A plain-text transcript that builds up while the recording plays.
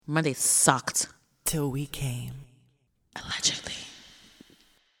Monday sucked. Till we came. Allegedly.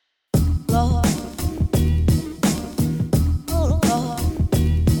 Lord. Oh, Lord.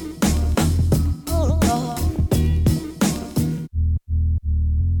 Oh, Lord.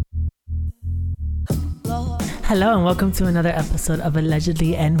 Lord. Hello and welcome to another episode of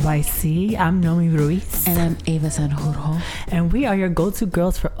Allegedly NYC. I'm Nomi Ruiz. And I'm Ava Sanjurjo. And we are your go-to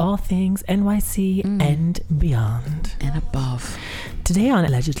girls for all things NYC and beyond. And above. Today on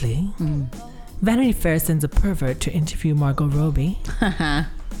Allegedly, Vanity Fair sends a pervert to interview Margot Robbie.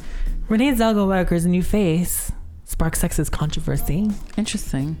 Renee Zellweger's new face sparks sexist controversy.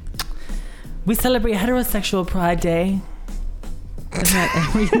 Interesting. We celebrate Heterosexual Pride Day. Is that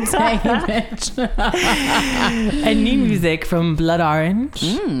every day, bitch? And new music from Blood Orange.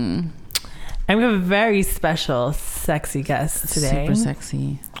 And we have a very special, sexy guest today. Super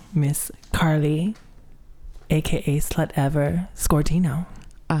sexy. Miss Carly, aka Slut Ever Scordino.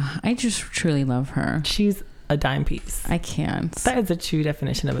 I just truly love her. She's a dime piece. I can't. That is a true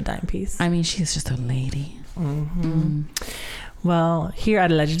definition of a dime piece. I mean, she's just a lady. Well, here at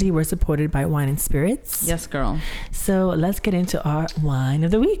Allegedly, we're supported by Wine and Spirits. Yes, girl. So let's get into our wine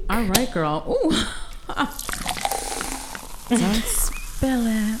of the week. All right, girl. Ooh. Don't spill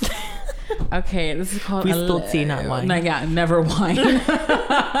it. Okay, this is called... We spilled tea, not wine. No, yeah, never wine. Did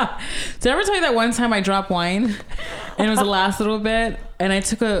I ever tell you that one time I dropped wine and it was the last little bit and I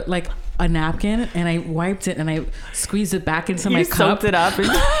took a napkin and I wiped it and I squeezed it back into my cup. You soaked it up.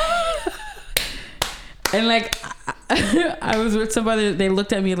 And I was with somebody, they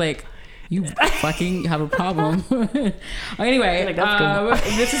looked at me like, you fucking have a problem. Anyway,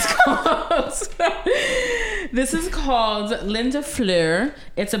 this is called Linda Fleur.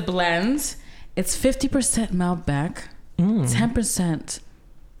 It's a blend. It's 50% Malbec, 10%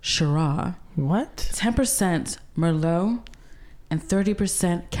 Shiraz, What? 10% Merlot, and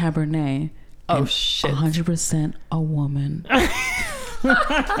 30% Cabernet. Oh, and shit. 100% a woman.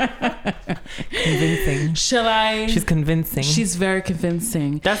 Convincing. Shall I? She's convincing. She's very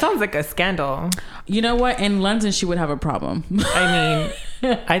convincing. That sounds like a scandal. You know what? In London, she would have a problem. I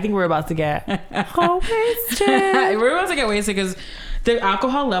mean, I think we're about to get wasted. We're about to get wasted because the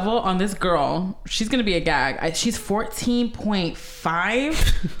alcohol level on this girl, she's going to be a gag. She's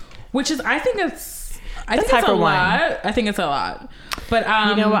 14.5, which is, I think it's a lot. I think it's a lot. But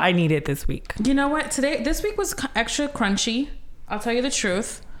you know what? I need it this week. You know what? This week was extra crunchy. I'll tell you the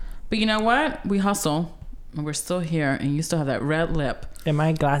truth. But you know what? We hustle. And we're still here. And you still have that red lip. And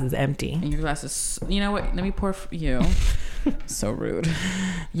my glass is empty. And your glass is... You know what? Let me pour for you. So rude. You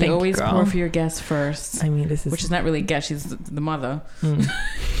Thank always you, pour for your guests first. I mean, this is... Which is not really guest. She's the mother. You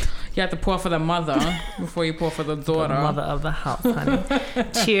have to pour for the mother before you pour for the daughter. The mother of the house, honey.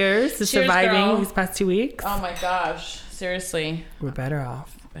 Cheers to Cheers, surviving girl. these past 2 weeks. Oh my gosh. Seriously. We're better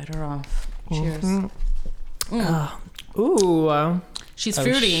off. Better off. Cheers. Ooh. She's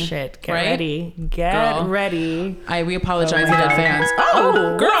fruity. Shit. Get right? ready. Get Girl. ready. We apologize in my God. advance.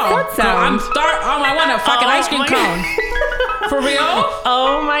 Oh, girl. What's that sound? I want a fucking ice cream cone. For real?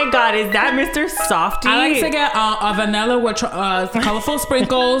 Oh my God. Is that Mr. Softy? I like to get a vanilla with colorful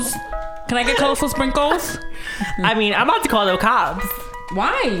sprinkles. Can I get colorful sprinkles? I mean, I'm about to call the cops.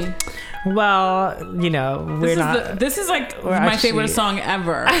 Why? Well, you know, This is like my favorite song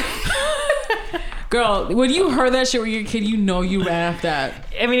ever. Girl, when you heard that shit when you were a kid, you know you ran after that.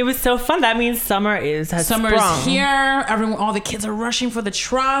 I mean, it was so fun. That means summer is Summer is here. All the kids are rushing for the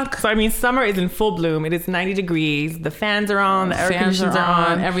truck. So I mean, summer is in full bloom. It is 90 degrees. The fans are on. The air conditioners are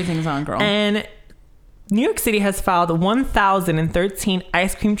on. Everything's on, girl. And New York City has filed 1,013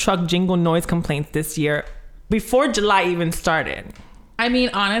 ice cream truck jingle noise complaints this year before July even started. I mean,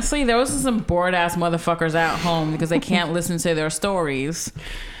 honestly, there was some bored ass motherfuckers at home because they can't listen to their stories.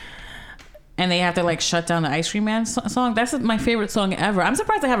 And they have to shut down the Ice Cream Man song. That's my favorite song ever. I'm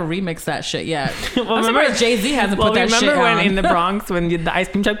surprised they haven't remixed that shit yet. I'm surprised Jay-Z hasn't put that shit on. Remember when in the Bronx when the ice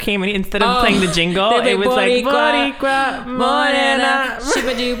cream truck came and instead of playing the jingle, it was like Boricua, Morena,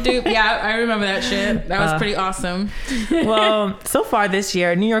 shibba-doop doop. Yeah, I remember that shit. That was pretty awesome. Well, so far this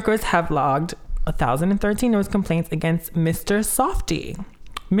year, New Yorkers have logged 1,013 noise complaints against Mr. Softy.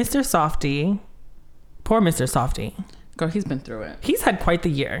 Mr. Softy, poor Mr. Softy. Girl, he's been through it. He's had quite the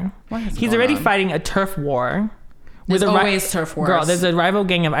year. He's already fighing a turf war. There's always turf wars. Girl, there's a rival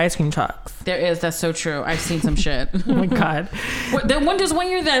gang of ice cream trucks. There is. That's so true. I've seen some shit. Oh my God. There's 1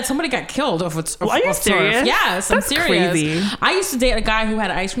 year that somebody got killed off Are you serious? Turf. Yes, I'm serious. Crazy. I used to date a guy who had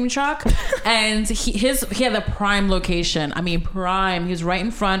an ice cream truck and he had the prime location. I mean, prime. He was right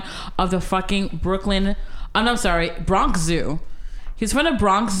in front of the fucking Bronx Zoo. He's from the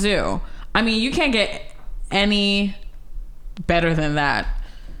Bronx Zoo. I mean, you can't get any better than that.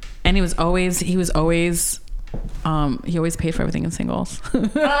 And he always paid for everything in singles.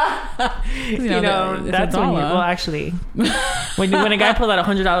 That's when you, well, actually, when a guy pulls out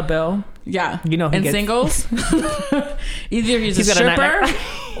 $100 bill, yeah, you know, in singles, either he's a stripper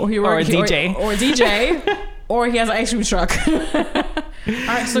or a DJ, or he has an ice cream truck. All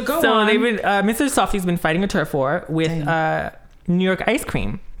right, so go on. So they've been, Mr. Softy's been fighting a turf war with New York Ice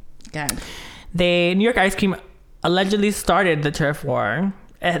Cream. Yeah. New York Ice Cream allegedly started the turf war.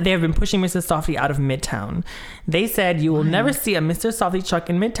 They have been pushing Mr. Softy out of Midtown. They said you will never see a Mr. Softy truck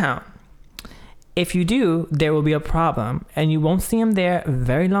in Midtown. If you do, there will be a problem, and you won't see him there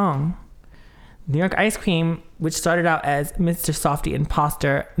very long. New York Ice Cream, which started out as Mr. Softy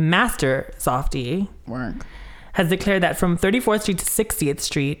Imposter Master Softy, has declared that from 34th Street to 60th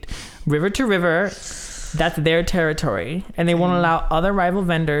Street, river to river, that's their territory, and they won't allow other rival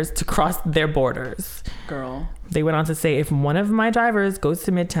vendors to cross their borders. Girl. They went on to say, if one of my drivers goes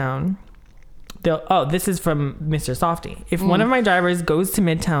to Midtown, this is from Mr. Softy. If one of my drivers goes to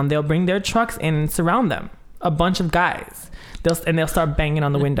Midtown, they'll bring their trucks in and surround them. A bunch of guys. They'll start banging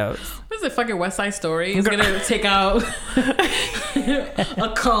on the windows. What is it, fucking West Side Story? He's gonna take out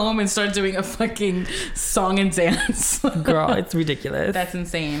a comb and start doing a fucking song and dance. Girl, it's ridiculous. That's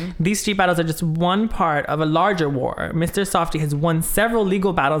insane. These street battles are just one part of a larger war. Mr. Softy has won several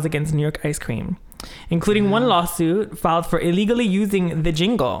legal battles against New York Ice Cream, including one lawsuit filed for illegally using the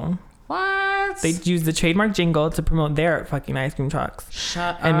jingle. What? They used the trademark jingle to promote their fucking ice cream trucks.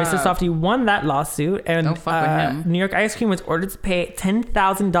 Shut and up. Mr. Softy won that lawsuit, and Don't fuck with him. New York Ice Cream was ordered to pay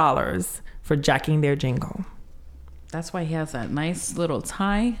 $10,000 for jacking their jingle. That's why he has that nice little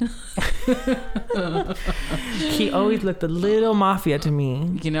tie. He always looked a little mafia to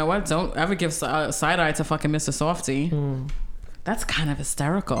me. You know what? Don't ever give side eye to fucking Mr. Softy. That's kind of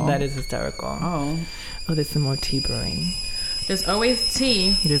hysterical. That is hysterical. Oh, there's some more tea brewing. There's always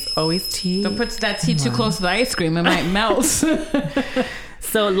tea. There's always tea. Don't put that tea too close to the ice cream. It might melt.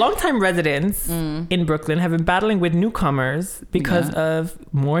 So longtime residents in Brooklyn have been battling with newcomers because of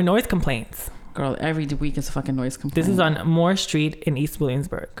more noise complaints. Girl, every week is a fucking noise complaint. This is on Moore Street in East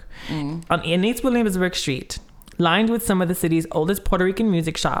Williamsburg. In East Williamsburg Street, lined with some of the city's oldest Puerto Rican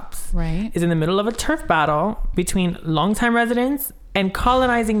music shops, is in the middle of a turf battle between longtime residents and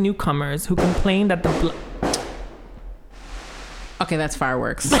colonizing newcomers who complain that the... Okay, that's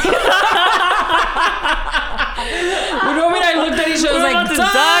fireworks. When I looked at each other, I was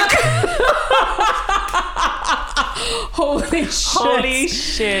like, Holy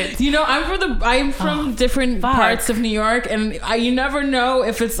shit. You know, I'm from different parts of New York, and you never know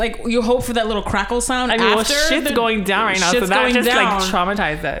if it's like, you hope for that little crackle sound. I mean, after shit's going down right now, so that just like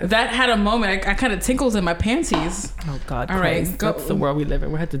traumatized us. That had a moment. I kind of tinkled in my panties. Oh God, all Christ. Right, that's the world we live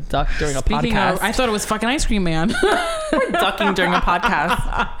in. We had to duck during a podcast. I thought it was fucking Ice Cream Man. We're ducking during a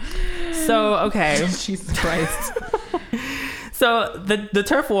podcast. So okay, Jesus Christ. So the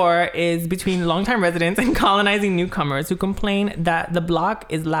turf war is between longtime residents and colonizing newcomers who complain that the block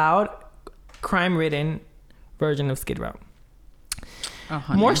is loud, crime-ridden version of Skid Row.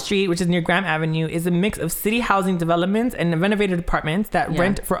 Moore Street, which is near Graham Avenue, is a mix of city housing developments and renovated apartments that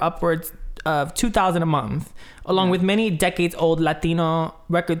rent for upwards of $2,000 a month, along with many decades-old Latino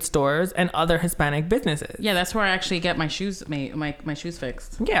record stores and other Hispanic businesses. Yeah, that's where I actually get my shoes made, my shoes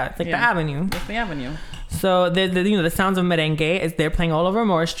fixed. Yeah, it's like the Avenue. It's the Avenue. So the sounds of merengue is they're playing all over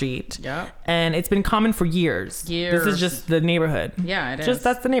Moore Street. Yeah. And it's been common for years. This is just the neighborhood. Yeah, it is.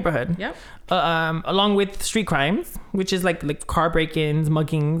 That's the neighborhood. Yep. Along with street crimes, which is like car break-ins,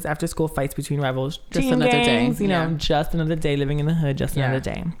 muggings, after school fights between rivals. Just another gangs, day. You know, just another day living in the hood, just another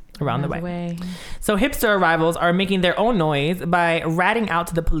day around the way. So hipster rivals are making their own noise by ratting out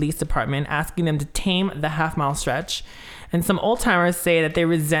to the police department, asking them to tame the half-mile stretch. And some old-timers say that they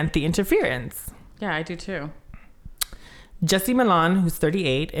resent the interference. Yeah, I do too. Jesse Milan, who's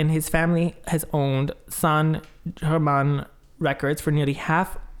 38, and his family has owned San German Records for nearly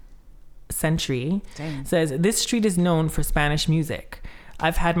half century, says, this street is known for Spanish music.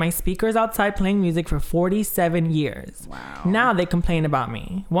 I've had my speakers outside playing music for 47 years. Wow. Now they complain about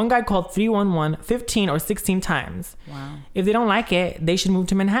me. One guy called 311 15 or 16 times. Wow. If they don't like it, they should move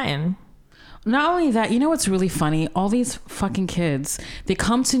to Manhattan. Not only that, you know what's really funny? All these fucking kids, they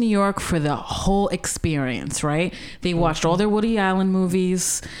come to New York for the whole experience, right? They watched all their Woody Allen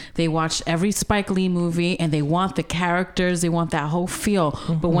movies. They watched every Spike Lee movie, and they want the characters. They want that whole feel.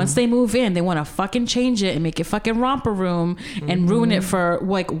 But once they move in, they want to fucking change it and make it fucking romper room and ruin it for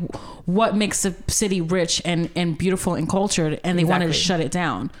like what makes the city rich and beautiful and cultured, and they want to shut it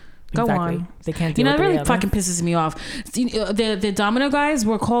down. Go on. They can't do it really fucking pisses me off. The Domino guys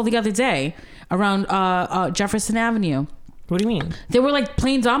were called the other day around Jefferson Avenue. What do you mean? They were like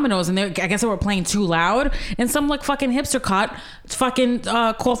playing dominoes, and I guess they were playing too loud, and some like fucking hipster caught fucking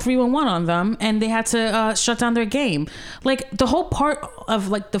call 311 on them, and they had to shut down their game. Like the whole part of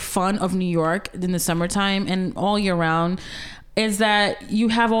like the fun of New York in the summertime and all year round is that you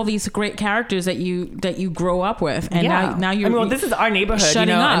have all these great characters that you grow up with, and now you're. I mean, well, this is our neighborhood.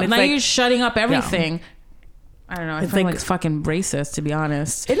 Shutting up. And it's now like, you're shutting up everything. Yeah. I don't know. I feel like it's fucking racist, to be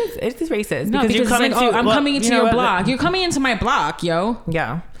honest. It is. It is racist. No, because you're coming like, I'm coming into your block. You're coming into my block, yo.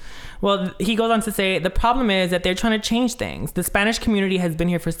 Yeah. Well, he goes on to say, the problem is that they're trying to change things. The Spanish community has been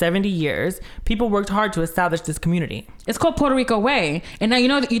here for 70 years. People worked hard to establish this community. It's called Puerto Rico Way. And now, you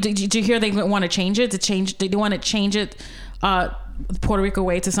know, did you hear they want to change it? They want to change it, Puerto Rico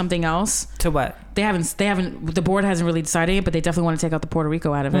Way to something else. To what? They haven't, the board hasn't really decided it, but they definitely want to take out the Puerto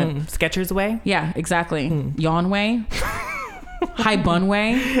Rico out of it. Skechers Way? Yeah, exactly. Yawn Way. High Bun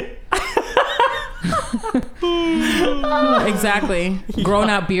Way. Exactly. Grown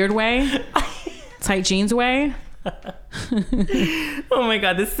out beard way. Tight jeans way. Oh my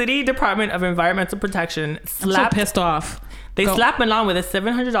God. The City Department of Environmental Protection slapped. I'm so pissed off. They slapped Milan with a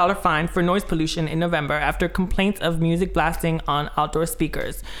 $700 fine for noise pollution in November after complaints of music blasting on outdoor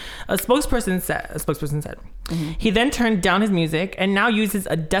speakers. A spokesperson said. He then turned down his music and now uses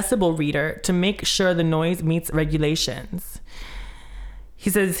a decibel reader to make sure the noise meets regulations. He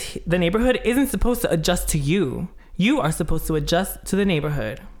says the neighborhood isn't supposed to adjust to you. You are supposed to adjust to the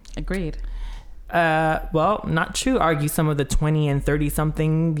neighborhood. Agreed. Well, not true, argue some of the 20 and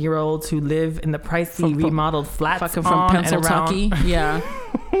 30-something-year-olds who live in the pricey remodeled flats fucking from Pennsylvania. Yeah.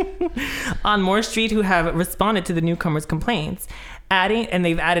 On Moore Street, who have responded to the newcomers' complaints,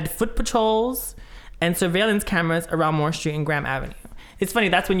 they've added foot patrols and surveillance cameras around Moore Street and Graham Avenue. It's funny.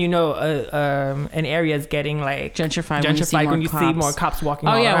 That's when you know an area is getting like gentrified when you see more cops walking.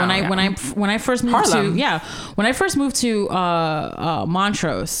 Oh yeah, around. when I first moved Harlem. when I first moved to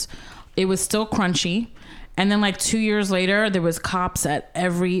Montrose, it was still crunchy, and then like 2 years later, there was cops at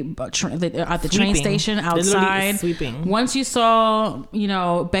every at the train station outside. Sweeping. Once you saw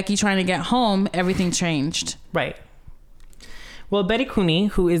Becky trying to get home, everything changed. Right. Well, Betty Cooney,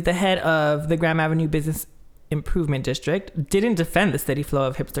 who is the head of the Graham Avenue Business Improvement District, didn't defend the steady flow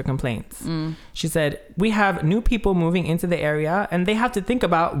of hipster complaints. She said, we have new people moving into the area and they have to think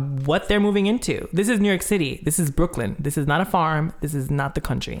about what they're moving into. This is New York City. This is Brooklyn. This is not a farm. This is not the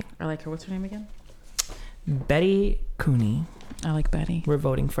country. I like her. What's her name again? Betty Cooney. I like Betty. We're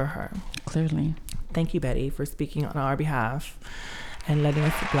voting for her. Clearly. Thank you, Betty, for speaking on our behalf and letting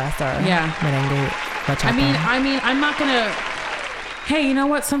us blast our merengue bachata. I mean, I'm not gonna. Hey, you know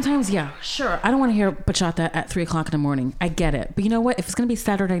what? Sometimes, yeah, sure. I don't want to hear bachata at 3:00 in the morning. I get it, but you know what? If it's gonna be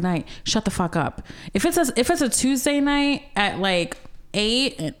Saturday night, shut the fuck up. If it's a Tuesday night at like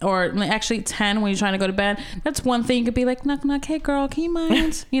 8 or actually 10 when you're trying to go to bed, that's one thing. You could be like, knock knock, hey girl, can you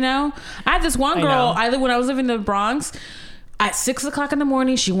mind? I had this one girl. When I was living in the Bronx. At 6:00 in the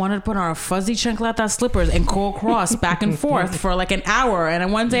morning, she wanted to put on her fuzzy chancleta slippers and go across back and forth for like an hour. And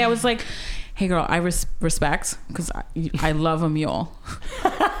then one day I was like, hey girl, I respect because I love a mule.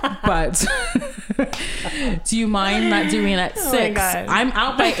 But do you mind not doing it at 6? I'm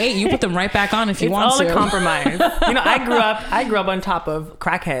out by 8. You put them right back on if you want to. It's all a compromise. I grew up on top of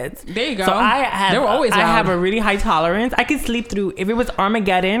crackheads. There you go. So they were always loud. I have a really high tolerance. I could sleep through if it was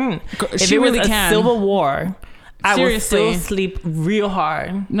Armageddon, if it was a Civil War. I would still sleep real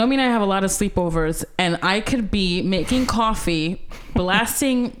hard. Nomi and I have a lot of sleepovers, and I could be making coffee,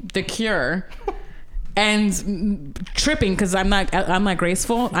 blasting The Cure, and tripping because I'm not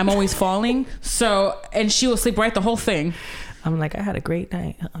graceful. I'm always falling. And she will sleep right the whole thing. I'm like, I had a great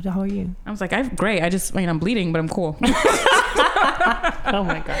night. How are you? I was like, great. I'm bleeding, but I'm cool. Oh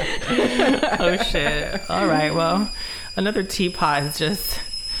my God. Oh shit. All right. Well, another teapot has just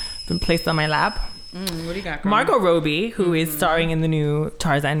been placed on my lap. What do you got, girl? Margot Robbie, who is starring in the new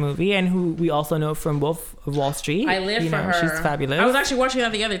Tarzan movie and who we also know from Wolf of Wall Street. I live for her. She's fabulous. I was actually watching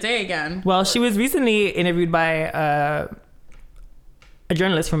that the other day again. Well, she was recently interviewed by a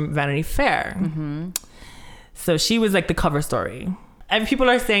journalist from Vanity Fair. So she was like the cover story. And people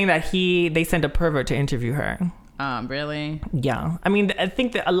are saying that they sent a pervert to interview her. Really? Yeah. I mean, I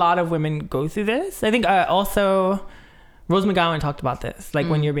think that a lot of women go through this. I think also Rose McGowan talked about this, like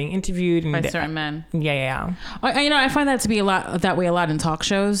when you're being interviewed by certain men. Yeah. I find that to be a lot in talk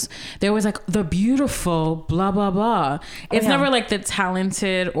shows. They're always like the beautiful blah blah blah. It's never like the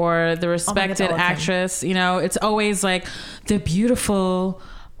talented or the respected actress. It's always like the beautiful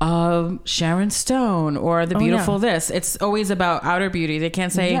Sharon Stone or the beautiful this. It's always about outer beauty. They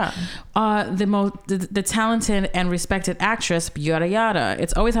can't say the talented and respected actress, yada yada.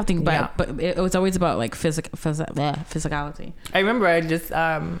 It's always something, but it was always about like physicality. I remember I just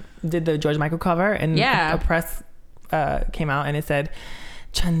did the George Michael cover, and a press came out and it said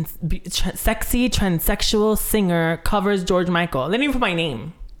sexy transsexual singer covers George Michael. They didn't even put my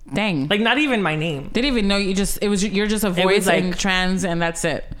name. Dang. Like, not even my name. Didn't even know you're just a voice and trans, and that's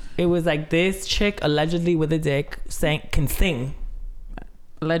it. It was like, this chick allegedly with a dick can sing.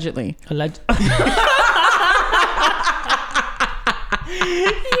 Allegedly. You did.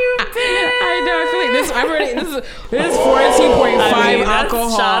 I know. I feel like this. I'm already. This is 14.5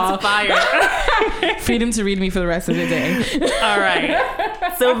 alcohol. Shots fired. Feed him to read me for the rest of the day. All right.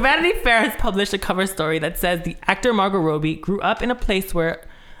 So Vanity Fair has published a cover story that says the actor Margot Robbie grew up in a place where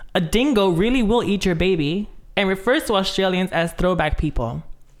a dingo really will eat your baby, and refers to Australians as throwback people.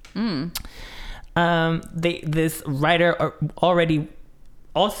 This writer already.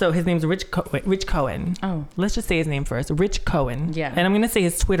 Also, his name's Rich Cohen. Oh. Let's just say his name first. Rich Cohen. Yeah. And I'm going to say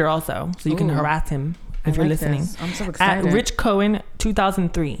his Twitter also, so you can harass him if you're listening. This. I'm so excited. At Rich Cohen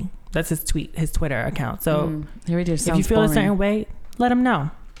 2003. That's his Twitter account. So if you feel a certain way, let him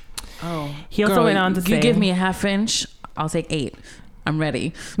know. Oh. He also went on to say, you give me a half inch, I'll take 8. I'm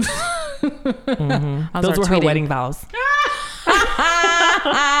ready. Those were her wedding vows.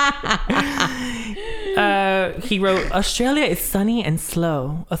 He wrote, Australia is sunny and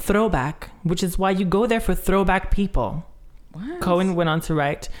slow, a throwback, which is why you go there for throwback people. What? Cohen went on to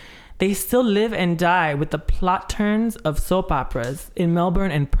write, they still live and die with the plot turns of soap operas in Melbourne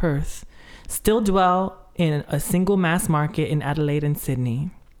and Perth, still dwell in a single mass market in Adelaide and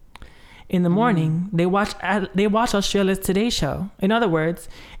Sydney. In the morning, they watch Australia's Today Show. In other words,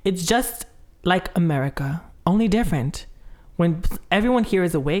 it's just like America, only different. When everyone here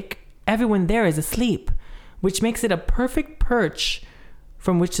is awake, everyone there is asleep, which makes it a perfect perch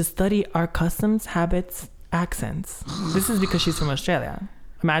from which to study our customs, habits, accents. This is because she's from Australia.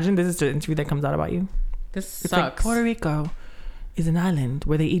 Imagine this is the interview that comes out about you. This It's sucks. like Puerto Rico is an island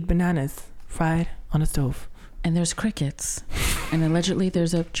where they eat bananas fried on a stove. And there's crickets. And allegedly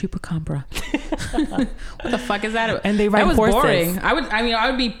there's a chupacabra. What the fuck is that? And they ride horses. Boring. I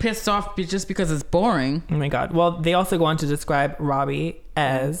would be pissed off just because it's boring. Oh my God. Well, they also go on to describe Robbie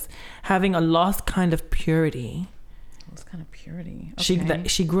as having a lost kind of purity. What's kind of purity? Okay.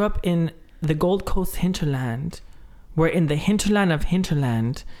 She grew up in the Gold Coast hinterland, where in the hinterland of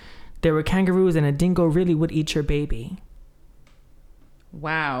hinterland, there were kangaroos and a dingo really would eat your baby.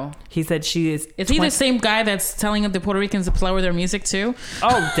 Wow. He said she is... Is he the same guy that's telling the Puerto Ricans to lower their music too?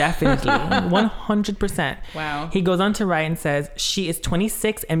 Oh, definitely. 100%. Wow. He goes on to write and says, she is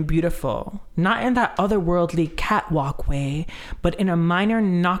 26 and beautiful. Not in that otherworldly catwalk way, but in a minor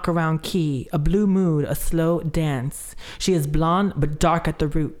knockaround key, a blue mood, a slow dance. She is blonde but dark at the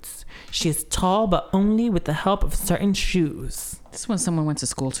roots. She is tall but only with the help of certain shoes. This is when someone went to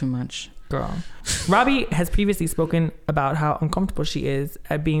school too much. Girl. Robbie has previously spoken about how uncomfortable she is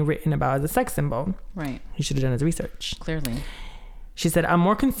at being written about as a sex symbol. Right. He should have done his research. Clearly. She said, I'm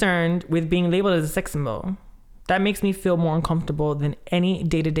more concerned with being labeled as a sex symbol. That makes me feel more uncomfortable than any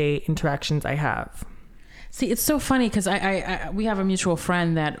day-to-day interactions I have. See, it's so funny because we have a mutual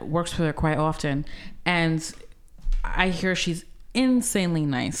friend that works with her quite often, and I hear she's insanely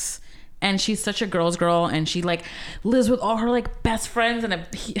nice. And she's such a girl's girl, and she like lives with all her like best friends in a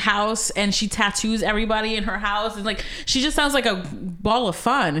house, and she tattoos everybody in her house, and like she just sounds like a ball of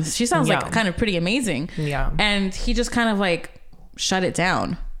fun. She sounds like kind of pretty amazing. Yeah. And he just kind of like shut it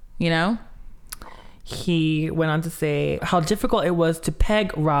down, you know? He went on to say how difficult it was to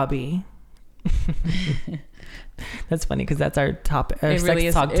peg Robbie. That's funny because that's our topic. Our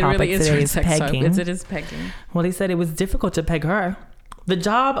sex talk topic today is pegging. It is pegging. Well, he said it was difficult to peg her. The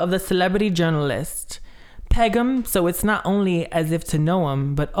job of the celebrity journalist. Peg him so it's not only as if to know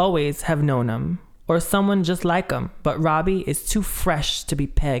him, but always have known him. Or someone just like him. But Robbie is too fresh to be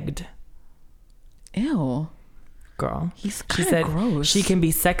pegged. Ew. Girl. He's She kind said of gross. she can be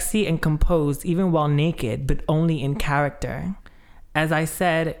sexy and composed even while naked, but only in character. As I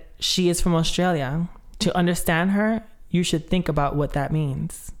said, she is from Australia. To understand her, you should think about what that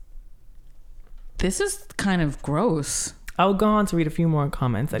means. This is kind of gross. I'll go on to read a few more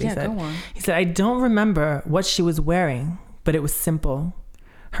comments that he said. Go on. He said, I don't remember what she was wearing, but it was simple.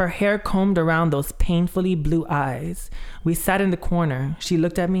 Her hair combed around those painfully blue eyes. We sat in the corner. She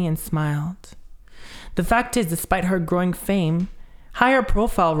looked at me and smiled. The fact is, despite her growing fame, higher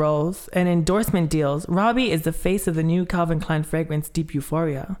profile roles, and endorsement deals, Robbie is the face of the new Calvin Klein fragrance Deep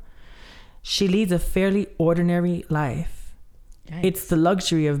Euphoria. She leads a fairly ordinary life. Yikes. It's the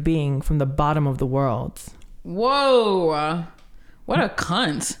luxury of being from the bottom of the world. Whoa. What a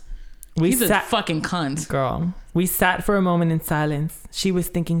cunt. He's a fucking cunt. Girl, we sat for a moment in silence. She was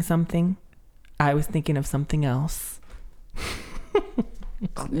thinking something. I was thinking of something else.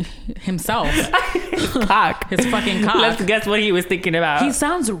 Himself. His cock. His fucking cock. Let's guess what he was thinking about. He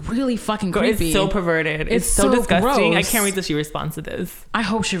sounds really fucking Girl, creepy. it's so perverted. It's so so disgusting. gross. I can't wait till she responds to this. I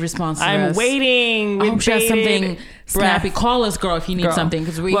hope she responds to I'm this. waiting. I hope she has something snappy. breath. Call us, girl, if you need Girl. something,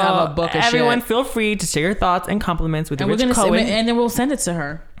 because we Well, have a book of everyone shit. feel free to share your thoughts and compliments with And Rich Cohen. and then we'll send it to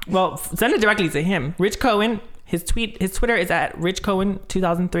her. Well, send it directly to him. Rich Cohen. His Twitter is at Rich Cohen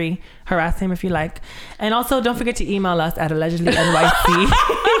 2003. Harass him if you like. And also don't forget to email us at allegedlynyc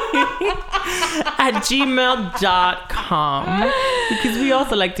at gmail.com, because we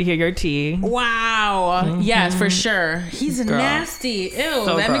also like to hear your tea. Wow. Yes, for sure. He's Girl. nasty. Ew.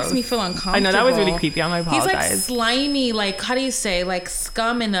 So that makes gross. me feel uncomfortable. I know, that was really creepy. I He's apologize. like slimy, like, how do you say, like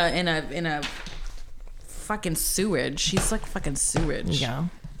scum in a fucking sewage. He's like fucking sewage. Yeah.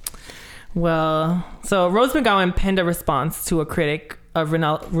 Well, so Rose McGowan penned a response to a critic of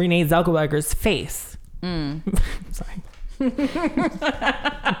Renee Zellweger's face. Sorry.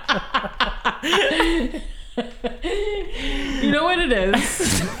 You know what it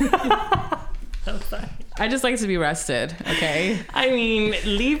is? I'm sorry. I just like to be rested, okay? I mean,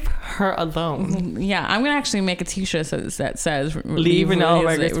 leave her alone. Yeah, I'm gonna actually make a t-shirt that says Leave Renee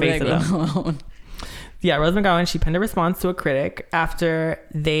Zellweger's face alone. Yeah, Rose McGowan, she penned a response to a critic after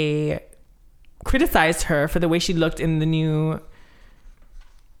they criticized her for the way she looked in the new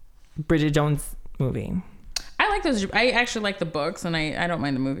Bridget Jones movie. I like those. I actually like the books, and I don't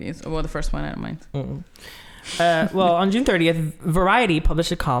mind the movies. Well, the first one I don't mind. Well, on June 30th, Variety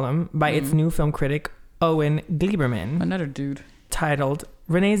published a column by its new film critic, Owen Gleiberman, Another dude. titled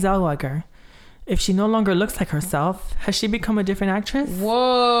Renee Zellweger. If she no longer looks like herself, has she become a different actress?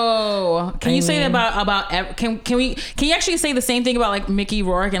 Whoa! Can you say that mean- about can you actually say the same thing about like Mickey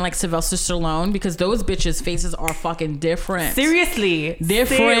Rourke and like Sylvester Stallone, because those bitches' faces are fucking different. Seriously.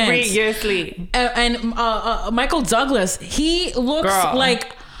 Different. Seriously. And Michael Douglas, he looks Girl.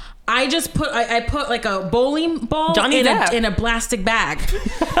 like I put like a bowling ball Johnny in Depp. a plastic bag.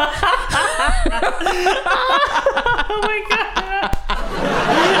 Oh my God.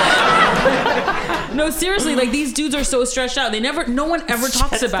 No, seriously, like these dudes are so stretched out. No one ever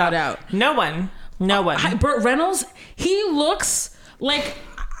talks about it. No one. Burt Reynolds, he looks like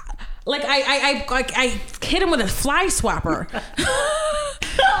I hit him with a fly swapper.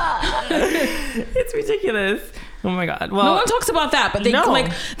 It's ridiculous. Oh my God. Well, No one talks about that, but they No.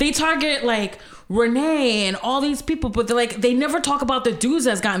 they target like Renee and all these people, but they never talk about the dudes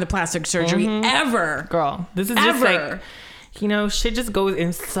that's gotten the plastic surgery ever. girl, this is Ever. just like, you know, shit just goes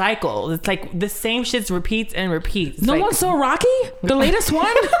in cycles. It's like the same shit repeats and repeats. No like, one saw Rocky, the latest one.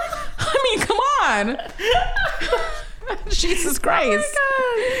 I mean, come on. Jesus Christ.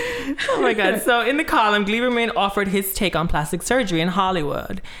 Oh my God. So in the column, Gleiberman offered his take on plastic surgery in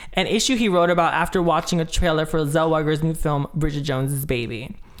Hollywood, an issue he wrote about after watching a trailer for Zellweger's new film, Bridget Jones's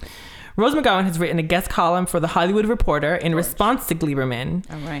Baby. Rose McGowan has written a guest column for The Hollywood Reporter in response to Gleiberman.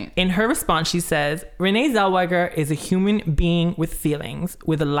 All right. In her response, she says, Renee Zellweger is a human being with feelings,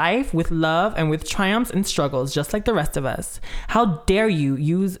 with a life, with love, and with triumphs and struggles, just like the rest of us. How dare you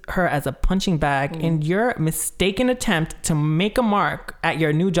use her as a punching bag in your mistaken attempt to make a mark at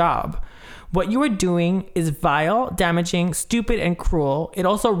your new job? What you are doing is vile, damaging, stupid, and cruel. It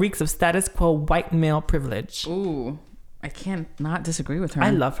also reeks of status quo white male privilege. Ooh, I can't not disagree with her.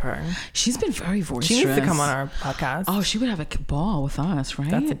 I love her. She's been very boisterous. She needs to come on our podcast. Oh, she would have a ball with us, right?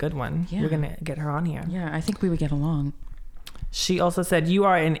 That's a good one. Yeah. We're going to get her on here. Yeah, I think we would get along. She also said, you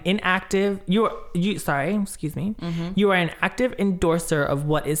are an active endorser of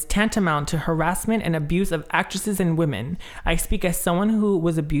what is tantamount to harassment and abuse of actresses and women. I speak as someone who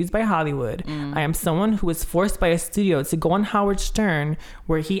was abused by Hollywood. I am someone who was forced by a studio to go on Howard Stern,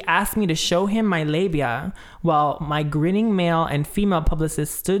 where he asked me to show him my labia, while my grinning male and female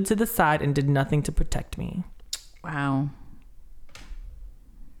publicists stood to the side and did nothing to protect me. Wow.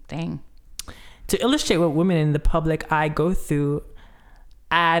 Dang. To illustrate what women in the public eye go through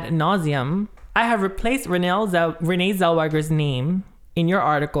ad nauseum, I have replaced Renee Zellweger's name in your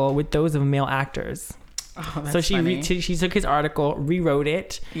article with those of male actors. Oh, that's So she funny. she took his article, rewrote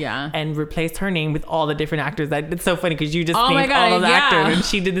it, Yeah. and replaced her name with all the different actors. It's so funny because you just Oh my named God, all of the yeah. actors, and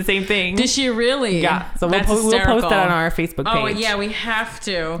she did the same thing. Did she really? Yeah. So we'll That's post that hysterical. on our Facebook Oh page. yeah, we have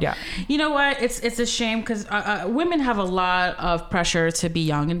to. Yeah. You know what? It's a shame because women have a lot of pressure to be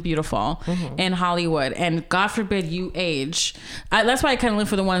young and beautiful in Hollywood, and God forbid you age. That's why I kind of live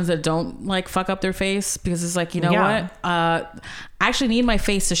for the ones that don't like fuck up their face, because it's like, you know Yeah. what? I actually need my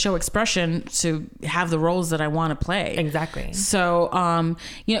face to show expression to have the roles that I want to play. Exactly. So,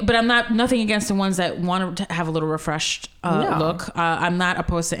 you know, but I'm nothing against the ones that want to have a little refreshed No. look. I'm not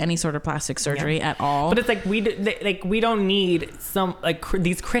opposed to any sort of plastic surgery at all. But it's like we don't need some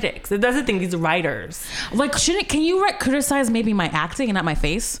these critics. That's the thing. These writers. Like, can you criticize maybe my acting and not my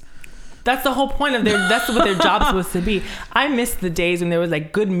face? That's the whole point of that's what their job's supposed to be. I miss the days when there was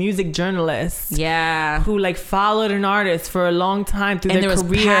like good music journalists. Yeah. Who like followed an artist for a long time through And their there was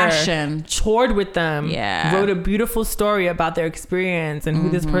career, passion. toured with them, Yeah. wrote a beautiful story about their experience and who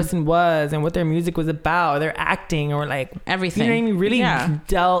this person was and what their music was about, their acting, or like Everything. You know what I mean? Really Yeah.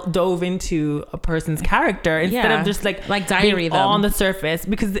 dove into a person's character instead Yeah. of just like diary being them. on the surface.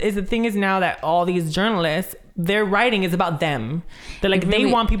 Because the thing is now that all these journalists, their writing is about them. They're like, Really-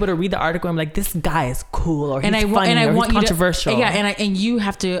 they want people to read the article and be like, this guy is cool, or he's And I funny, or want he's you controversial. to, yeah, and you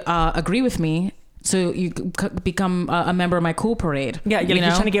have to agree with me, so you become a member of my cool parade. Yeah, you're you know?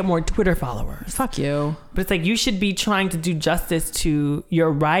 trying to get more Twitter followers. Fuck you. But it's like you should be trying to do justice to your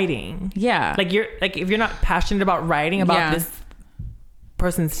writing. Yeah. Like if you're not passionate about writing about Yeah. this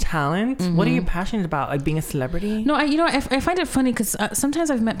person's talent, what are you passionate about? Like being a celebrity? No, I find it funny because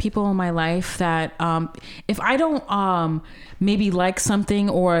sometimes I've met people in my life that if I don't maybe like something,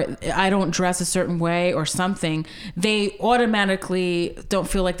 or I don't dress a certain way or something, they automatically don't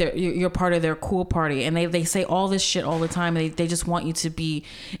feel like you're part of their cool party, and they say all this shit all the time. They just want you to be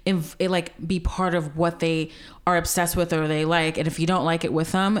be part of what they are obsessed with or they like, and if you don't like it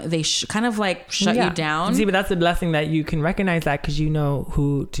with them, they kind of like shut you down. See, but that's the blessing that you can recognize that because you know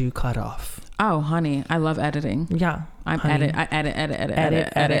who to cut off. Oh, honey, I love editing. Yeah. I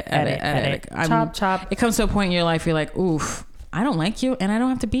edit. Chop. It comes to a point in your life you're like, oof, I don't like you and I don't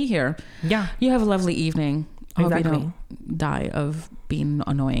have to be here. Yeah. You have a lovely evening. I hope you Exactly. don't die of being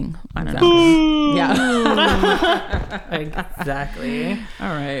annoying. I don't know. Yeah. Exactly.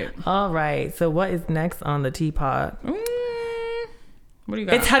 All right. All right. So what is next on the teapot? What do you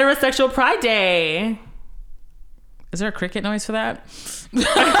got? It's Heterosexual Pride Day. Is there a cricket noise for that?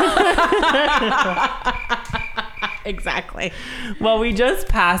 Exactly. Well, we just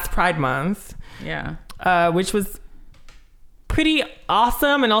passed Pride Month, Yeah. which was pretty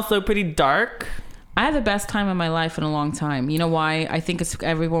awesome and also pretty dark. I had the best time of my life in a long time. You know why? I think it's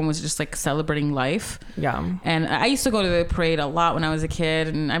everyone was just like celebrating life. Yeah. And I used to go to the parade a lot when I was a kid.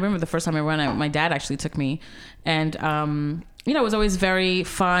 And I remember the first time I went, my dad actually took me. And, you know, it was always very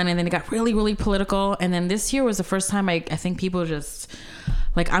fun. And then it got really, really political. And then this year was the first time I think people just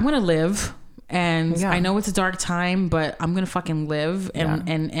like, I'm going to live. And Yeah. I know it's a dark time, but I'm going to fucking live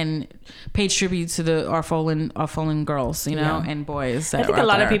and pay tribute to our fallen girls, you know, and boys. I think a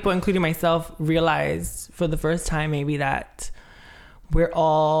lot of people, including myself, realized for the first time maybe that we're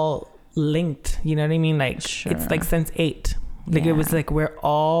all linked. You know what I mean? Like Sure. it's like since 8. Like it was like we're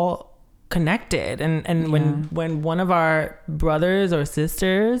all connected. And when one of our brothers or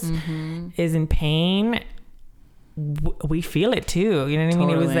sisters is in pain, we feel it too. You know what I mean?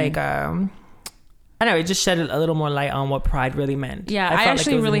 It was Totally. like I know, it just shed a little more light on what pride really meant. Yeah, I felt like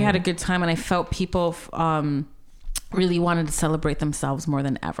actually it was really had a good time, and I felt people really wanted to celebrate themselves more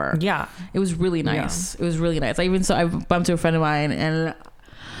than ever. Yeah. It was really nice. It was really nice. I bumped into a friend of mine, and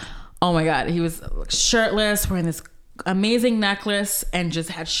oh my God, he was shirtless, wearing this amazing necklace, and just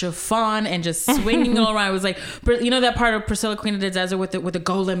had chiffon and just swinging all around. It was like, you know that part of Priscilla, Queen of the Desert with the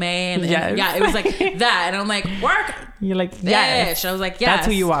Golame, and Yes. yeah, it was like that. And I'm like, work. You're like, Yes. yes. I was like, yes. That's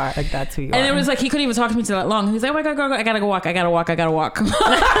who you are. Like, that's who you are. And it was like, he couldn't even talk to me to that long. He was like, oh, I gotta go. I gotta go walk. I gotta walk.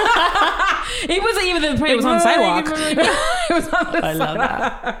 It wasn't even the parade. It was on the sidewalk. It was on the I love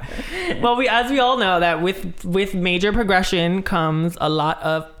that. Well, as we all know, that with major progression comes a lot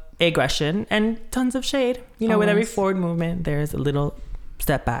of aggression and tons of shade. You know, with every Always. forward movement, there's a little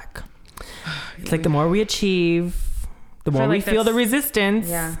step back. It's like the more we achieve, the more we like feel the that's- resistance.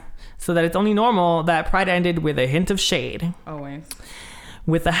 Yeah. So that it's only normal that Pride ended with a hint of shade. Always.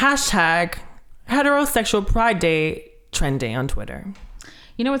 With the hashtag Heterosexual Pride Day trending on Twitter.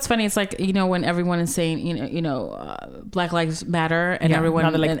 You know what's funny? It's like, you know, when everyone is saying, Black Lives Matter and Yeah, everyone now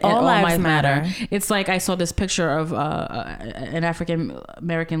they're like, and all lives matter. It's like I saw this picture of an African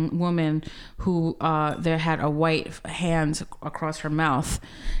American woman who there had a white hand across her mouth.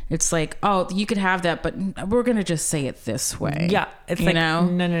 It's like, oh, you could have that, but we're gonna just say it this way. Yeah, it's you like know?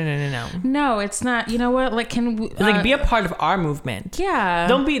 No. No, it's not. You know what? Like, can we? It's like be a part of our movement. Yeah.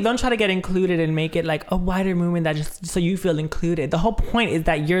 Don't try to get included and make it like a wider movement that just so you feel included. The whole point is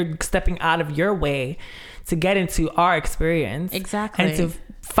that you're stepping out of your way to get into our experience. Exactly. And to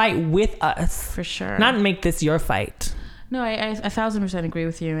fight with us. For sure. Not make this your fight. No, I 1,000% agree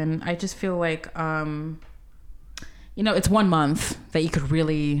with you. And I just feel like, it's 1 month that you could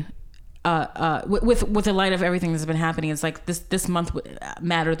really, with the light of everything that's been happening, it's like this month would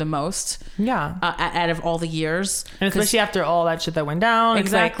matter the most. Yeah. Out of all the years. And especially after all that shit that went down.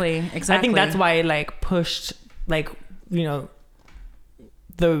 Exactly. I think that's why it like pushed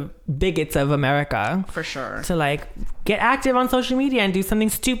the bigots of America. For sure. To like get active on social media and do something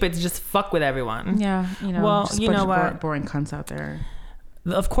stupid to just fuck with everyone. Yeah. Well, just you know what? Boring cunts out there.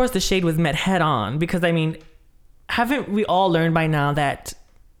 Of course, the shade was met head on because, I mean, haven't we all learned by now that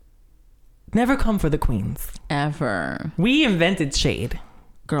never come for the queens? Ever. We invented shade.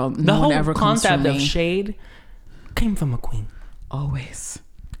 Girl, the whole ever concept of shade came from a queen. Always.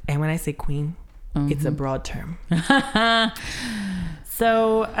 And when I say queen, it's a broad term.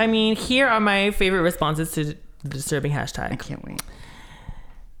 So, I mean, here are my favorite responses to the disturbing hashtag. I can't wait.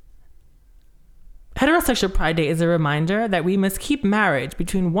 Heterosexual Pride Day is a reminder that we must keep marriage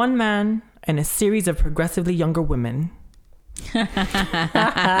between one man and a series of progressively younger women. I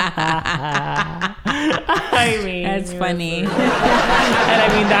mean, that's funny. And I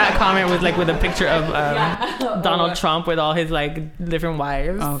mean, that comment was like with a picture of Donald Trump with all his like different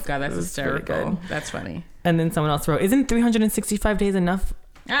wives. Oh God, that's hysterical. Good. That's funny. And then someone else wrote, "Isn't 365 days enough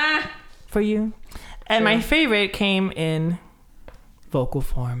for you?" And my favorite came in vocal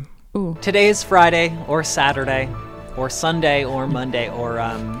form. Ooh. Today's Friday or Saturday or Sunday or Monday or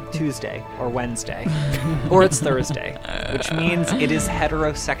Tuesday or Wednesday or it's Thursday, which means it is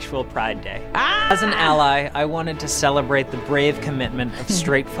Heterosexual Pride Day. As an ally, I wanted to celebrate the brave commitment of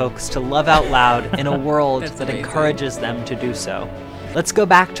straight folks to love out loud in a world that encourages them to do so. Let's go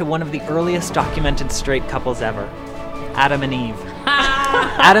back to one of the earliest documented straight couples ever, Adam and Eve.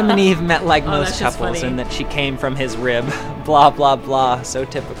 Adam and Eve met like most couples in that she came from his rib. Blah, blah, blah. So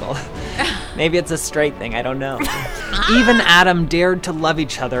typical. Maybe it's a straight thing. I don't know. Eve and Adam dared to love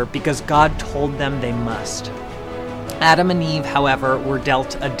each other because God told them they must. Adam and Eve, however, were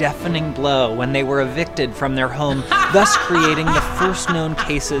dealt a deafening blow when they were evicted from their home, thus creating the first known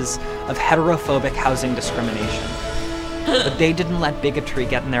cases of heterophobic housing discrimination. But they didn't let bigotry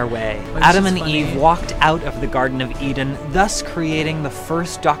get in their way. Adam and Eve walked out of the Garden of Eden, thus creating the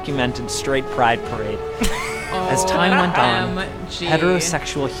first documented straight pride parade. As time went on,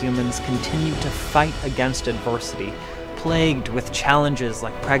 heterosexual humans continued to fight against adversity, plagued with challenges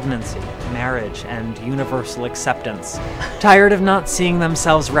like pregnancy, marriage, and universal acceptance. Tired of not seeing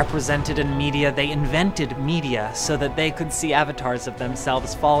themselves represented in media, they invented media so that they could see avatars of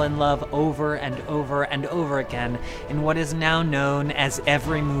themselves fall in love over and over and over again in what is now known as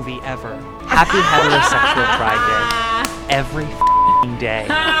every movie ever. Happy Heterosexual Pride Day. Every f***ing day.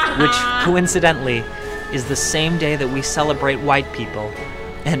 Which, coincidentally, is the same day that we celebrate white people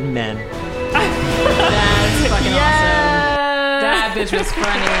and men. That's fucking awesome. That bitch was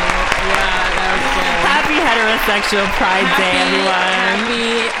funny. Yeah, that was good. Happy Heterosexual Pride Day, everyone.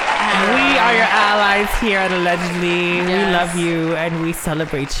 We are your allies here at Allegedly. Yes. We love you and we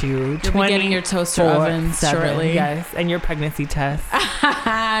celebrate you. You'll be getting your toaster ovens shortly. Yes, and your pregnancy test.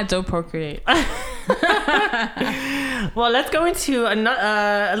 Don't procreate. Well, let's go into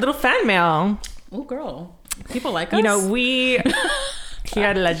a little fan mail. Oh, girl. People like us? You know, we... Here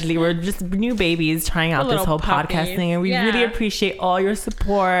at Allegedly, we're just new babies trying out this whole podcasting, and we really appreciate all your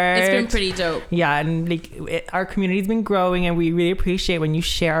support. It's been pretty dope. Yeah, and our community's been growing, and we really appreciate when you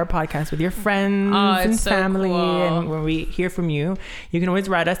share our podcast with your friends and family. So cool. And when we hear from you, you can always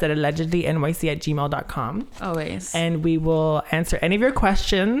write us at allegedlynyc@gmail.com. Always. And we will answer any of your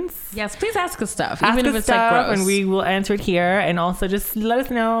questions. Yes, please ask us stuff, even if it's like gross. And we will answer it here. And also just let us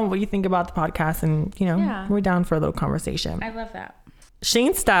know what you think about the podcast, and we're down for a little conversation. I love that.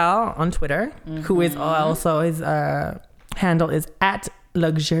 Shane Style on Twitter, who is also his handle is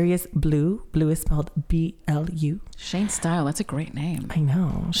 @luxuriousblue. Blue is spelled BLU. Shane Style, that's a great name. I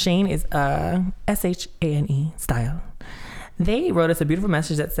know. Shane is SHANE Style. They wrote us a beautiful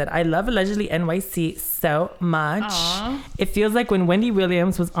message that said, I love Allegedly NYC so much. Aw. It feels like when Wendy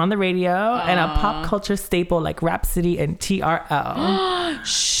Williams was on the radio and a pop culture staple like Rhapsody and TRL.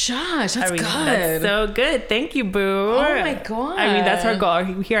 Shush, that's I mean, good. that's so good. Thank you, boo. Oh my God. I mean, that's our goal.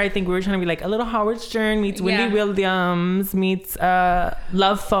 Here, I think we were trying to be like a little Howard Stern meets Wendy Williams meets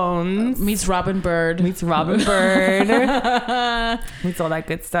Love Phones. Meets Robin Bird. Meets Robin Bird. Meets all that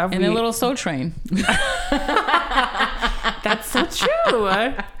good stuff. And a little Soul Train. That's so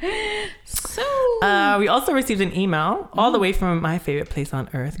true. So We also received an email all the way from my favorite place on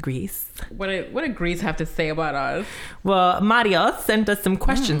earth, Greece. what did Greece have to say about us? Well, Mario sent us some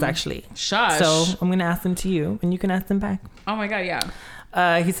questions actually. Shush. So I'm going to ask them to you and you can ask them back. Oh my God, yeah.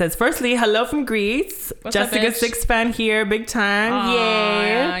 He says, firstly, hello from Greece. What's up, Jessica bitch? Six fan here, big time. Aw, Yay.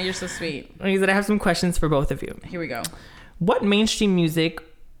 yeah, you're so sweet. He said, I have some questions for both of you. Here we go. What will mainstream music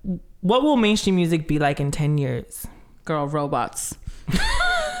be like in 10 years? Girl, robots.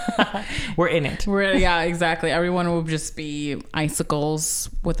 We're in it. Yeah, exactly. Everyone will just be icicles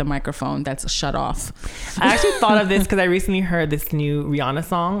with a microphone that's shut off. I actually thought of this because I recently heard this new Rihanna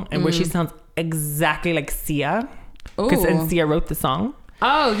song and where she sounds exactly like Sia. Because Ooh. Sia wrote the song.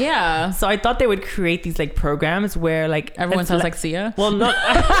 Oh, yeah. So I thought they would create these like programs where like Everyone it's sounds like Sia. Well, no,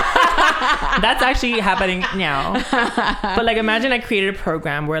 that's actually happening now. But like, imagine I created a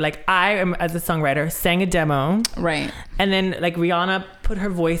program where like I am as a songwriter sang a demo, Right. and then like Rihanna put her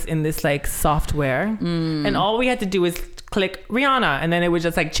voice in this like software, and all we had to do is click Rihanna, and then it would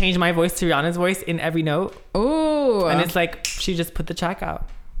just like change my voice to Rihanna's voice in every note, Ooh. and it's like she just put the track out.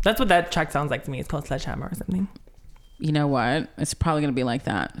 That's what that track sounds like to me. It's called Sledgehammer or something. You know what? It's probably going to be like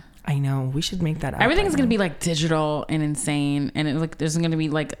that. I know. We should make that up. Everything's going to be like digital and insane. And like, there's going to be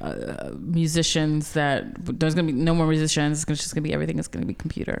like musicians there's going to be no more musicians. It's just going to be everything is going to be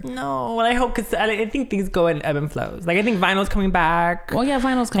computer. No, well, I hope, because I think things go in ebb and flows. Like, I think vinyl's coming back. Well, yeah,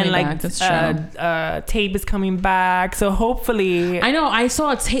 vinyl's coming and like, back. That's true. Tape is coming back. So hopefully, I know. I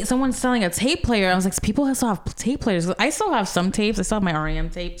saw someone selling a tape player. I was like, people still have tape players. I still have some tapes. I still have my REM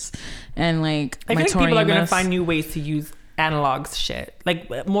tapes and like I my feel like people are going to Tori find new ways to use analog shit. Like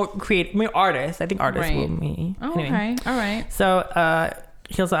more artists. I think artists Right. will me. Oh, Anyway. okay. All right. So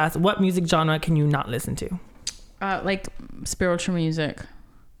he also asked, what music genre can you not listen to? Like spiritual music.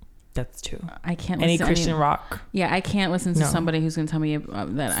 That's true. I can't Any listen to Christian rock. Yeah, I can't listen to No. somebody who's going to tell me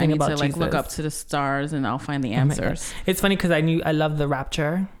that I Sing need to about like look Jesus. up to the stars and I'll find the Oh my God. answers. It's funny because I love the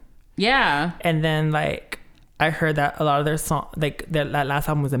Rapture. Yeah. And then like I heard that a lot of their song, like that last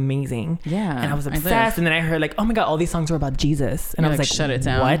album was amazing. Yeah. And I was live. obsessed. And then I heard like, oh my God, all these songs were about Jesus. And You're I was like, like, shut it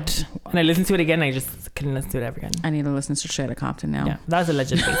down. What? And I listened to it again and I just couldn't listen to it ever again. I need to listen to Straight Outta Compton now. Yeah, that was a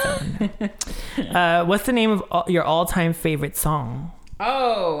legend. What's the name of your all-time favorite song?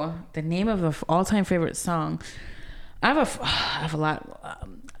 Oh, the name of an all-time favorite song. I have a lot.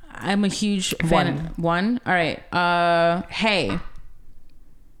 I'm a huge fan. One. All right. Hey.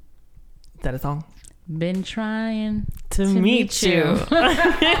 Is that a song? Been trying To meet you.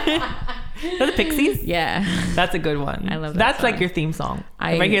 That's the Pixies? Yeah. That's a good one. I love that That's song. like your theme song.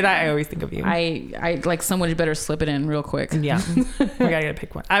 If I hear that, I always think of you. I like someone better slip it in real quick. Yeah. We gotta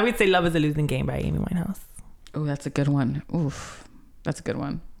pick one. I would say Love is a Losing Game by Amy Winehouse. Oh, that's a good one. Oof. That's a good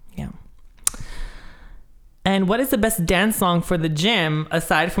one. Yeah. And what is the best dance song for the gym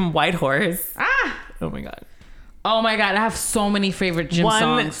aside from White Horse? Oh my God. Oh my God, I have so many favorite gym One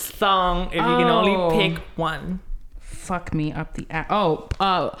songs. song, if you can only pick one. Fuck me up the ass. Oh,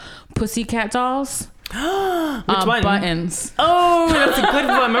 Pussycat Dolls. Which one? Buttons. Oh, that's a good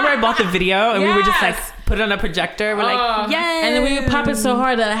one. Remember I bought the video and we would just like Yes. put it on a projector. We're like, yeah. And then we would pop it so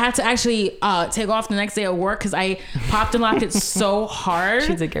hard that I had to actually take off the next day at work because I popped and locked it so hard.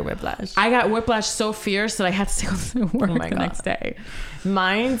 She did get whiplash. I got whiplash so fierce that I had to take off to work my the God. next day.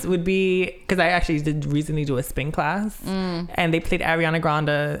 Mine's would be, because I actually did recently do a spin class and they played Ariana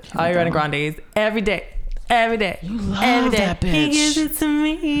Grande's every day. Every day. You love every day. that bitch. He gives it to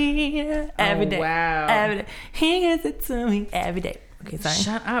me every day. Wow. Every day. He gives it to me every day. Okay, sorry.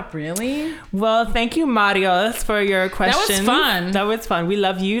 Shut up, really? Well, thank you, Marios, for your questions. fun. That was fun. We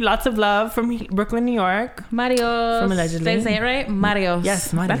love you. Lots of love from Brooklyn, New York. Mario. From Allegedly. Did I say it right? Mario.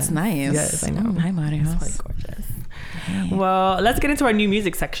 Yes, Marios. That's nice. Yes, I know. Oh, hi, Mario. It's quite gorgeous. Well, let's get into our new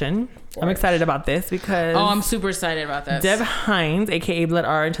music section. I'm excited about this because Oh, I'm super excited about this. Dev Hynes, aka Blood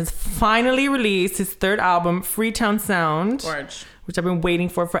Orange, has finally released his third album, Freetown Sound, Gorge. which I've been waiting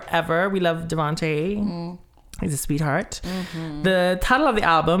for forever. We love Devontae. He's a sweetheart. The title of the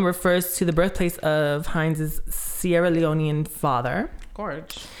album refers to the birthplace of Hynes' Sierra Leonean father.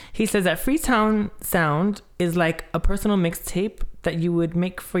 Gorge. He says that Freetown Sound is like a personal mixtape that you would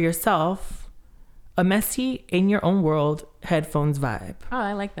make for yourself, a messy, in your own world headphones vibe. Oh,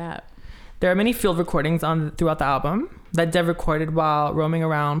 I like that. There are many field recordings throughout the album that Dev recorded while roaming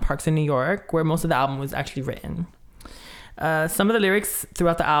around parks in New York, where most of the album was actually written. Some of the lyrics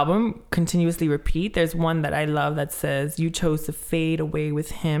throughout the album continuously repeat. There's one that I love that says, "You chose to fade away with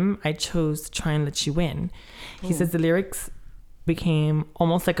him. I chose to try and let you in." He says the lyrics became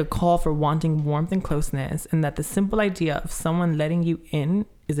almost like a call for wanting warmth and closeness, and that the simple idea of someone letting you in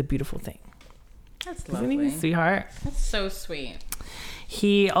is a beautiful thing. That's lovely. Isn't he a sweetheart? That's so sweet.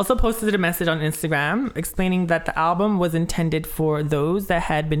 He also posted a message on Instagram explaining that the album was intended for those that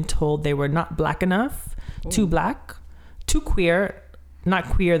had been told they were not black enough, too black, too queer, not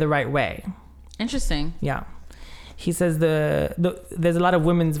queer the right way. Interesting. Yeah. He says there's a lot of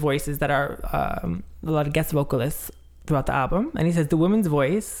women's voices that are a lot of guest vocalists throughout the album. And he says the woman's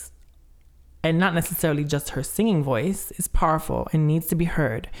voice, and not necessarily just her singing voice, is powerful and needs to be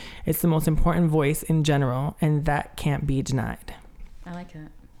heard. It's the most important voice in general, and that can't be denied. I like it.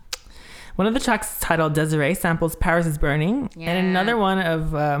 One of the tracks titled Desiree samples Paris is Burning. Yeah. And another one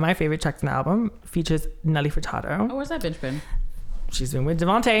of my favorite tracks in the album features Nelly Furtado. Oh, where's that bitch been? She's been with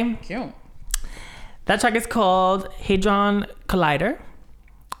Devontae. Cute. That track is called Hadron Collider.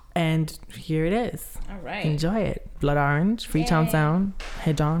 And here it is. All right. Enjoy it. Blood Orange, Freetown Sound,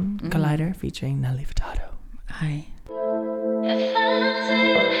 Hadron Collider featuring Nelly Furtado. Hi.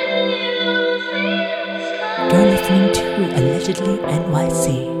 You're listening to Allegedly NYC.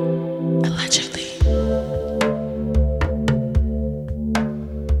 Allegedly.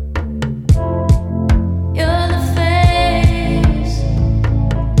 You're the face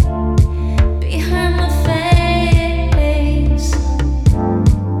behind my face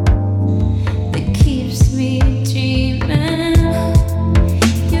that keeps me dreaming.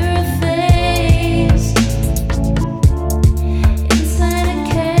 You're a face inside a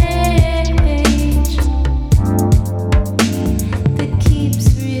cage that keeps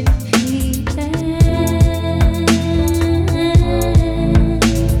repeating.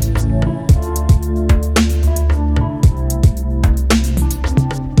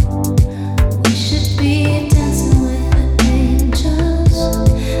 We should be dancing with the angels,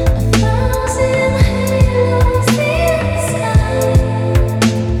 1,000 halos in the sky.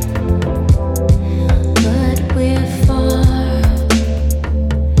 But we're far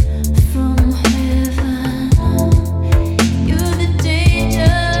from heaven. You're the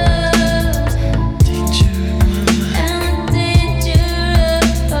danger, and the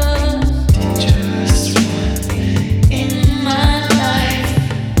dangerous in my life.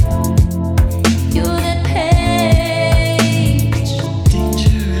 You're that page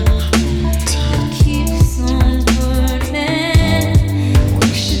that keeps on burning. We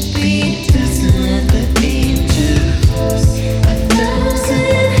should be dancing with the angels, 1,000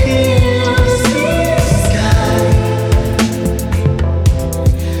 halos in the sky.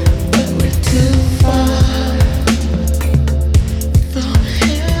 But we're too far from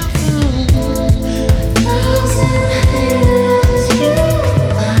heaven. 1,000 halos you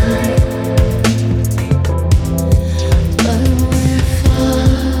light. But we're far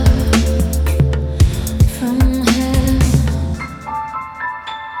from heaven.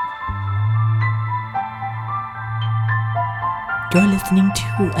 You're listening to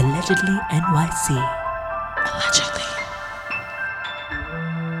Allegedly NYC. Allegedly.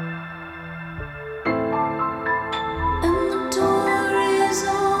 And the door is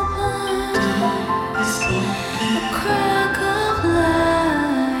open, a crack of light.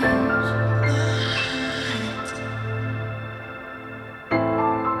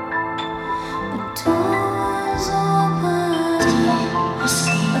 The door was open,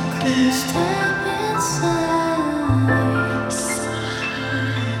 I couldn't step inside.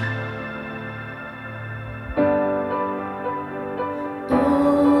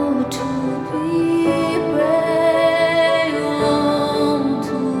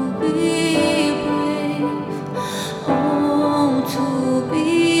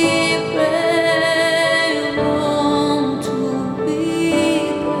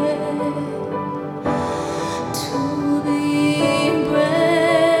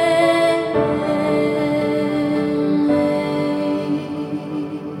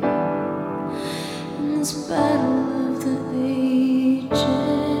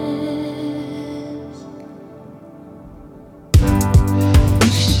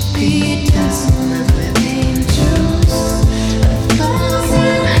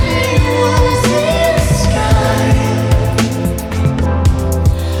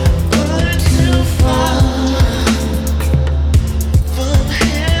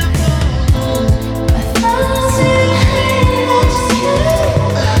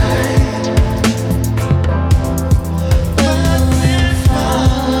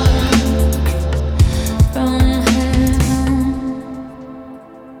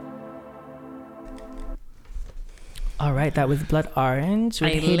 Right, that was Blood Orange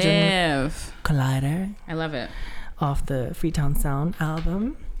with I Hadrian live. Collider I love it. off the Freetown Sound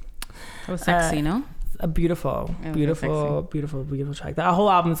album. That was sexy, no? A beautiful, It was beautiful, beautiful, beautiful track. That whole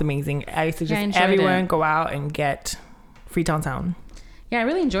album's amazing. I suggest enjoyed everyone it. go out and get Freetown Sound. Yeah, I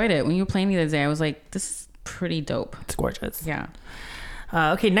really enjoyed it. When you were playing the other day, I was like, this is pretty dope. It's gorgeous. Yeah.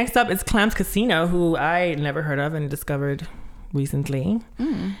 Okay, next up is Clams Casino, who I never heard of and discovered recently.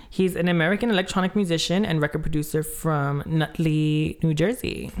 He's an American electronic musician and record producer from Nutley, New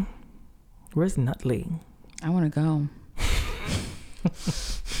Jersey. Where's Nutley? I want to go.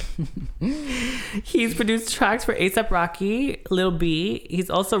 He's produced tracks for A$AP Rocky, Lil B. He's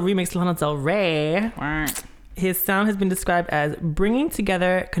also remixed Lana Del Rey. His sound has been described as bringing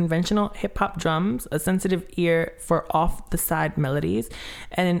together conventional hip-hop drums, a sensitive ear for off-the-side melodies,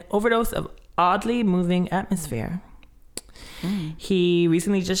 and an overdose of oddly moving atmosphere. He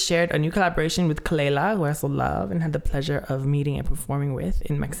recently just shared a new collaboration with Kalela, who I also love and had the pleasure of meeting and performing with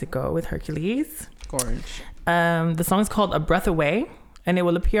in Mexico with Hercules. Gorge. The song is called A Breath Away, and it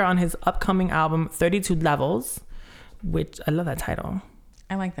will appear on his upcoming album 32 Levels, which I love that title.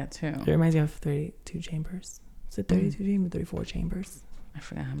 I like that too. It reminds me of 32 Chambers. Is it 32 chambers? 34 chambers? I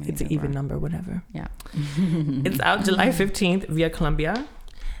forgot how many. It's an there even were. number, whatever. Yeah. It's out July 15th via Columbia.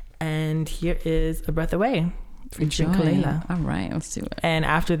 And here is A Breath Away featuring Enjoy. Kalela. All right, let's do it. And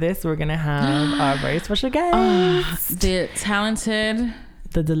after this, we're going to have our very special guest. The talented,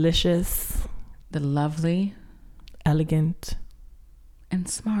 The delicious, the lovely, elegant, and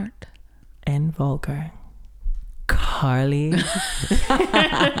smart. and vulgar Carly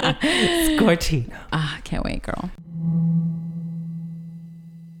Scortino. Ah, can't wait, girl.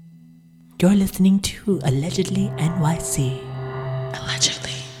 You're listening to Allegedly NYC.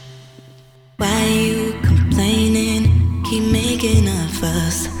 Allegedly. Why you complaining? Keep making a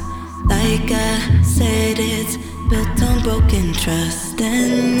fuss. Like I said, it's built on broken trust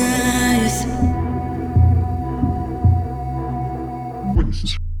and lies.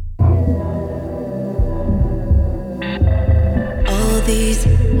 All these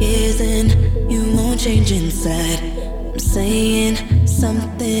years and you won't change inside. I'm saying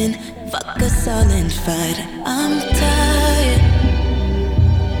something, fuck us all and fight. I'm tired.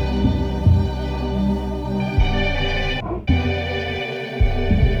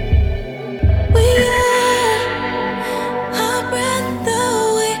 We are a breath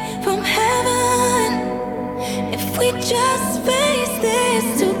away from heaven. If we just face this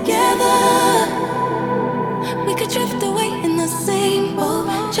together, we could drift away in the same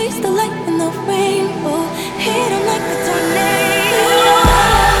boat, chase the light in the rainbow, hit 'em like a tornado.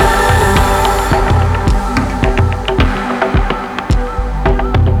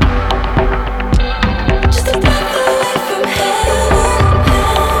 Just a breath away from heaven,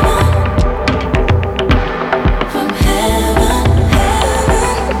 from heaven.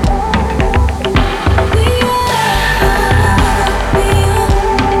 We are.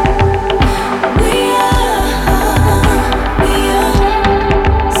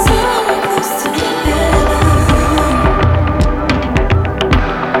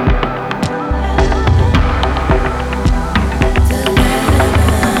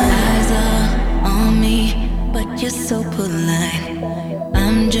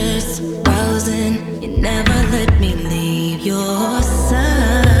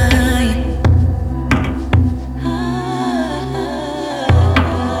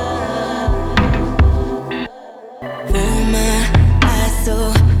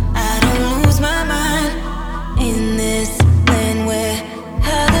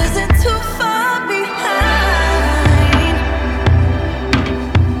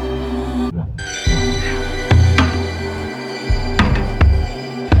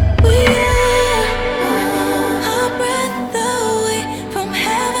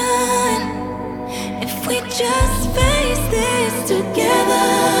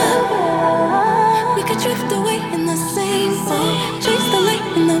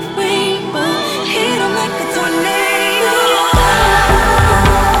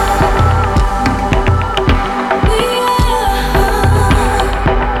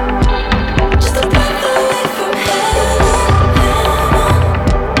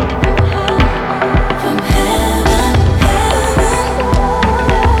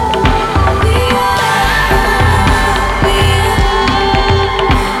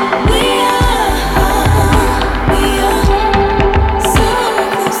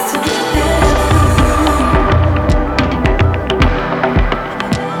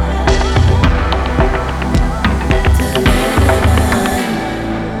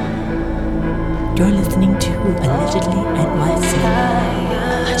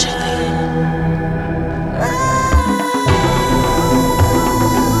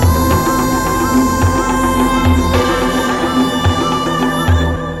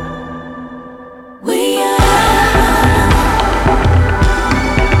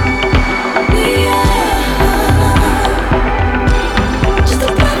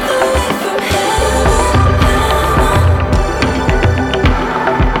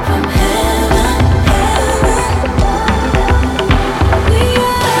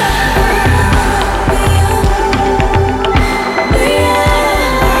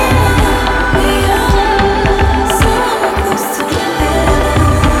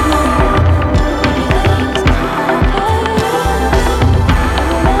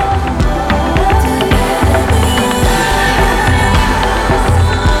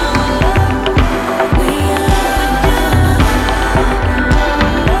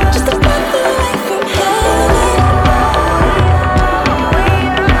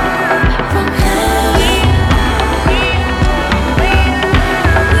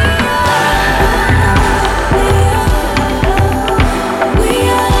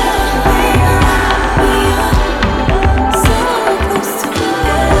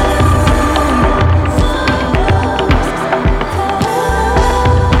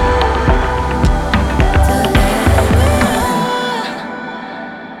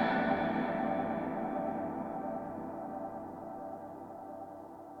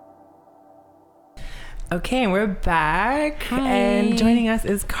 Okay, we're back. Hi. And joining us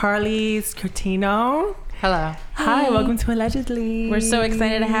is Carly Scurtino. Hello. Hi, welcome to Allegedly. We're so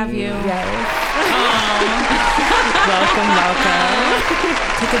excited to have you. Yes. welcome.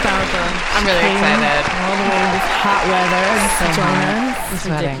 Take a bow, girl. I'm really excited. All the way in this hot weather. So to join hot. us. It's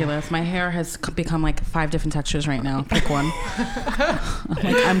ridiculous. My hair has become like 5 different textures right now. Pick one.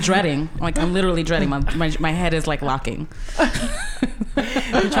 I'm dreading. I'm literally dreading. My head is like locking.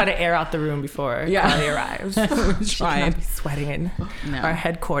 We try to air out the room before Carly arrives. She cannot be sweating in our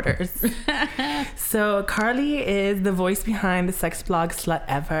headquarters. So Carly is the voice behind the sex blog Slut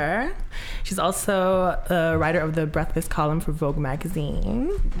Ever. She's also a writer of the Breathless column for Vogue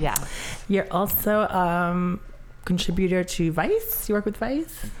magazine. Yeah. You're also contributor to Vice. You work with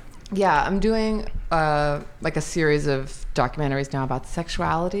Vice? Yeah, I'm doing like a series of documentaries now about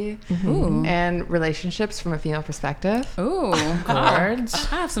sexuality and relationships from a female perspective. Ooh, Gorge. I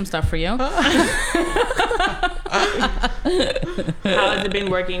have some stuff for you. How has it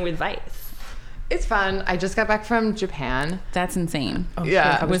been working with Vice? It's fun. I just got back from Japan. That's insane. Oh,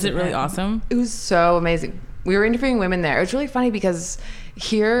 Yeah. shit. Was it really awesome? It was so amazing. We were interviewing women there. It was really funny because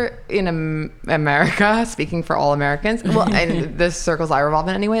here in America, speaking for all Americans, well, and the circles I revolve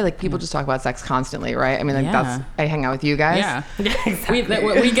in anyway, like people just talk about sex constantly, right? I mean, like I hang out with you guys. Yeah. Exactly.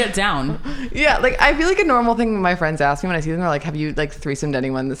 We get down. Yeah, like I feel like a normal thing my friends ask me when I see them, they're like, have you like threesomed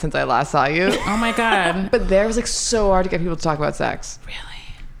anyone since I last saw you? Oh my God. But there was like so hard to get people to talk about sex. Really?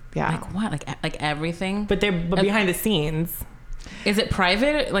 Yeah. Like what? Like everything? But behind the scenes. Is it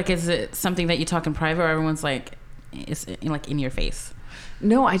private? Like, is it something that you talk in private, or everyone's like, it's like in your face?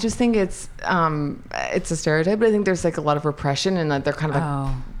 No, I just think it's a stereotype, but I think there's like a lot of repression and that they're kind of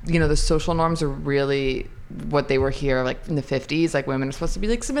like, you know, the social norms are really what they were here like in the 50s. Like women are supposed to be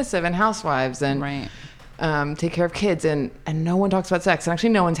like submissive and housewives and take care of kids, and no one talks about sex. And actually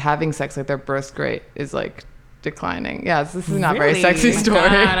no one's having sex. Like their birth rate is like declining. Yeah, this is not a very sexy Oh my story.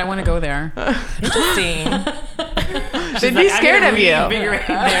 God, I want to go there. Interesting. They'd be scared of you.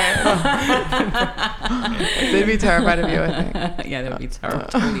 They'd be terrified of you, I think. Yeah, they would be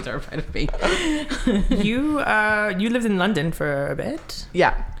totally terrified of me. You lived in London for a bit.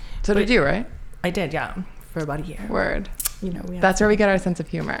 Yeah. So did you, right? I did, yeah, for about a year. Word. You know, That's where we get our sense of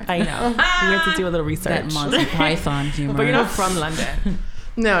humor. I know. We had to do a little research. That Monty Python humor. But you're not from London.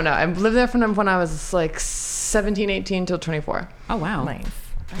 No. I lived there from when I was like 17, 18 till 24. Oh wow. Nice.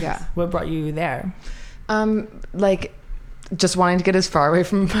 Yeah. What brought you there? Like just wanting to get as far away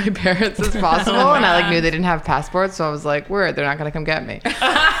from my parents as possible, and I like knew they didn't have passports, so I was like, "Word, they're not gonna come get me."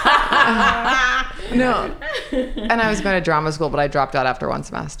 No, and I was going to drama school, but I dropped out after one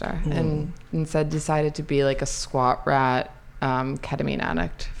semester, and instead decided to be like a squat rat, ketamine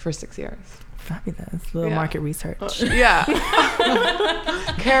addict for 6 years. Fabulous. Little market research. Yeah,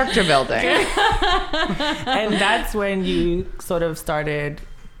 character building. And that's when you sort of started,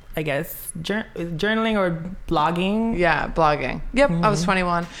 I guess, journaling or blogging. Yeah, blogging. Yep, I was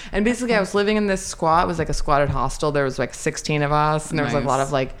 21. And basically I was living in this squat. It was like a squatted hostel. There was like 16 of us. And there was like a lot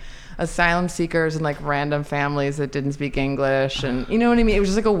of like asylum seekers and like random families that didn't speak English. And you know what I mean? It was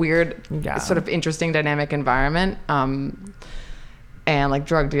just like a weird, sort of interesting dynamic environment. And like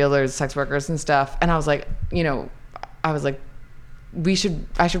drug dealers, sex workers and stuff. And I was like, you know, I should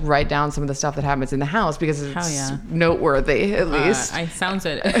write down some of the stuff that happens in the house because it's noteworthy, at least. I sounds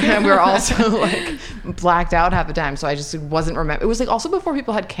it. And we were also like blacked out half the time, so I just wasn't remember. It was like also before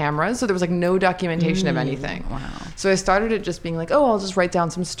people had cameras, so there was like no documentation of anything. Wow. So I started it just being like, oh, I'll just write down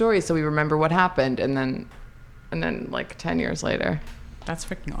some stories so we remember what happened, and then like 10 years later. That's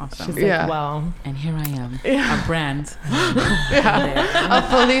freaking awesome. She's like, well. And here I am, a brand. A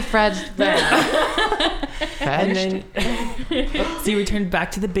fully fledged brand. And then, so you returned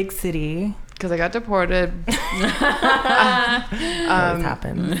back to the big city. Because I got deported. Always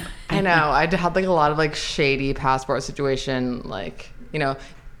happens. I know. I had like a lot of like shady passport situation. Like, you know,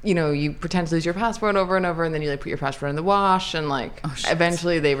 you pretend to lose your passport over and over, and then you like put your passport in the wash, and like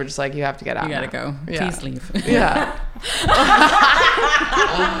eventually they were just like, you have to get out. You gotta go. Yeah. Please leave. Yeah.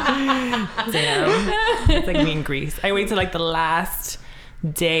 Damn. It's like me in Greece. I wait till like the last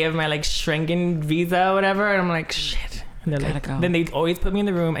day of my like Schengen visa or whatever, and I'm like, shit. And they're like, then they always put me in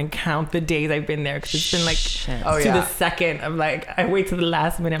the room and count the days I've been there, because it's been like to the second. I'm like, I wait till the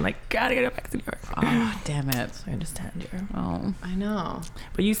last minute. I'm like, gotta get back to New York. Oh, damn it. I understand you. Oh, I know.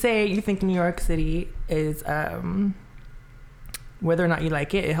 But you say you think New York City is whether or not you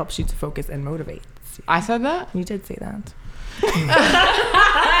like it, it helps you to focus and motivates you. I said that? You did say that.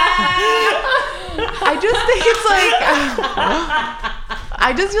 I just think it's like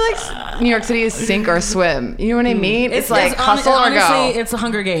I just feel like New York City is sink or swim. You know what I mean? It's like hustle or go. Honestly, it's the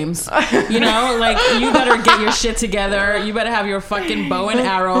Hunger Games. You know, like you better get your shit together. You better have your fucking bow and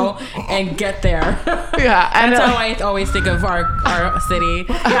arrow and get there. Yeah, and That's how I always think of our city.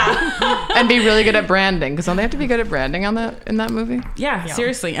 Yeah, and be really good at branding, because don't they have to be good at branding in that movie? yeah,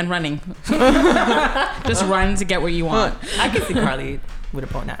 seriously, and running. Just run to get where you want. I could see Carly with a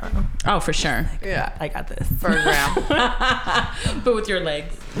bow and arrow. Oh, for sure. Yeah, I got this. program. But with your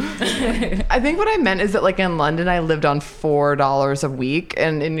legs. I think what I meant is that like in London, I lived on $4 a week,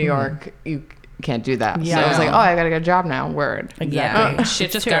 and in New York, you can't do that. So I was like, oh, I gotta get a job now. Word. Yeah,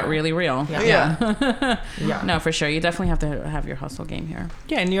 shit just got really real. Yeah. Yeah. No, for sure. You definitely have to have your hustle game here.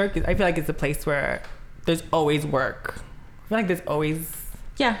 Yeah, New York, I feel like it's a place where there's always work. I feel like there's always,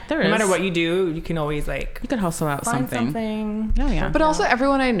 Yeah, there is. no matter what you do, you can always like you could hustle out find something. Oh yeah. But also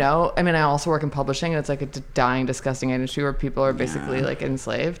everyone I know, I mean, I also work in publishing, and it's like a dying, disgusting industry where people are basically like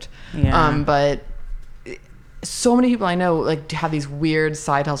enslaved. Yeah. But so many people I know like have these weird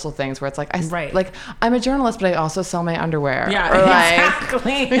side hustle things where it's like, like I'm a journalist, but I also sell my underwear. Yeah, or like,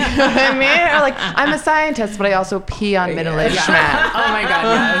 exactly. You know what I mean? Or like I'm a scientist, but I also pee on middle-aged men. oh my god,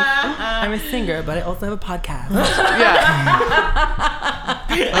 yes. I'm a singer, but I also have a podcast.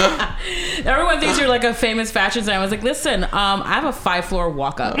 Yeah. Everyone thinks you're like a famous fashion designer. I was like, listen, I have a 5-floor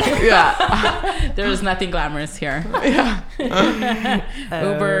walk up. Yeah. There's nothing glamorous here. Yeah.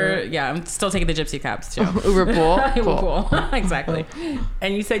 Uber, yeah, I'm still taking the gypsy cabs too. Uber pool. Uber pool. Exactly.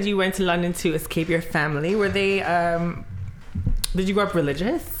 And you said you went to London to escape your family. Were they, did you grow up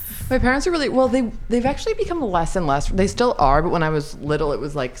religious? My parents are really well. They've actually become less and less. They still are, but when I was little, it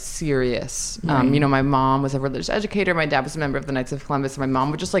was like serious. You know, my mom was a religious educator. My dad was a member of the Knights of Columbus. And my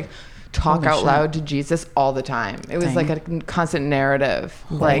mom would just like talk out loud to Jesus all the time. It was like a constant narrative.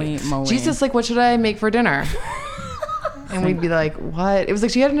 Holy like moly. Jesus, like what should I make for dinner? And we'd be like, what? It was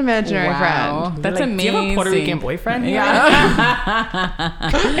like she had an imaginary friend. That's like, amazing. Do you have a Puerto Rican boyfriend? Yeah.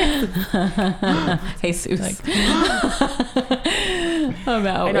 Jesus.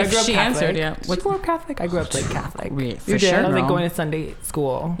 About I know, I if grew up she Catholic. answered, yeah. Did you grow up Catholic? I grew up like Catholic. For sure. I was like girl. going to Sunday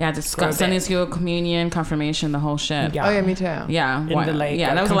school. Yeah, just for a Sunday bit. school, communion, confirmation, the whole shit. Yeah. Oh yeah, me too. Yeah, In the, like,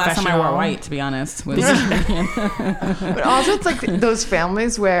 yeah, that was the last time I wore confessional. white, to be honest. Was But also, it's like those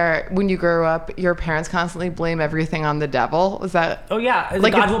families where when you grow up, your parents constantly blame everything on the devil. Was that? Oh yeah,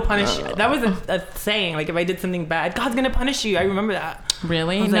 Like God if- will punish you. That was a saying. Like if I did something bad, God's gonna punish you. I remember that.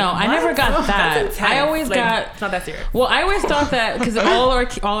 Really? I was No, like, I never what? got that. That's intense. I always Like, got. It's not that serious. Well, I always thought that because all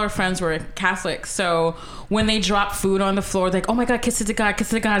our friends were Catholic, so when they drop food on the floor, they're like, "Oh my God, kiss it to God,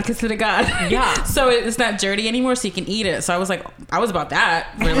 kiss it to God, kiss it to God." Yeah. So it's not dirty anymore, so you can eat it. So I was like, I was about that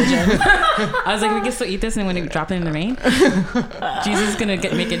religion. I was like, we can still eat this, and when you drop it in the rain, Jesus is gonna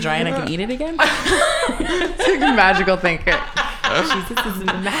make it dry, and I can eat it again. It's like a magical thinking. Jesus is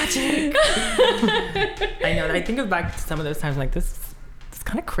magic. I know. I think of back to some of those times like this. It's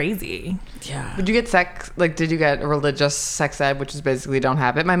kind of crazy. Yeah. Did you get sex? Like, did you get a religious sex ed, which is basically don't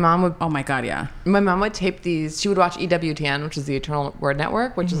have it? My mom would. Oh my God, yeah. My mom would tape these. She would watch EWTN, which is the Eternal Word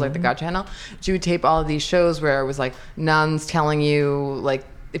Network, which is like the God channel. She would tape all of these shows where it was like nuns telling you like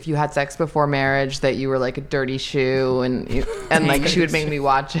if you had sex before marriage that you were like a dirty shoe, and like she would make me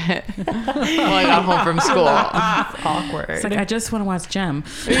watch it while I got home from school. It's awkward. It's like I just want to watch Gem.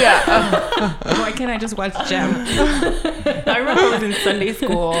 Yeah. Why can't I just watch Gem? I remember I was in Sunday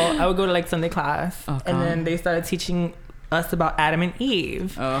school. I would go to like Sunday class, Oh, and God. then they started teaching us about Adam and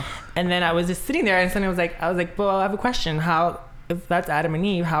Eve. Oh. And then I was just sitting there, and suddenly I was like, well, I have a question. How, if that's Adam and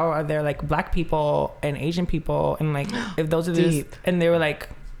Eve, how are there like black people and Asian people, and like if those are the, and they were like,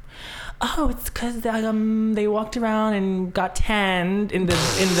 oh, it's because they walked around and got tanned in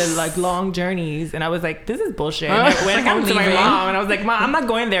the like long journeys, and I was like, this is bullshit. And I went home to my leaving. mom, and I was like, Mom, I'm not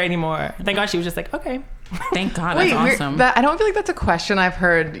going there anymore. Thank God she was just like, okay. Thank God, Wait, that's awesome. I don't feel like that's a question I've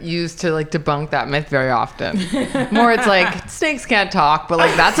heard used to like debunk that myth very often. More, it's like snakes can't talk, but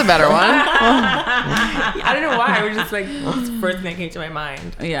like that's a better one. I don't know why. I was just like, it's the first thing that came to my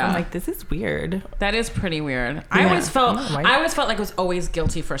mind. Yeah. I'm like, this is weird. That is pretty weird. I always felt Why? I always felt like I was always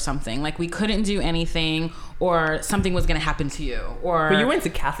guilty for something. Like we couldn't do anything, or something was gonna happen to you. Or But you went to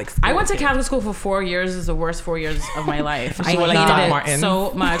Catholic school. I went to too. Catholic school for 4 years. It was the worst 4 years of my life. I wore, like, hated Doc it Martens.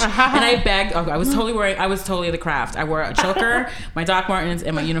 so much, and I begged. Oh, I was totally the craft. I wore a choker, my Doc Martens,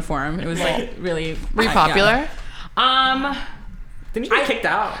 and my uniform. It was like really. Were you popular? Didn't you get kicked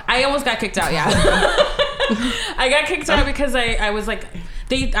out? I almost got kicked out. Yeah, I got kicked out because I was like.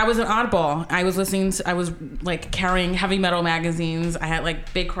 I was an oddball. I was like carrying heavy metal magazines. I had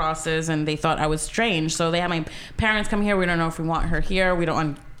like big crosses, and they thought I was strange. So they had my parents come here. We don't know if we want her here. We don't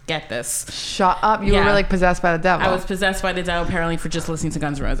want get this. Shut up. You Yeah. were like possessed by the devil. I was possessed by the devil apparently for just listening to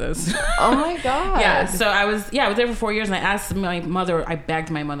Guns N' Roses. Oh my God. Yeah, so I was there for 4 years, and I asked my mother, I begged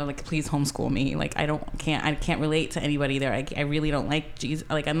my mother, like, please homeschool me. Like, I can't relate to anybody there. I really don't like Jesus.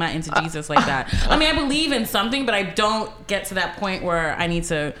 Like, I'm not into Jesus like that. I mean, I believe in something, but I don't get to that point where I need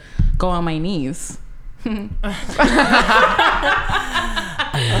to go on my knees. There's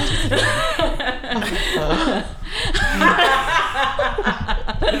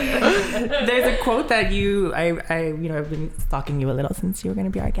a quote that I've been stalking you a little since you were going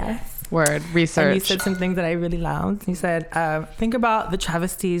to be our guest. Word. Research. And you said some things that I really loved. You said, think about the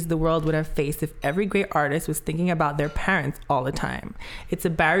travesties the world would have faced if every great artist was thinking about their parents all the time. It's a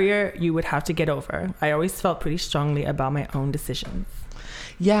barrier you would have to get over. I always felt pretty strongly about my own decisions.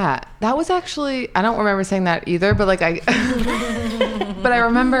 Yeah, that was actually, I don't remember saying that either, but like but I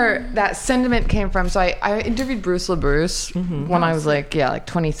remember that sentiment came from, so I interviewed Bruce LaBruce when I was like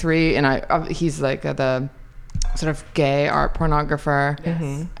 23, and he's like the sort of gay art pornographer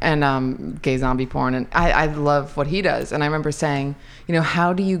and gay zombie porn, and I love what he does. And I remember saying,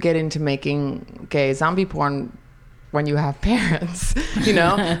 how do you get into making gay zombie porn when you have parents,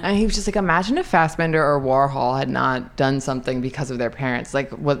 and he was just like, imagine if Fassbender or Warhol had not done something because of their parents,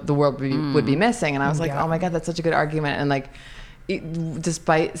 like what the world would be missing. And I was like, oh my God, that's such a good argument. And like,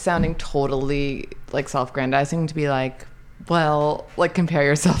 despite sounding totally like self-grandizing, to be like, well, like compare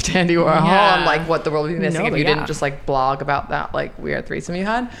yourself to Andy Warhol and like what the world would be missing if you didn't just like blog about that like weird threesome you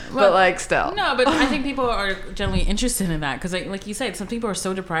had. But like still. No, but I think people are generally interested in that because like you said, some people are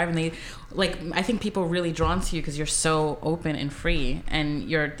so deprived and they like, I think people are really drawn to you because you're so open and free and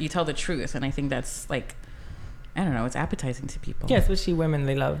you tell the truth. And I think that's like, I don't know, it's appetizing to people. Yeah, especially women,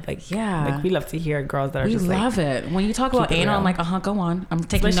 they love like we love to hear girls that are just like, we love it when you talk about anal. I'm like, go on, I'm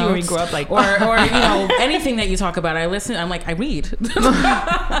taking especially notes. when we grow up like or anything that you talk about, I listen. I'm like, I read.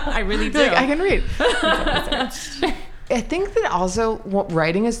 I really do. Like, I can read. I think that also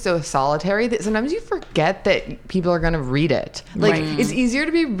writing is so solitary that sometimes you forget that people are going to read it. Like it's easier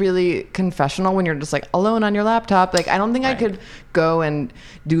to be really confessional when you're just like alone on your laptop. Like I don't think I could go and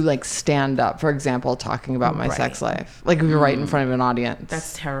do like stand up, for example, talking about my sex life. Like if you're right in front of an audience.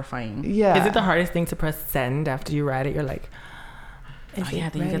 That's terrifying. Yeah. Is it the hardest thing to press send after you write it? You're like, then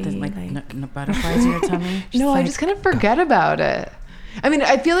you get this like butterflies in your tummy. No, I just kind of forget about it. I mean,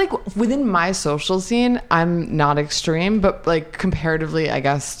 I feel like within my social scene, I'm not extreme, but like comparatively, I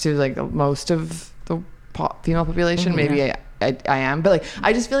guess, to like most of the female population, maybe I am. But like,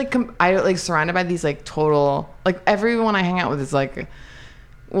 I just feel like I like surrounded by these like total, like everyone I hang out with is like,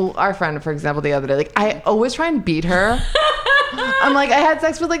 well, our friend, for example, the other day, like I always try and beat her. I'm like, I had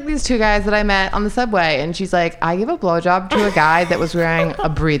sex with like these two guys that I met on the subway, and she's like, I gave a blowjob to a guy that was wearing a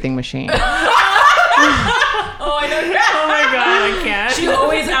breathing machine. Oh, I know. oh my God, I can't. She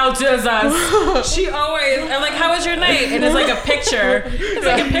always outdoes us. She always. I'm like, how was your night? And it's like a picture. It's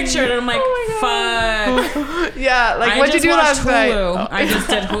like a picture, and I'm like, fuck. Yeah, like what'd you do last night? Oh.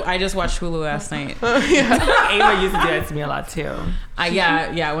 I just watched Hulu last night. Ava used to do that to me a lot too.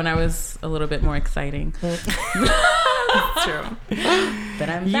 Yeah, when I was a little bit more exciting. That's true. But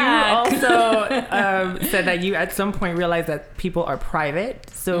I'm You back. also said that you at some point realized that people are private,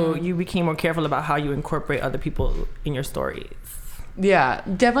 so you became more careful about how you incorporate other people in your stories. Yeah,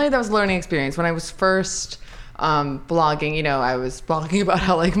 definitely that was a learning experience. When I was first blogging, I was blogging about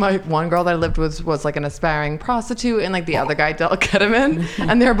how like my one girl that I lived with was like an aspiring prostitute and like the other guy dealt ketamine,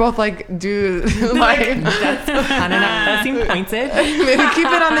 and they're both like, dude, like That's kind of that seemed pointed. maybe keep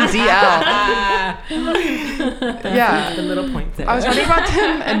it on the DL. Yeah, The little pointed. I was writing about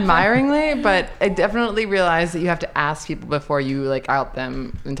them admiringly, but I definitely realized that you have to ask people before you like out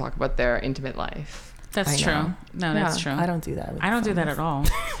them and talk about their intimate life. That's I true. know. No, that's true. I don't do that. I don't do that at all.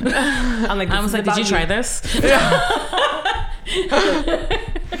 I'm like, I was like, did you try this?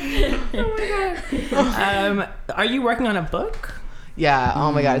 Are you working on a book? Yeah.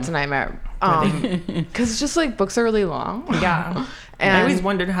 Oh my God, it's a nightmare. Because it's just like books are really long. Yeah. And I always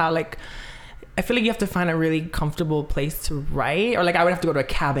wondered how like I feel like you have to find a really comfortable place to write, or like I would have to go to a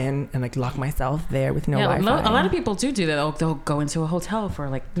cabin and like lock myself there with no Wi-Fi. A lot of people do that. They'll go into a hotel for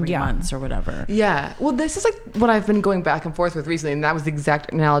like 3 months or whatever. Yeah. Well, this is like what I've been going back and forth with recently, and that was the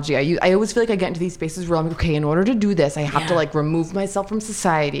exact analogy I use. I always feel like I get into these spaces where I'm like, okay, in order to do this, I have to like remove myself from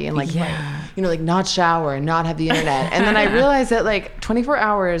society and like like not shower and not have the internet. And then I realized that like 24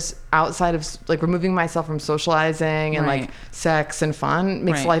 hours outside of like removing myself from socializing and like sex and fun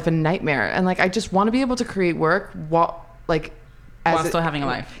makes life a nightmare. And like I just want to be able to create work while still having a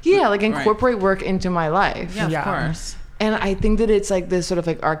life. Yeah, like incorporate work into my life. Yeah, of course. And I think that it's like this sort of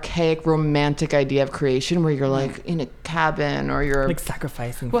like archaic romantic idea of creation where you're like in a cabin or you're like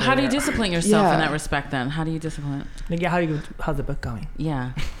sacrificing. Well, how do you for- discipline yourself Yeah. in that respect then? How do you discipline? Like, yeah, how's the book going?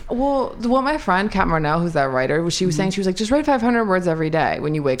 Yeah. Well, what my friend Kat Marnell, who's that writer, she was saying, she was like, just write 500 words every day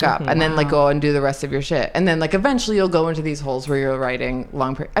when you wake up, and then like go and do the rest of your shit, and then like eventually you'll go into these holes where you're writing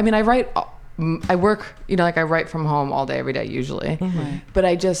long. I mean, I work, you know, like I write from home all day, every day usually, but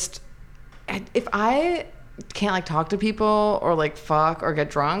if I can't like talk to people or like fuck or get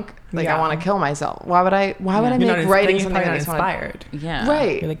drunk, like I want to kill myself. Why would I make writing something that inspired? Yeah.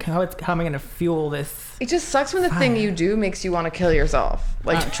 Right. You're like, how am I gonna fuel this? It just sucks when the thing you do makes you want to kill yourself.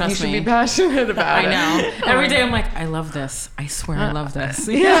 Like, trust you should me. be passionate about I it. know. Every day I'm like, I love this. I swear I love this.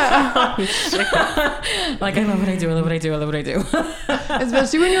 Yeah. Like, I love what I do. I love what I do. I love what I do.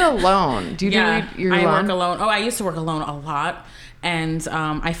 Especially when you're alone. Do you Yeah. do you're I alone? work alone. Oh, I used to work alone a lot. And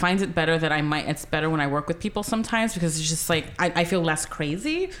I find it better that it's better when I work with people sometimes because it's just like, I feel less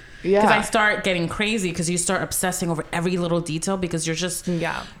crazy. Yeah. Because I start getting crazy because you start obsessing over every little detail because you're just,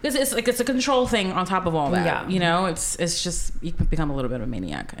 Yeah. Because it's like, it's a control thing on top of all that. Yeah. You know, it's just, you can become a little bit of a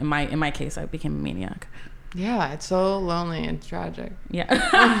maniac. In my case, I became a maniac. Yeah, it's so lonely and tragic. Yeah.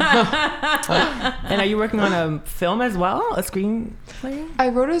 And are you working on a film as well? A screenplay? I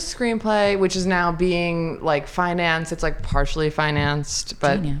wrote a screenplay, which is now being like financed. It's like partially financed,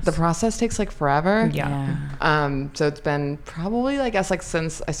 but Genius. the process takes like forever. Yeah. So it's been probably, I guess, like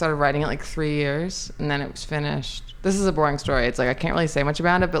since I started writing it, like 3 years, and then it was finished. This is a boring story. It's like I can't really say much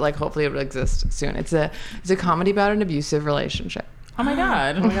about it, but like hopefully it will exist soon. It's a comedy about an abusive relationship. Oh my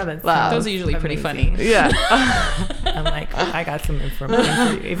God. Oh my God, that's Wow. Those are usually pretty funny. Yeah. I'm like, I got some information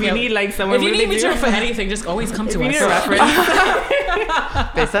for you. If you need like someone, If you really need me do- to for anything, just always come if to you us. need a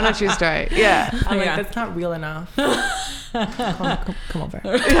reference, Based on a true story. Yeah. I'm like, Yeah. that's not real enough. Come over.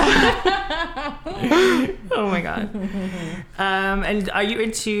 Oh my God. And are you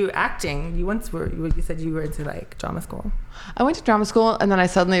into acting? You said you were into like drama school. I went to drama school, and then I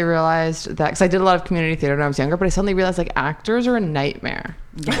suddenly realized that, because I did a lot of community theater when I was younger, but I suddenly realized like actors are a nightmare.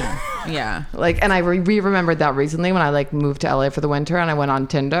 Yeah. Like, and I remembered that recently when I like moved to LA for the winter and I went on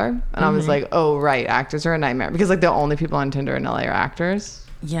Tinder, and I was like, oh right, actors are a nightmare, because like the only people on Tinder in LA are actors.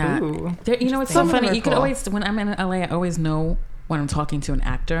 Yeah. Ooh. You know, it's so Some of them funny. are You could cool. always, when I'm in LA, I always know when I'm talking to an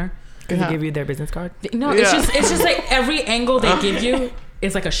actor. Because they give you their business card. No, it's Yeah. just like every angle they give you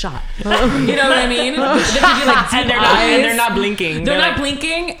is like a shot. You know what I mean? They give you like deep eyes. And they're not blinking. They're not like,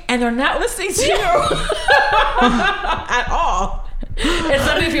 blinking, and they're not listening to you at all.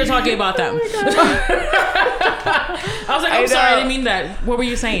 Except if you're talking about them. I was like, I'm sorry, I didn't mean that. What were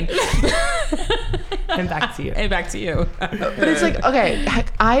you saying? And back to you. And back to you. But it's like, okay,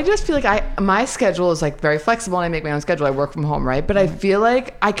 I just feel like my schedule is like very flexible, and I make my own schedule. I work from home, right? But I feel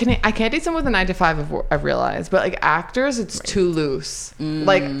like I can't date someone with a 9 to 5. I've realized, but like actors, it's too loose.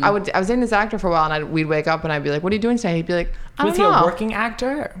 Like I was dating this actor for a while, and we'd wake up and I'd be like, "What are you doing today?" He'd be like, "I Was don't he know." a working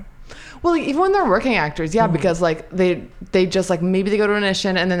actor? Well, like, even when they're working actors, yeah, because like they just like maybe they go to an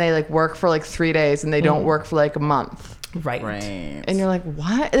audition and then they like work for like 3 days and they don't work for like a month, Right. and you're like,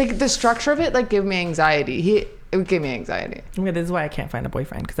 what? Like the structure of it like gave me anxiety. It would give me anxiety. Yeah, this is why I can't find a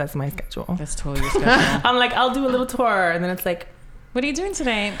boyfriend, because that's my schedule. That's totally your schedule. I'm like, I'll do a little tour, and then it's like, What are you doing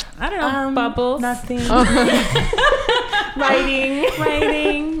today? I don't know. Bubbles. nothing.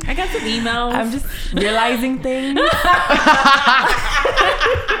 Writing. I got some emails. I'm just realizing things.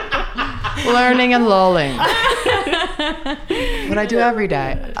 Learning and lulling. What I do every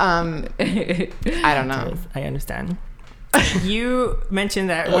day. I don't know. I understand. You mentioned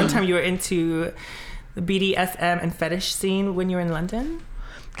that one time you were into the BDSM and fetish scene when you were in London.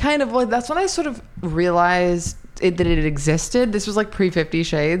 Kind of. Well, that's when I sort of realized that it existed. This was like pre 50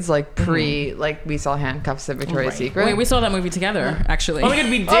 Shades, like pre like We Saw Handcuffs at Victoria's Secret. Wait, we saw that movie together, actually. Oh my God,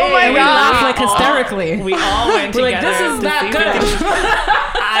 we did. Oh my we God. laughed like hysterically. We all went We're together. like, this is to that see good.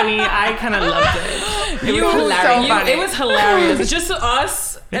 I mean, I kind of loved it. It was hilarious. It was hilarious. It's just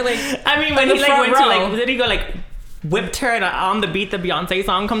us. And like, I mean, when in he the like front went to row. like, did he go like whipped her and on the beat the Beyonce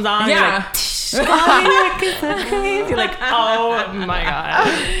song comes on? Yeah. You're like, you're like, oh my God.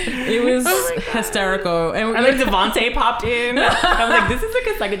 it was hysterical. And And like Devontae popped in. I was like, this is like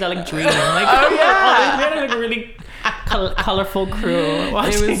a psychedelic dream. Like, Oh, yeah. we had like a really colorful crew. it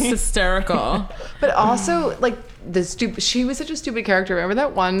watching. was hysterical. But also, like, she was such a stupid character. Remember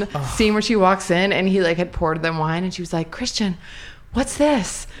that one scene where she walks in and he like had poured them wine and she was like, Christian, what's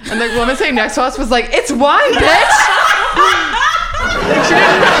this? And the woman sitting next to us was like, it's wine, bitch. Like, she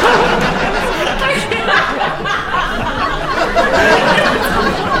didn't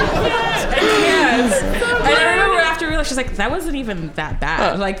Yes. And I remember after we left, she's like, that wasn't even that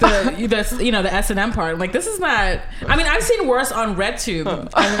bad. Like the you know, the S&M part. I'm like, this is not. I mean, I've seen worse on RedTube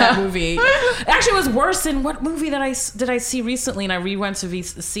in that movie. Actually, it was worse in what movie did I see recently, and I re-went to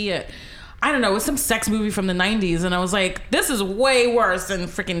see it. I don't know, it was some sex movie from the 90s, and I was like, this is way worse than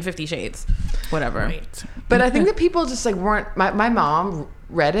freaking 50 Shades. Whatever. Right. But I think that people just like weren't. My mom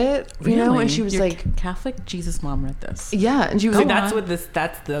read it, you know, and she was Your like, Catholic Jesus mom read this. yeah, and she was So like, that's what this.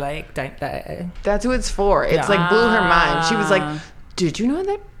 That's the like. that's who it's for. It's like blew her mind. She was like, did you know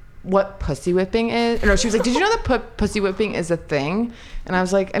that what pussy whipping is? No, she was like, did you know that pussy whipping is a thing? And I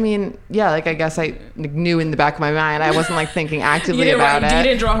was like, I mean, yeah, like I guess I knew in the back of my mind. I wasn't like thinking actively about it. You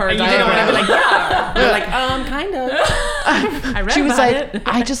didn't draw her a You didn't want to be like, diagram. yeah. You're like, kind of. I read She was about like, it.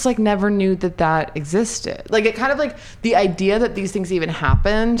 I just like never knew that existed. Like it kind of like the idea that these things even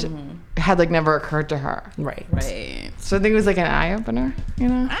happened had like never occurred to her. Right. Right. So I think it was like an eye opener, you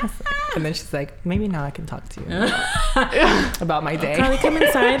know? And then she's like, maybe now I can talk to you about my day. Carly, come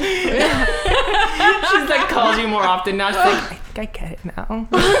inside. She's like calls you more often now. She's like, I think I get it now.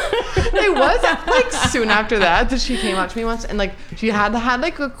 It was like soon after that she came up to me once and like she had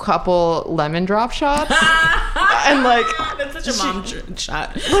like a couple lemon drop shots and like That's such a mom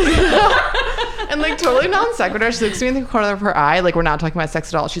shot. and like totally non sequitur. She looks at me in the corner of her eye, like we're not talking about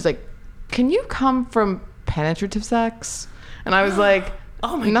sex at all. She's like, "Can you come from penetrative sex?" And I was like,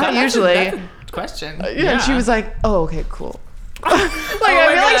 Oh my not god, usually. That's a question. Yeah. And she was like, "Oh, okay, cool." Like I my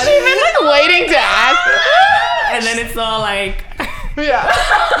feel like God. she's been like waiting to ask. And then it's all like, Yeah.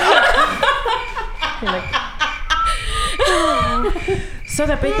 So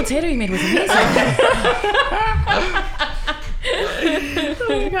that baked potato you made was amazing.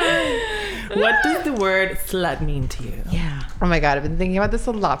 what does the word slut mean to you? Yeah. Oh my god, I've been thinking about this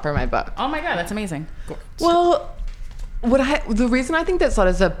a lot for my book. Oh my god, that's amazing. Well, the reason I think that slut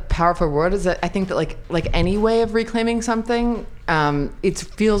is a powerful word is that I think that like any way of reclaiming something, it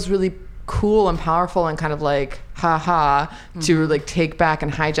feels really cool and powerful and kind of like to like take back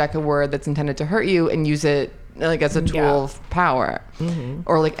and hijack a word that's intended to hurt you and use it like as a tool of power,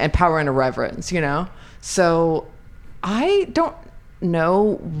 or like and power and irreverence, you know. So I don't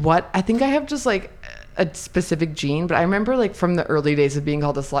know what I think I have just like a specific gene, but I remember like from the early days of being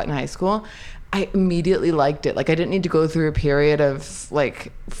called a slut in high school, I immediately liked it. Like I didn't need to go through a period of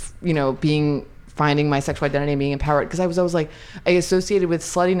like, you know, finding my sexual identity and being empowered. Cause I was always like, I associated with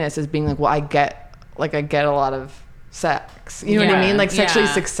sluttiness as being like, well, I get a lot of sex. You know what I mean? Like sexually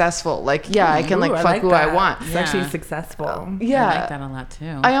successful. Like, yeah, I can like fuck who I want. Sexually successful. Yeah. I like that a lot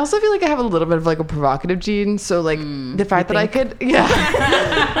too. I also feel like I have a little bit of like a provocative gene. So like the fact that I could, the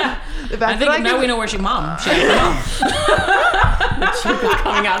fact I think now we know where she mom. She's mom.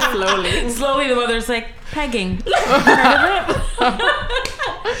 Coming out slowly. Slowly the mother's like, pegging.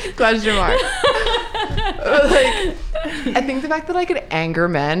 Question mark. Like, I think the fact that I could anger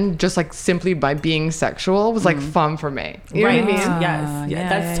men just like simply by being sexual was like fun for me. You know what I mean? Yes. Yeah,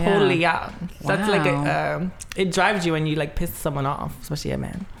 That's yeah, totally, yeah. That's like, it drives you when you like piss someone off, especially a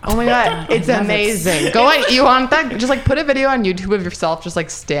man. Oh my god, it's amazing. Go on, you want that? Just like put a video on YouTube of yourself just like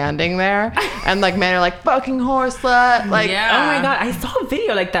standing there, and like men are like fucking whore slut. Like, Yeah. Oh my god, I saw a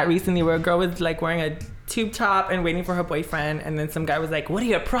video like that recently where a girl was like wearing a tube top and waiting for her boyfriend, and then some guy was like, "What are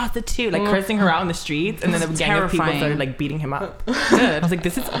you, a prostitute?" Like cursing her out in the streets, and then a gang of people Terrifying. started like beating him up. Good. I was like,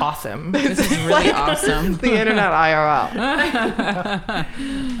 "This is awesome." This is really awesome. the internet IRL.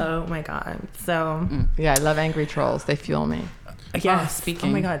 Oh my god. So Yeah, I love angry trolls. They fuel me. yes. speaking.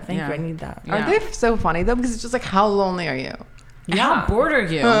 Oh my god, thank Yeah. you. I need that. Yeah. Aren't they so funny though? Because it's just like, how lonely are you? How bored are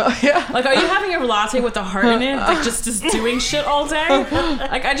you? Yeah. Like, are you having your latte with a heart in it? Like, just doing shit all day?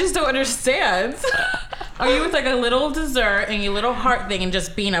 Like, I just don't understand. Are you with like a little dessert and your little heart thing and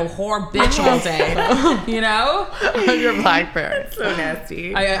just being a whore bitch all day? You know? Your BlackBerry. So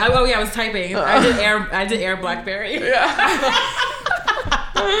nasty. I was typing. I did air BlackBerry.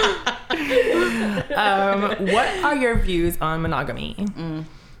 What are your views on monogamy?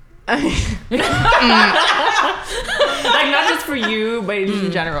 Like not just for you, but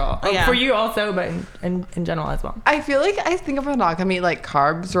in general. Yeah. For you also, but in general as well. I feel like I think of monogamy like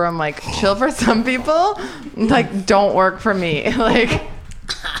carbs, where I'm like, chill for some people, like don't work for me. Like,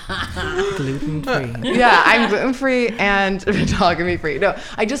 Gluten free. yeah, I'm gluten free and monogamy free. No,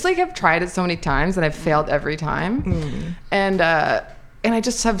 I just like have tried it so many times and I've failed every time. And I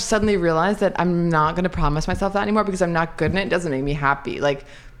just have suddenly realized that I'm not going to promise myself that anymore because I'm not good in it. It doesn't make me happy. Like,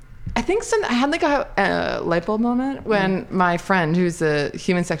 I think I had like a light bulb moment when my friend, who's a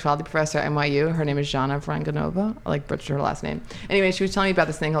human sexuality professor at NYU, her name is Jana Franganova, I like butchered her last name. Anyway, she was telling me about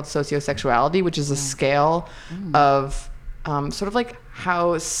this thing called sociosexuality, which is a scale of sort of like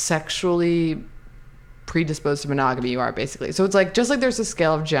how sexually predisposed to monogamy you are, basically. So it's like, just like there's a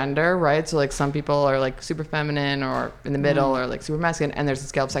scale of gender, right? So like some people are like super feminine or in the middle or like super masculine, and there's a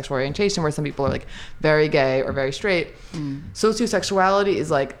scale of sexual orientation where some people are like very gay or very straight. Sociosexuality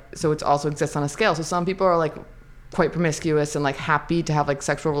is like, so it also exists on a scale. So some people are like quite promiscuous and like happy to have like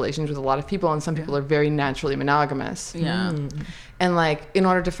sexual relations with a lot of people, and some people are very naturally monogamous. And like, in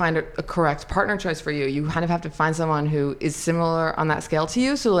order to find a correct partner choice for you, you kind of have to find someone who is similar on that scale to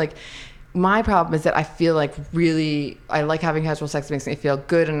you. So like, my problem is that I feel like really, I like having casual sex. It makes me feel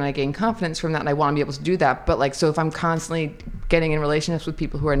good, and I gain confidence from that, and I want to be able to do that. But like, so if I'm constantly getting in relationships with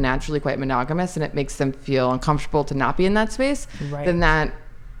people who are naturally quite monogamous, and it makes them feel uncomfortable to not be in that space, then that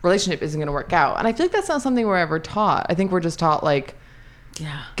relationship isn't going to work out. And I feel like that's not something we're ever taught. I think we're just taught like,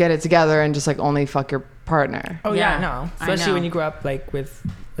 get it together and just like only fuck your partner. Oh yeah, no. Especially when you grow up like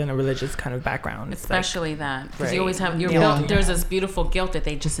in a religious kind of background. Especially like, that, because you always have your guilt. There's this beautiful guilt that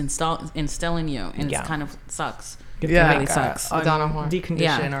they just instill in you, and it kind of sucks. It really sucks.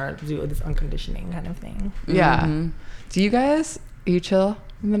 Decondition or do this unconditioning kind of thing. Do you guys, are you chill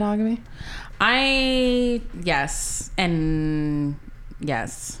with monogamy? Yes and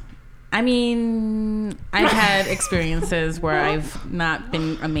yes. I mean, I've had experiences where I've not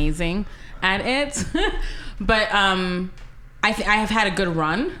been amazing at it, but I have had a good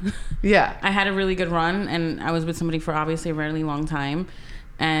run. I had a really good run, and I was with somebody for obviously a really long time,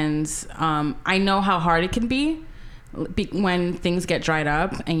 and I know how hard it can be when things get dried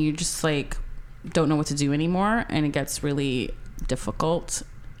up and you just like don't know what to do anymore, and it gets really difficult.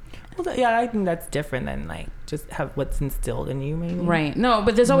 Well, yeah, I think that's different than like just have what's instilled in you, maybe. Right. No,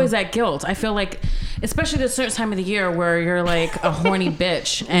 but there's always that guilt. I feel like, especially at a certain time of the year where you're like a horny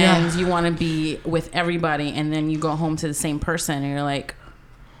bitch and you want to be with everybody, and then you go home to the same person and you're like,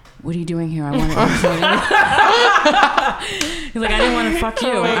 what are you doing here? I want to. He's like, I didn't want to fuck you.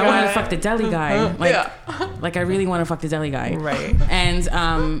 I want to fuck the deli guy. Like I really want to fuck the deli guy. Right. And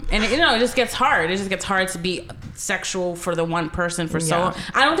you know, it just gets hard. It just gets hard to be sexual for the one person for so long.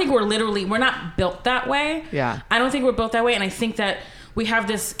 I don't think we're not built that way. I don't think we're built that way, and I think that we have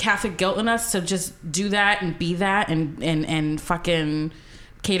this Catholic guilt in us to just do that and be that and fucking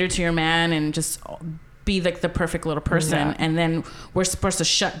cater to your man and just be like the perfect little person, and then we're supposed to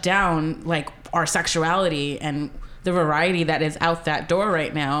shut down like our sexuality and the variety that is out that door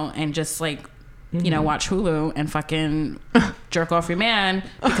right now, and just like you know, watch Hulu and fucking jerk off your man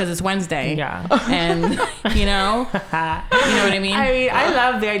because it's Wednesday. And you know what I mean? I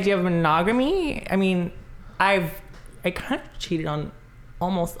love the idea of monogamy. I mean, I kind of cheated on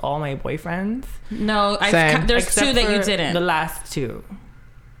almost all my boyfriends. No, there's Except two that you didn't. The last two.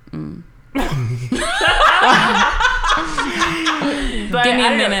 But give me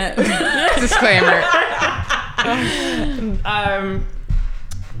a minute. Disclaimer.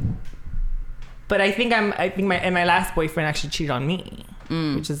 But I think my last boyfriend actually cheated on me,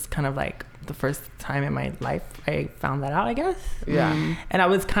 which is kind of like the first time in my life I found that out, I guess. And I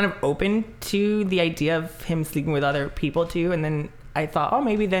was kind of open to the idea of him sleeping with other people too, and then I thought, oh,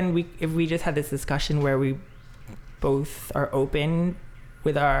 maybe then if we just had this discussion where we both are open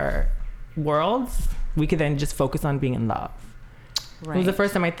with our worlds, we could then just focus on being in love. It was the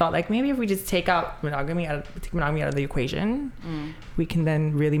first time I thought, like, maybe if we just take monogamy out of the equation, we can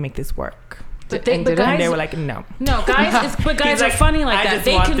then really make this work. But guys were like, no, guys. But guys are like, funny like I that.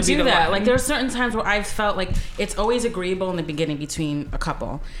 They can do that. One. Like there are certain times where I've felt like it's always agreeable in the beginning between a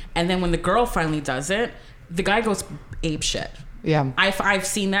couple, and then when the girl finally does it, the guy goes ape shit. I've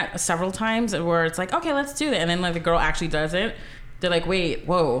seen that several times where it's like, okay, let's do that, and then like the girl actually does it. They're like, wait,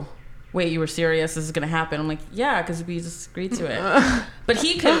 you were serious? This is gonna happen? I'm like, yeah, because we just agreed to it. But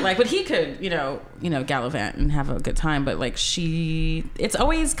he could, you know, gallivant and have a good time. But like it's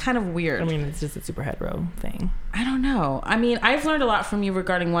always kind of weird. I mean, it's just a super hetero thing. I don't know. I mean, I've learned a lot from you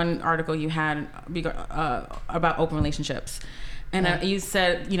regarding one article you had about open relationships. And you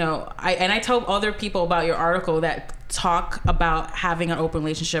said, you know, I tell other people about your article that talk about having an open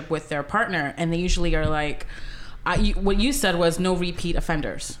relationship with their partner, and they usually are like, what you said was no repeat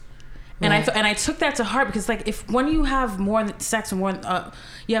offenders. And I took that to heart, because like when you have more sex and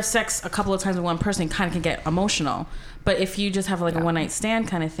you have sex a couple of times with one person, it kind of can get emotional. But if you just have like a one night stand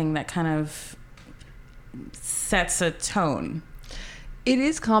kind of thing, that kind of sets a tone. It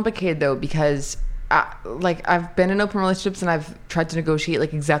is complicated though, because like I've been in open relationships and I've tried to negotiate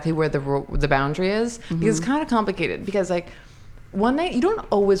like exactly where the boundary is, because it's kind of complicated, because like one night, you don't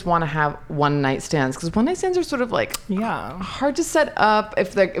always want to have one night stands, because one night stands are sort of like hard to set up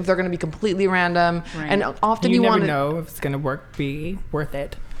if they're going to be completely random, and often you want never know if it's going to be worth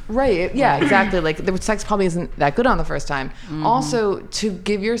it. Right. Yeah, exactly. Like the sex probably isn't that good on the first time. Also, to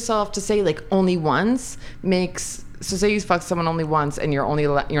give yourself to say like only once makes, so say you fuck someone only once and you're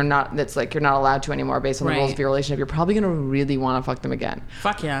not allowed to anymore based on the rules of your relationship, you're probably going to really want to fuck them again.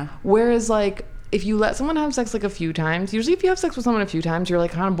 Fuck yeah. Whereas like if you let someone have sex like a few times, usually if you have sex with someone a few times, you're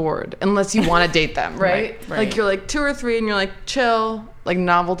like kind of bored unless you want to date them, right? Like you're like 2 or 3 and you're like chill, like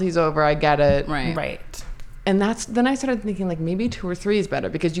novelty's over, I get it. Right. And then I started thinking like maybe 2 or 3 is better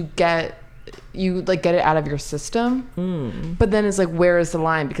because you get it out of your system. But then it's like, where is the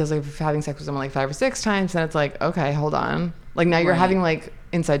line? Because like if you're having sex with someone like 5 or 6 times, then it's like, okay, hold on. Like now you're having like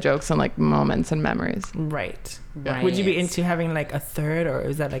inside jokes and like moments and memories. Right. Would you be into having like a third, or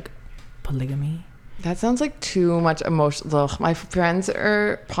is that like polygamy? That sounds like too much emotion. Ugh, my friends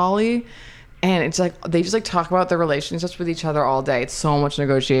are poly, and it's like they just like talk about their relationships with each other all day. It's so much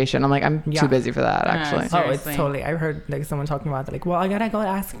negotiation. I'm like, I'm too busy for that, actually. Oh, it's totally. I heard like someone talking about that. Like, well, I gotta go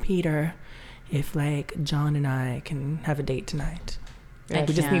ask Peter if like John and I can have a date tonight. Like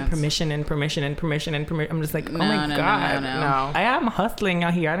we just need permission and permission and permission and permission. I'm just like, oh my God. No. I am hustling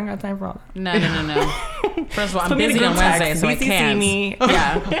out here. I don't got time for all that. No. First of all, I'm busy on Wednesday, so I can't. Me.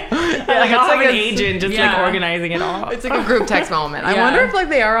 Yeah. Like I'll have an agent just like organizing it all. It's like a group text moment. I wonder if like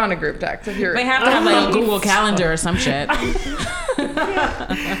they are on a group text. If you're, they have to have like a Google Calendar or some shit. Oh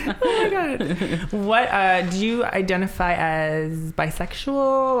my God. What do you identify as bisexual,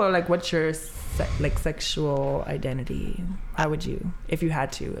 or like what's your sexual identity? How would you, if you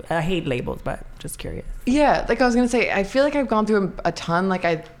had to? I hate labels, but just curious. Yeah, like I was gonna say, I feel like I've gone through a ton. Like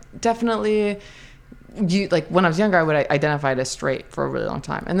I definitely, like when I was younger, I would identify as straight for a really long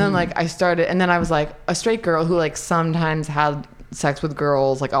time, and then like I started, and then I was like a straight girl who like sometimes had sex with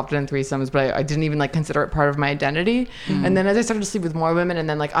girls, like often in threesomes, but I didn't even like consider it part of my identity. And then as I started to sleep with more women, and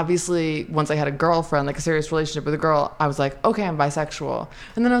then like obviously once I had a girlfriend, like a serious relationship with a girl, I was like, okay, I'm bisexual.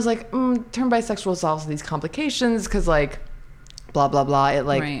 And then I was like, term bisexual solves these complications because like blah blah blah. It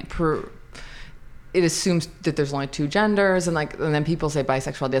like it assumes that there's only 2 genders, and like, and then people say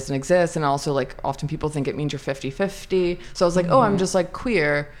bisexuality doesn't exist, and also like often people think it means you're 50-50. So I was like, oh, I'm just like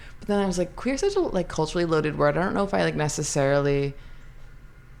queer. But then I was like, queer is such a like culturally loaded word. I don't know if I like necessarily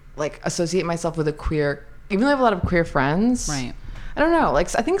like associate myself with a queer, even though I have a lot of queer friends. Right. I don't know.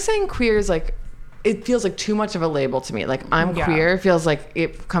 Like I think saying queer is like, it feels like too much of a label to me. Like I'm queer feels like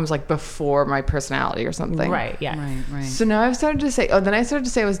it comes like before my personality or something. Right. Yeah. Right. Mm-hmm. So now I've started to say, then I started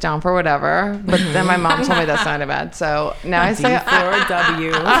to say I was down for whatever, but then my mom told me that sounded bad. So now I say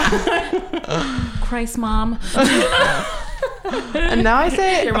D4W. Christ, Mom. And now I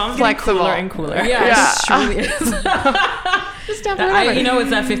say your mom's flexible. Cooler and cooler. Yeah. It truly is. Just down for whatever. You know, it's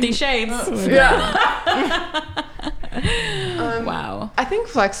that 50 Shades. Wow. I think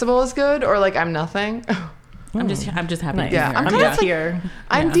flexible is good, or like I'm nothing. I'm just happy. Nice. Yeah, I'm just here.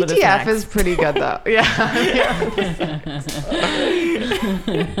 I'm DTF is pretty good though.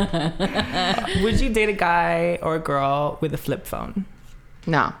 Would you date a guy or a girl with a flip phone?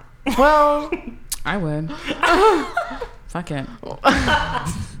 No. Well, I would. Fuck it.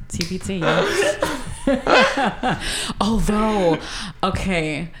 TBT. Although,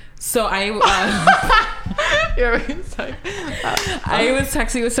 okay. So I was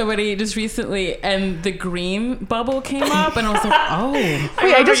texting with somebody just recently, and the green bubble came up, and I was like, oh. Wait,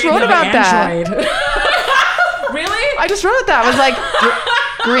 I just wrote about that. Really? I just wrote that. I was like,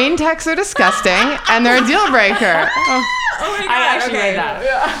 green texts are disgusting, and they're a deal breaker. Oh my God. I actually read that.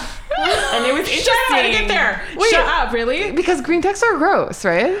 Yeah. And it was interesting. Shut up, get there. Wait, shut up, really? Because green texts are gross,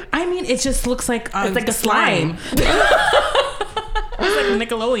 right? I mean, it just looks like it's like a slime. It's like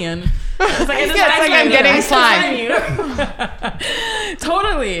Nickelodeon. It's like, I'm getting slime.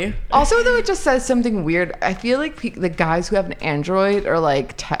 Totally. Also, though, it just says something weird. I feel like the guys who have an Android or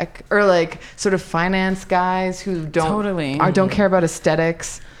like tech or like sort of finance guys who don't care about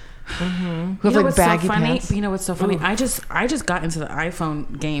aesthetics. Mm-hmm. Who have like baggy pants. You know what's so funny? I just got into the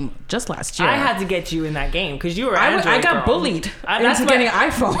iPhone game just last year. I had to get you in that game because you were. I got bullied into getting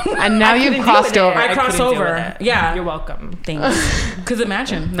an iPhone, and now you've crossed over. I crossed over. Yeah, you're welcome. Thanks. Because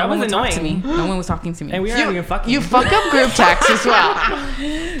imagine no one was talking to me. No one was talking to me, and we weren't even fucking. You fuck up group text as well.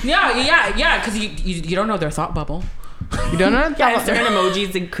 Yeah. Because you don't know their thought bubble. You don't know? Yeah, certain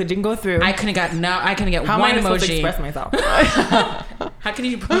emojis that couldn't go through. I couldn't get How one am I emoji. supposed to express myself? How can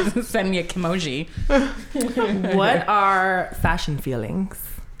you send me a emoji? What are fashion feelings?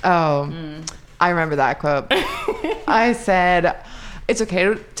 Oh, I remember that quote. I said, it's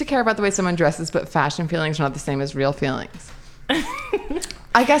okay to care about the way someone dresses, but fashion feelings are not the same as real feelings.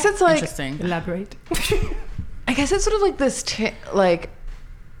 I guess it's like... Interesting. Elaborate. I guess it's sort of like this...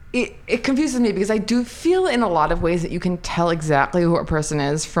 it confuses me because I do feel in a lot of ways that you can tell exactly who a person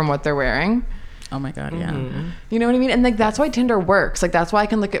is from what they're wearing. Oh my God, yeah. You know what I mean? And like that's why Tinder works. Like that's why I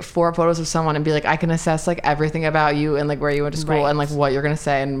can look at 4 photos of someone and be like, I can assess like everything about you and like where you went to school and like what you're gonna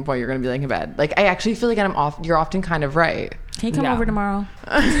say and what you're gonna be like in bed. Like I actually feel like you're often kind of right. Can you come over tomorrow?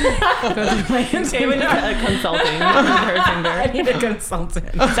 They would need a consulting. I need a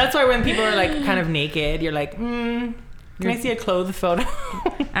consultant. That's why when people are like kind of naked, you're like, can I see a clothes photo?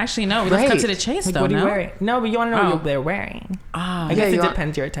 Actually, no. Let's cut to the chase, Like, though. what are you No? wearing? No, but you want to know what they're wearing. I guess it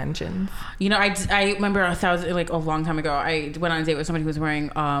depends your attention. You know, I remember a long time ago, I went on a date with somebody who was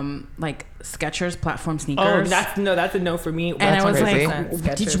wearing like Skechers platform sneakers. Oh, that's a no for me. And I was crazy.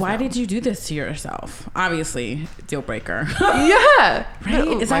 like, why did you do this to yourself? Obviously, deal breaker. Yeah. Right?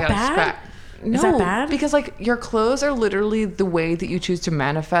 Oh Is my that gosh, bad? crap. No, Is that bad? Because like your clothes are literally the way that you choose to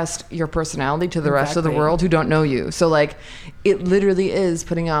manifest your personality to the rest of the Exactly. world who don't know you. So like it literally is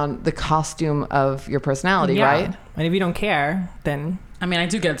putting on the costume of your personality, right? And if you don't care, then I mean, I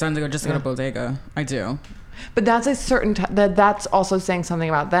do get time to go just to go to Bodega. I do. But that's a certain that's also saying something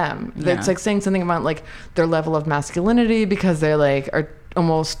about them. It's like saying something about like their level of masculinity because they like are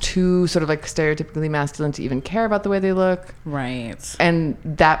almost too sort of like stereotypically masculine to even care about the way they look. Right. And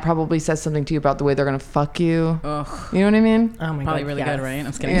that probably says something to you about the way they're gonna fuck you. Ugh. You know what I mean? oh my Probably god, really yes. good, right? I'm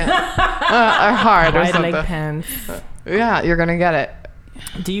just kidding. Yeah. Or hard or Wide something. leg pants. Yeah, you're gonna get it.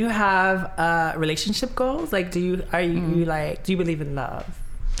 Do you have relationship goals? Like, do you believe in love?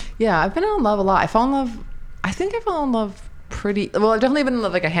 Yeah, I've been in love a lot. I think I fell in love pretty well. I've definitely been in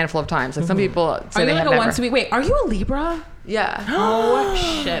love like a handful of times. Like some people say Are they you like have a never. once a week? Wait, are you a Libra? Yeah. Oh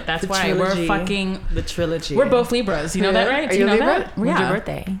shit! That's why trilogy. we're fucking. The trilogy. We're both Libras. You know that, right? Are Do you you know Libra? that? When's Yeah. your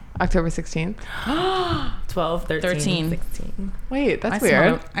birthday? October 16th. 12, 13, 13. 16. Wait, that's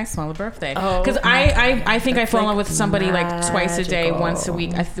weird. I smell a birthday. Oh, Because I think I that's fall in love like with somebody like twice a day, magical. once a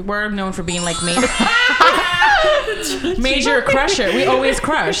week. We're known for being like major crusher. We always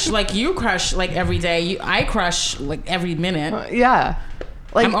crush. Like you crush like every day. I crush like every minute. Yeah.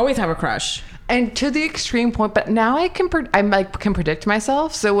 Like I'm always have a crush. and to the extreme point, but now I can can predict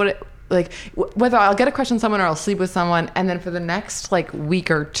myself. So whether I'll get a crush on someone or I'll sleep with someone, and then for the next like week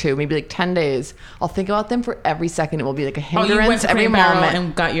or two, maybe like 10 days, I'll think about them for every second. It will be like a Oh, hindrance you went to every Crate Barrel moment.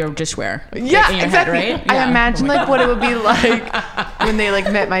 and got your dishware. Yeah, in your exactly. Head, right? I Yeah. imagine Oh my like what it would be like when they like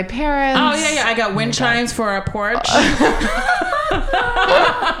met my parents. Oh yeah. I got wind chimes for a porch.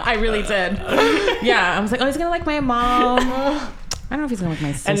 I really did. Yeah, I was like, oh, he's gonna like my mom. I don't know if he's gonna like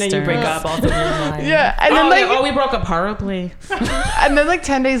my sister. And then you break up also in your mind. Yeah, and then Oh, we broke up horribly. and then like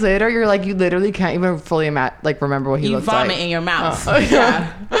 10 days later, you're like, you literally can't even fully remember what he You looks vomit like. in your mouth. Oh,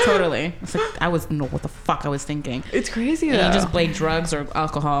 yeah, totally. It's like I was know what the fuck I was thinking. It's crazy And though. you just blame drugs or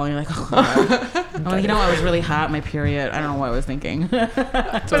alcohol, and you're like, oh, God. I'm like, you know, I was really hot, my period. I don't know what I was thinking.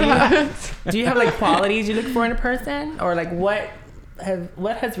 Do you have like qualities you look for in a person, or like what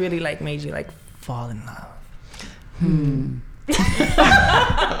has really like made you like fall in love?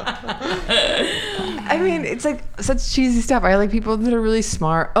 I mean, it's like such cheesy stuff. I like people that are really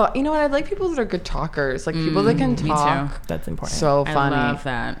smart. Oh, you know what? I like people that are good talkers. Like people that can me talk. too. That's important. So I funny. love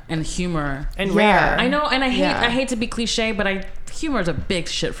that. And humor. and Yeah. rare. I know, and I Yeah. hate to be cliche, but humor is a big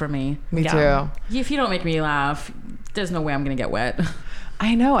shit for me. Me Yeah. too. If you don't make me laugh, there's no way I'm gonna get wet.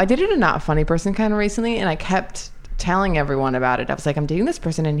 I know. I dated a not funny person kind of recently, and I kept telling everyone about it. I was like, I'm dating this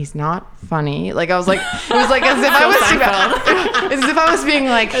person, and he's not funny. Like I was like, it was like as if I was, as if I was being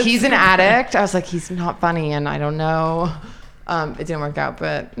like, he's an addict. I was like, he's not funny, and I don't know. It didn't work out,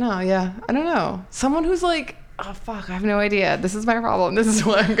 but no, yeah, I don't know. Someone who's like, oh fuck, I have no idea. This is my problem. This is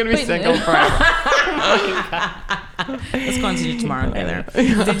why I'm gonna be single forever. Let's continue tomorrow later.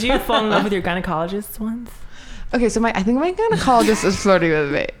 Did you fall in love with your gynecologist once? Okay, so I think my gynecologist is flirting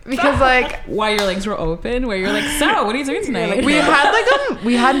with me because like While your legs were open, where you're like, so what are you doing tonight?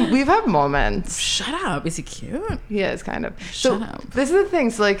 we've had moments. Shut up. Is he cute? He is kind of. So Shut up. this is the thing.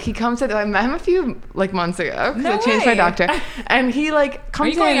 So like he comes in. I met him a few like months ago because No I changed my way. doctor, and he like Are comes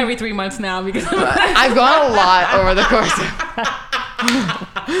you going in. every 3 months now? Because I've gone a lot over the course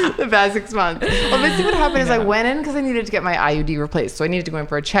of the past 6 months. Well, basically what happened is I went in because I needed to get my IUD replaced, so I needed to go in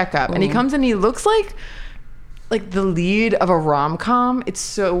for a checkup. And he comes in. He looks like the lead of a rom-com. It's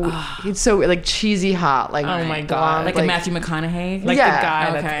so like cheesy hot. Like Oh my God. blonde, like a Matthew McConaughey. Like Yeah. the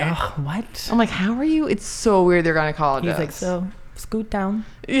guy Okay. that's what? I'm like, how are you? It's so weird. They're gynecologist. He's like, so scoot down.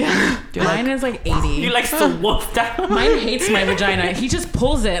 Yeah. Mine is like 80. You like so wolf down. Mine hates my vagina. He just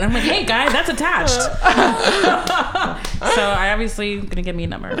pulls it. And I'm like, hey, guy, that's attached. So I obviously gonna get me a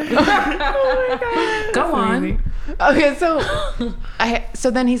number. Go on. Okay, so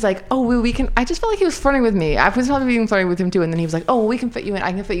then he's like, oh, we can. I just felt like he was flirting with me. I was probably being flirting with him too. And then he was like, oh, well, we can fit you in.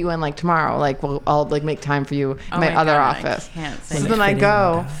 I can fit you in like tomorrow. Like, I'll like make time for you in my other office. I can't say So then I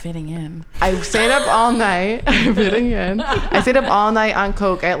go. Fitting in. I stayed up all night. Fitting in. I stayed up all night on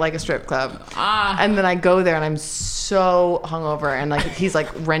coke at like a strip club. And then I go there and I'm so hungover and like he's like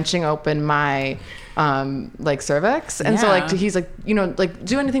wrenching open my like cervix, and so like Yeah. he's like, you know, like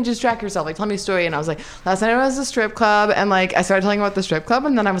do anything to distract yourself, like tell me a story. And I was like, last night I was at a strip club, and like I started telling him about the strip club,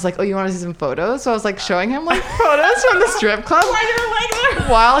 and then I was like, oh, you want to see some photos? So I was like showing him like photos from the strip club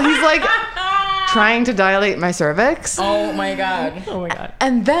while he's like trying to dilate my cervix. Oh my god. Oh my god.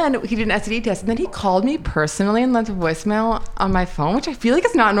 And then he did an STD test, and then he called me personally and left a voicemail on my phone, which I feel like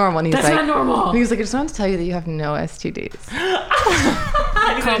is not normal. And he's That's like, not normal. and he was like, I just wanted to tell you that you have no STDs.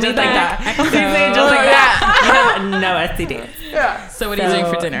 Call me just like back. that. You say it just like that. You have no STD. So what are you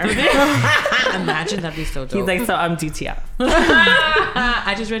doing for dinner? Imagine that'd be so dope. He's like, so I'm DTF.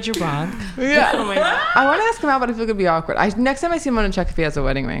 I just read your blog. Yeah. Oh my god. I want to ask him out, but I feel it could be awkward. Next time I see him, I'm gonna check if he has a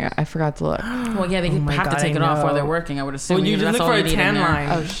wedding ring. I forgot to look. Well, yeah, they my have God, to take I it off while know. they're working. I would assume. Well, you just that's look all for you a need in tan there. line.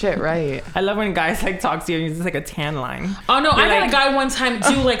 Oh shit! Right. I love when guys like talk to you and it's just like a tan line. Oh no, I You're had like- a guy one time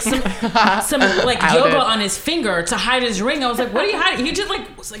do like some like Outed. yoga on his finger to hide his ring. I was like, what are you hiding? He did like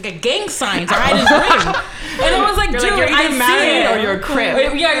it was like a gang sign to hide his ring. And I was like, You're dude, like, you're I either see married it. or you're a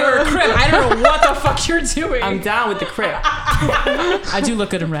crib. Yeah, you're a crib. I don't know what the fuck you're doing. I'm down with the crib. I do look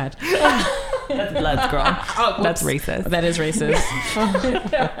good in red. That's bloods, girl. Oh, That's whoops. racist. That is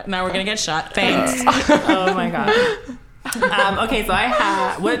racist. Now we're gonna get shot. Thanks. Oh my god. Okay, so I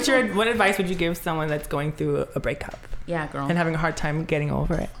have. What advice would you give someone that's going through a breakup Yeah, girl. and having a hard time getting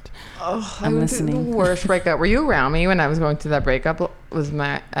over it? Oh, I'm I went through listening. The worst breakup. Were you around me when I was going through that breakup? Was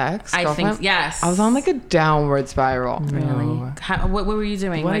my ex? I girlfriend? think yes. I was on like a downward spiral. really. How, what were you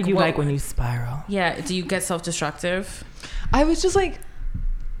doing? What are you what- like when you spiral? Yeah. Do you get self-destructive? I was just like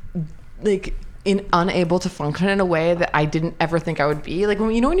unable to function in a way that I didn't ever think I would be. Like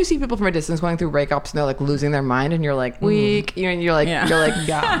when you see people from a distance going through breakups and they're like losing their mind, and you're like weak. You're like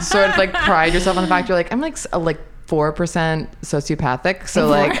Yeah. sort of like pride yourself on the fact you're like, I'm like 4% sociopathic, so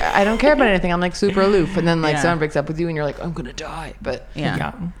like I don't care about anything. I'm like super aloof, and then like Yeah. someone breaks up with you and you're like, I'm gonna die. But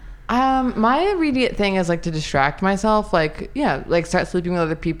Yeah. my immediate thing is like to distract myself, like start sleeping with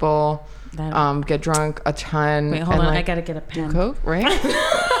other people, That- get drunk a ton. Wait, hold and, on. I like, gotta get a pen. Coke, right?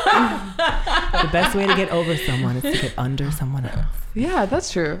 The best way to get over someone is to get under someone else. Yeah,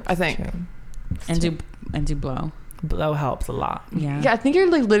 that's true. I think. And do blow. Blow helps a lot. Yeah. Yeah, I think you're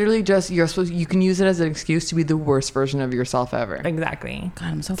like literally you can use it as an excuse to be the worst version of yourself ever. Exactly. God,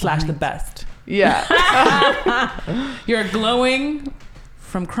 I'm so Slash the behind. best. Yeah. You're glowing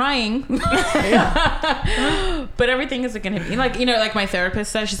from crying. But everything is gonna be like my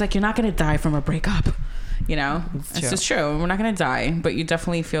therapist says, she's like, you're not gonna die from a breakup. It's true. just true. We're not gonna die, but you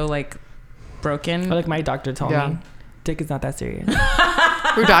definitely feel like broken. Or like my doctor told Yeah. me, dick is not that serious.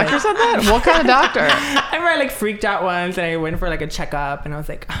 Your doctor said that? What kind of doctor? I remember I like freaked out once and I went for like a checkup and I was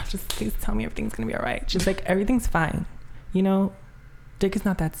like, just please tell me everything's gonna be all right. She's like, everything's fine. Dick is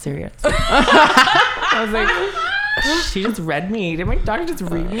not that serious. I was like, she just read me. Did my doctor just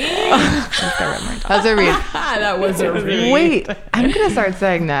read me? I think I read my doctor. How's it read? That was a read. Wait, I'm gonna start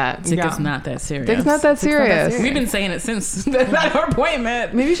saying that. Dick Yeah. is not that serious. Dick's not that serious. We've been saying it since that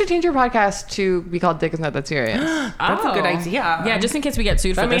appointment. Maybe you should change your podcast to be called Dick is not that serious. That's a good idea. Yeah, just in case we get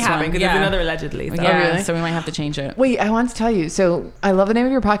sued That for may this happen one. because Yeah. there's another allegedly. So. Yeah, really? so we might have to change it. Wait, I want to tell you. So I love the name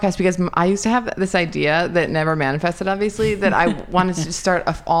of your podcast because I used to have this idea that never manifested, obviously, that I wanted to start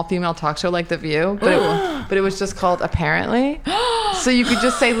an all-female talk show like The View, but it was just called Apparently. So you could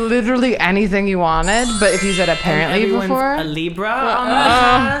just say literally anything you wanted, but if you said apparently Everyone's before, a Libra on the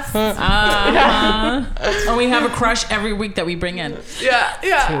cast. Or we have a crush every week that we bring in,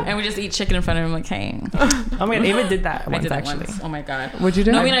 yeah. and we just eat chicken in front of him. Like, hey, Oh my god, Ava did that I once did that actually. once. Oh my god. What'd you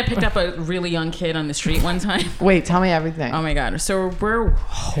do? No, I mean, I picked up a really young kid on the street one time. Wait, tell me everything. Oh my god. So we're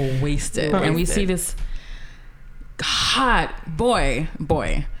wasted, and we see this hot boy,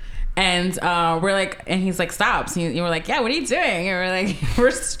 and we're like, and he's like, stops. And we're like, yeah, what are you doing? And we're like, we're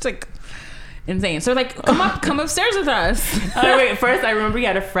just like insane. So we're like, come upstairs with us. Oh wait, first I remember you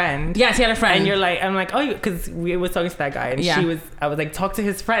had a friend. Yes, he had a friend. And you're like, I'm like, oh, because we was talking to that guy, and Yeah. I was like, talk to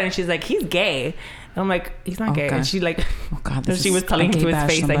his friend, and she's like, he's gay. And I'm like, he's not gay. God. And she like, oh god, and this she is was telling a him gay to his bash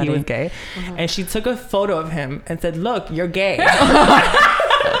face that he somebody. was gay, and she took a photo of him and said, look, you're gay.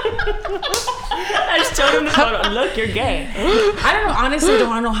 I just showed him the photo. Look, you're gay. I don't know. Honestly,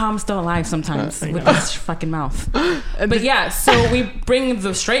 don't know how I'm still alive sometimes with this fucking mouth. But yeah, so we bring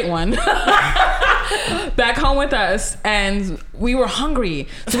the straight one. back home with us, and we were hungry,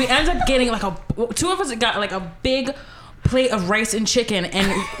 so we ended up getting like two of us got like a big plate of rice and chicken,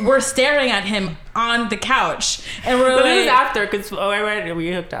 and we're staring at him on the couch, and we're But like, this is after, because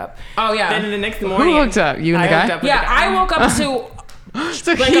we hooked up. oh yeah. Then the next morning, Who hooked up? You and the I guy? hooked up with Yeah, the guy. I woke up to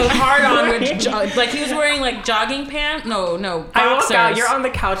like a hard on with like he was wearing like jogging pants. No, boxers. I woke out. You're on the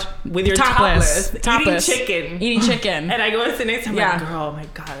couch with your topless, eating chicken. And I go to sit next to him. Yeah. Like, girl, oh my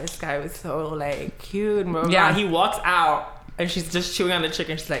god, this guy was so like cute. And blah, blah, Yeah. blah. He walks out, and she's just chewing on the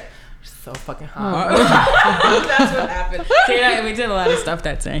chicken. She's like, she's so fucking hot. That's what happened. So, yeah, we did a lot of stuff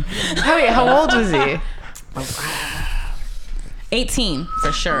that day. How old was he? 18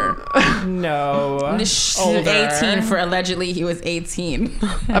 for sure. No, older. 18 for allegedly he was 18.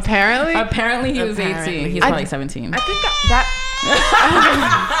 Apparently? Apparently he was 18. He's probably 17. I think that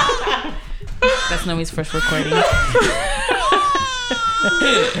That's Nomi's first recording.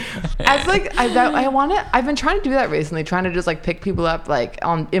 as like I've been trying to do that recently, trying to just like pick people up like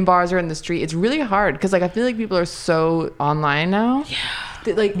in bars or in the street. It's really hard because like I feel like people are so online now.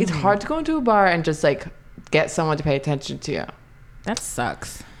 Yeah. Like it's hard to go into a bar and just like get someone to pay attention to you. That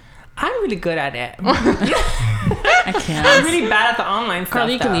sucks. I'm really good at it. I can't. I'm really bad at the online stuff.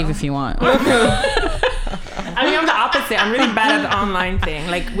 Carly, you can though. leave if you want. I mean, I'm the opposite. I'm really bad at the online thing.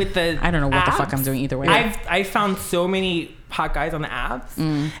 Like with the I don't know what the fuck apps, I'm doing either way. I found so many hot guys on the apps,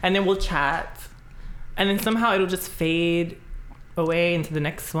 and then we'll chat, and then somehow it'll just fade away into the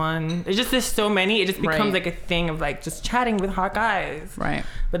next one. It's just there's so many. It just becomes Right. like a thing of like just chatting with hot guys. Right.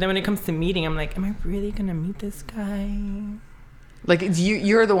 But then when it comes to meeting, I'm like, am I really gonna meet this guy? Like it's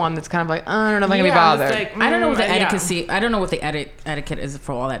you're the one that's kind of like, I don't know if I'm gonna be Yeah, I'm just bothered. like, I don't know what the yeah. etiquette. I don't know what the etiquette is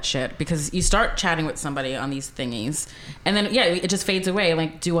for all that shit, because you start chatting with somebody on these thingies, and then it just fades away.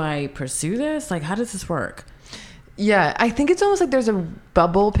 Like, do I pursue this? Like, how does this work? Yeah, I think it's almost like there's a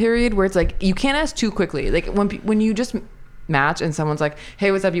bubble period where it's like you can't ask too quickly. Like when you just match and someone's like,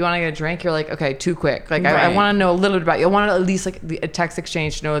 hey, what's up, you want to get a drink? You're like, okay, too quick. Like I Right. want to know a little bit about you. I want to at least like a text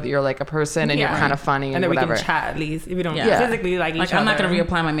exchange to know that you're like a person and Yeah. you're kind of funny and then whatever. we can chat at least if we don't Yeah. physically like each Like, other. I'm not gonna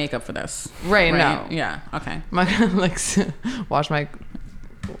reapply my makeup for this. Right, no. Yeah. Okay. I'm not gonna like wash my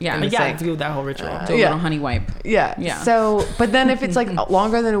Yeah. And Yeah, Like, do that whole ritual. Do a Yeah. little honey wipe. yeah. Yeah. So, but then if it's like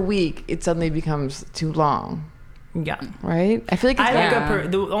longer than a week, it suddenly becomes too long, Yeah. right? I feel like it's I like Yeah.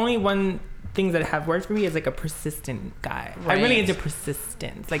 the only one things that have worked for me is like a persistent guy. I'm really Right. into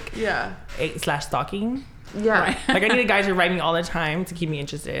persistence, like yeah, / stalking. yeah. Like I need a guy to write me all the time to keep me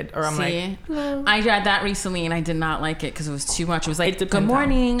interested, or I'm See? like, I tried that recently and I did not like it because it was too much. It was like, It good depends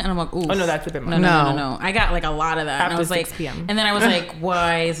morning. And I'm like, ooh. oh no, that's a bit much. No. I got like a lot of that. And I After was 6 like, p.m. And then I was like,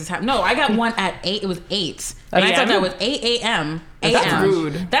 why is this happening? No, I got one at 8. It was 8. And I thought AM? that was 8 a.m. That's AM.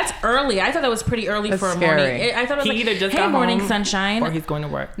 rude. That's early. I thought that was pretty early That's for a scary. morning. I thought it was He like, either just hey, got morning home, sunshine. or he's going to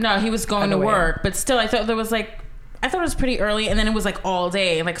work. No, he was going to Either way. work. But still, I thought there was like, I thought it was pretty early. And then it was like all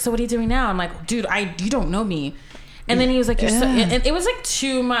day. Like, so what are you doing now? I'm like, dude, you don't know me. And then he was like, and it was like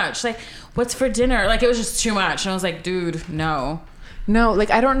too much. Like, what's for dinner? Like, it was just too much. And I was like, dude, no. No, like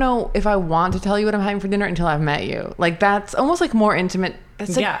I don't know if I want to tell you what I'm having for dinner until I've met you. Like that's almost like more intimate.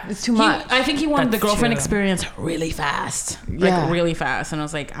 It's like, Yeah. it's too much. I think he wanted That's the girlfriend true. experience really fast. Yeah. Like really fast. And I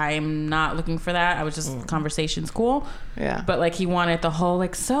was like, I'm not looking for that. I was just conversation's cool. Yeah. But like he wanted the whole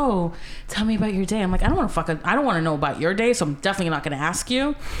like, so tell me about your day. I'm like, I don't want to know about your day, so I'm definitely not gonna ask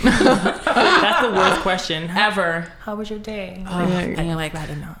you. That's the worst question. Ever. How was your day? And you're like,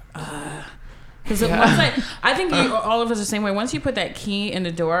 Rather not. because once I think all of us are the same way. Once you put that key in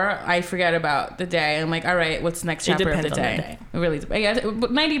the door, I forget about the day. I'm like, all right, what's the next It chapter of the depends on the day? day. It really, yeah,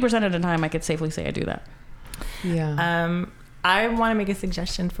 but 90% of the time, I could safely say I do that. Yeah. I want to make a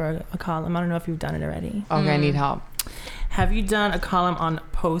suggestion for a column. I don't know if you've done it already. Okay, I need help. Have you done a column on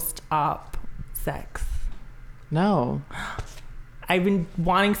post-op sex? No. I've been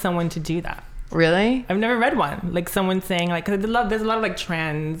wanting someone to do that. Really? I've never read one. Like someone saying like, 'cause there's a lot of like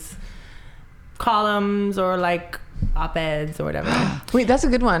trans columns or like op-eds or whatever. Wait, that's a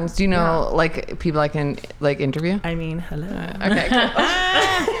good one. Do you know like people I can like interview? I mean, hello. Okay, cool.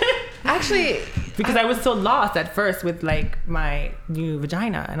 Actually, Because I was so lost at first with like my new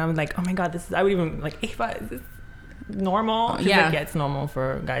vagina, and I was like, oh my god, I would even like, Ava, is this normal? 'Cause, Yeah. like, it's normal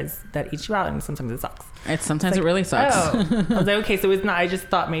for guys that eat you out, and sometimes it sucks. Sometimes Like, it really sucks. Oh. I was like, okay, so it's not. I just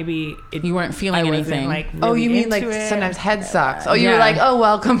thought maybe You weren't feeling I wasn't, anything. like, oh, really you mean like into it. sometimes head sucks? Oh, you were Yeah. like, oh,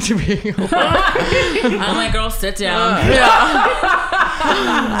 welcome to being. I'm like, girl, sit down.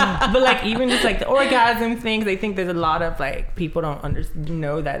 But like even just like the orgasm things, I think there's a lot of like people don't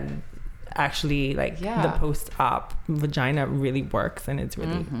know that actually like Yeah. the post-op vagina really works and it's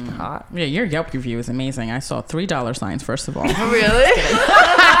really hot. Yeah, your Yelp review is amazing. I saw $3 signs, first of all. Really?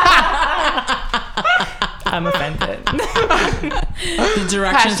 I'm offended. The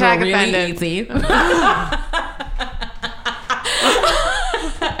directions Hashtag were really offended. easy.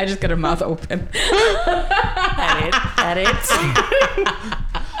 I just got her mouth open. Edit.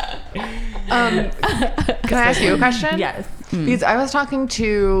 Can I ask you a question? Yes. Because I was talking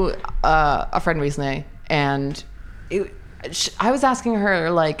to a friend recently, and I was asking her,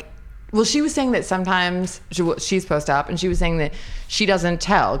 like, well, she was saying that sometimes she's post-op, and she was saying that she doesn't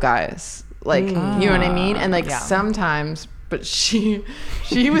tell guys, like, you know what I mean? And like sometimes, but she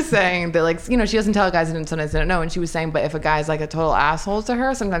was saying that, like, you know, she doesn't tell guys, and sometimes they don't know. And she was saying, but if a guy's like a total asshole to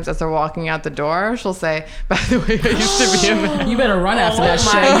her, sometimes as they're walking out the door, she'll say, by the way, I used to be a man. You better run after that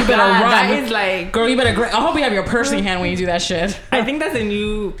my shit. You better God, run. that is like- girl, you better. I hope you have your purse in your hand when you do that shit. I think that's a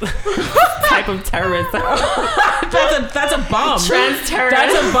new type of terrorism. That's a bomb. Trans terrorist.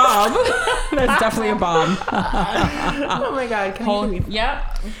 That's a bomb. That's definitely a bomb. Oh my God. Can I believe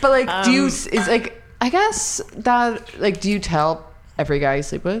Yeah. But like, do you, is like, I guess that, like, do you tell every guy you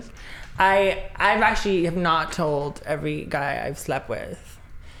sleep with? I've actually have not told every guy I've slept with.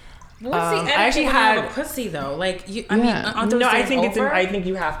 What's the I etiquette actually when you have had- a pussy though? Like, you, I Yeah. mean, aren't those No, I days think over? I think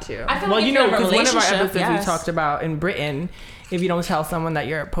you have to. I feel Well, like you if know, you have a because one of our relationship, episodes we yes. talked about in Britain, if you don't tell someone that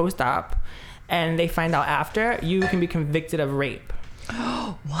you're post-op and they find out after, you can be convicted of rape.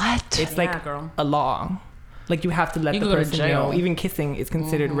 What? It's Yeah, like girl. a law. Like, you have to let You the can go to person jail. know. Even kissing is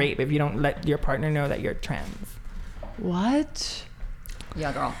considered rape if you don't let your partner know that you're trans. What?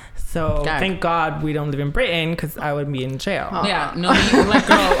 Yeah, girl. So Gag. thank God we don't live in Britain, because I would be in jail. Yeah, no, you, like,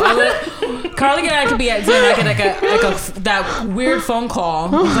 girl, Carly and I could be at dinner, I could like a that weird phone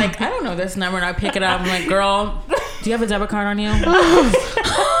call. I was like, I don't know this number, and I pick it up. I'm like, girl, do you have a debit card on you?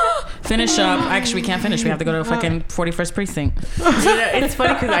 Finish up. Actually, we can't finish. We have to go to fucking 41st precinct. It's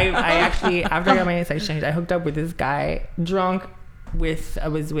funny because I actually, after I got my sex change, I hooked up with this guy drunk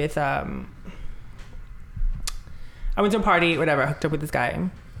I went to a party, whatever, hooked up with this guy.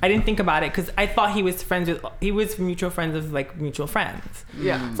 I didn't think about it because I thought he was mutual friends of like mutual friends.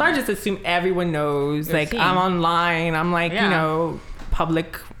 Yeah. So I just assume everyone knows, Your like, team. I'm online, I'm like, Yeah. you know,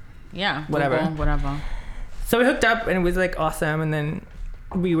 public. Yeah, Whatever. Google, whatever. So we hooked up and it was like awesome. And then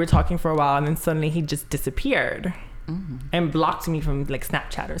we were talking for a while and then suddenly he just disappeared and blocked me from like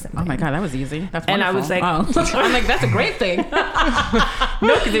Snapchat or something. Oh my God, that was easy. That's And I wonderful. was like- oh. I'm like, that's a great thing.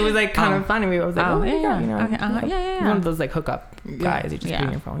 No, because it was like kind of funny. I was like, Oh, oh, my yeah, God, you know, okay, yeah. one of those like hookup guys. You just Yeah. put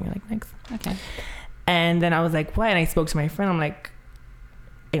in your phone. You're like, thanks. Okay. And then I was like, what? And I spoke to my friend. I'm like,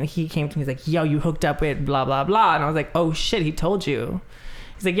 and he came to me. He's like, yo, you hooked up with blah blah blah. And I was like, oh shit, he told you.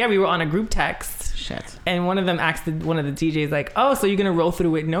 He's like, yeah, we were on a group text. Shit. And one of them asked one of the DJs like, oh, so you're gonna roll through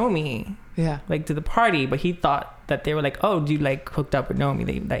with Nomi, Yeah. like to the party? But he thought that they were like, oh, do you like hooked up with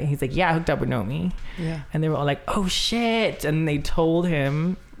Nomi? He's like, yeah, I hooked up with Nomi. Yeah. And they were all like, oh shit. And they told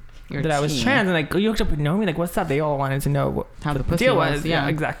him Your that I was team. trans, and like, oh, you hooked up with Nomi? Like, what's up? They all wanted to know what How the the pussy deal was, was. yeah. Yeah,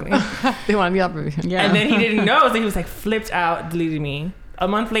 exactly. They want to be up with you. Yeah. And then he didn't know, so he was like flipped out, deleted me. A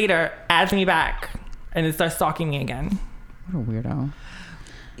month later, adds me back, and it starts stalking me again. What a weirdo.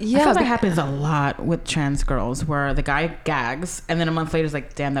 I Yeah. feel that happens a lot with trans girls where the guy gags and then a month later is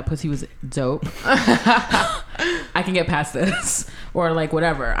like, damn, that pussy was dope. I can get past this. Or like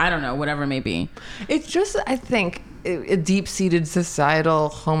whatever. I don't know, whatever it may be. It's just, I think, a deep-seated societal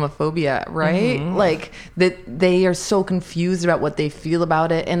homophobia, right? Like that they are so confused about what they feel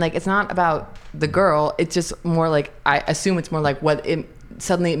about it, and like it's not about the girl. It's just more like, I assume it's more like what it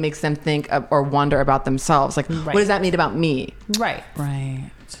suddenly it makes them think of, or wonder about themselves. Like, Right. what does that mean about me? Right. Right.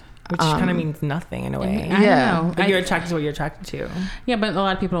 Which kind of means nothing in a way. I Yeah. don't know. Like, you're attracted to what you're attracted to. Yeah, but a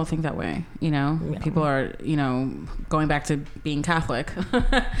lot of people don't think that way. You know, Yeah. people are, you know, going back to being Catholic.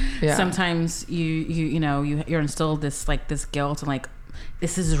 Yeah. Sometimes you're instilled this guilt and like,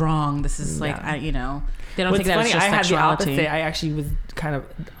 this is wrong. This is like, Yeah. they don't What's think that funny, it's just I had the sexuality. opposite. I actually was kind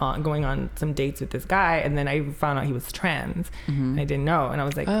of going on some dates with this guy, and then I found out he was trans. And I didn't know, and I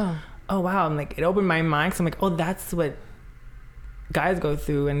was like, oh wow. I'm like, it opened my mind. So I'm like, oh, that's what guys go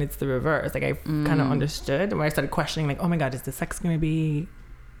through, and it's the reverse. Like I kind of understood when I started questioning, like, oh my God, is the sex gonna be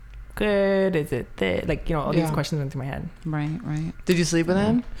good? Is it this? Like, all these Yeah. questions went through my head. Right. Did you sleep with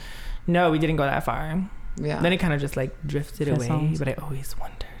him? No, we didn't go that far. Yeah. Then it kind of just like drifted away, Fizzles. but I always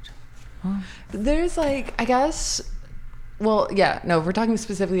wondered. There's like, I guess, well, yeah, no, we're talking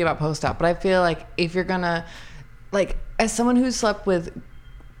specifically about post-op, but I feel like if you're gonna, like, as someone who's slept with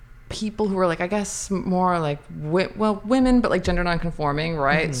people who are like, I guess more like, women, but like gender non-conforming,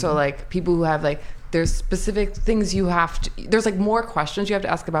 right? So like people who have like there's specific things you have to, there's like more questions you have to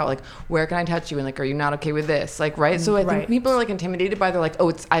ask about, like, where can I touch you? And like, are you not okay with this? Like, right. So I think people are like intimidated by, they're like,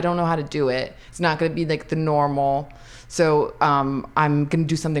 oh, I don't know how to do it. It's not going to be like the normal. So I'm going to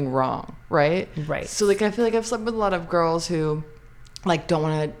do something wrong. Right. Right. So like, I feel like I've slept with a lot of girls who like don't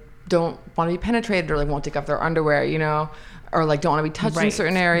want to be penetrated, or like won't take off their underwear, you know, or like don't want to be touched in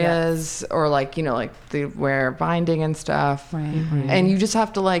certain areas, or like, you know, like they wear binding and stuff. Right. And you just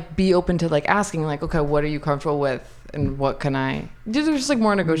have to like be open to like asking, like, okay, what are you comfortable with, and what can I? There's just like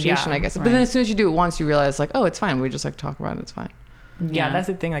more negotiation, I guess. But then as soon as you do it once, you realize like, oh, it's fine. We just like talk about it. It's fine. Yeah, that's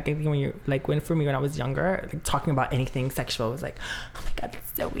the thing. Like, I think when you're like, for me when I was younger, like talking about anything sexual was like, oh my god,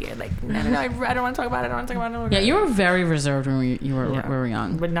 that's so weird. Like, no, I don't want to talk about it. I don't want to talk about it. Yeah, you were very reserved when you were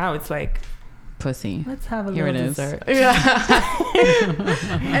young. But now it's like, pussy. let's have a Here little it is. dessert. Yeah.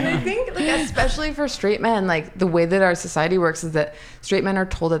 And I think like, especially for straight men, like the way that our society works is that straight men are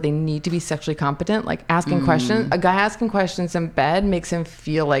told that they need to be sexually competent. Like asking questions, a guy asking questions in bed makes him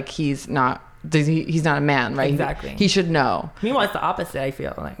feel like he's not a man, right? Exactly. He should know. Meanwhile, it's the opposite, I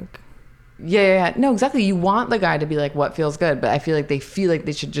feel like. Yeah. No, exactly. You want the guy to be like, what feels good? But I feel like they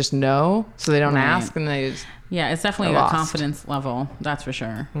should just know, so they don't ask, and they just... Yeah, it's definitely a confidence level. That's for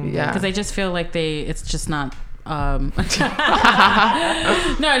sure. Yeah. Because they just feel like it's just not... No,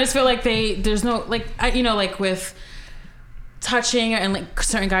 I just feel like there's no... Like, you know, like with touching and like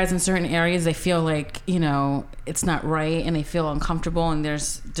certain guys in certain areas, they feel like, you know, it's not right, and they feel uncomfortable, and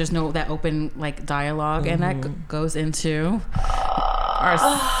there's no that open like dialogue, and that goes into our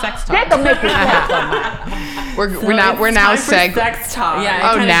sex talk. We're now sex talk.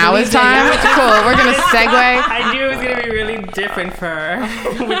 Yeah. Oh, now it's time. Cool. We're gonna segue. I knew it was gonna be really different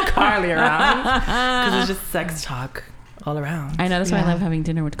with Carly around, because it's just sex talk all around. I know, that's why I love having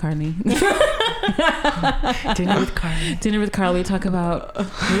dinner with Carly. Dinner with Carly. Talk about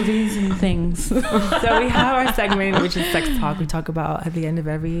movies and things. So we have our segment, which is sex talk. We talk about at the end of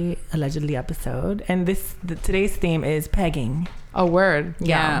every allegedly episode, and today's theme is pegging. A word.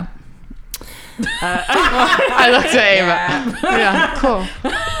 Yeah. I looked at Ava. Yeah, cool.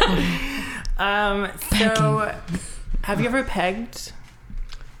 So have you ever pegged?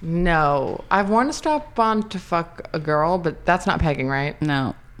 No, I've worn a strap on to fuck a girl, but that's not pegging, right?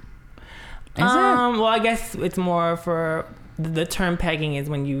 No. Is it? Well, I guess it's more for the term pegging is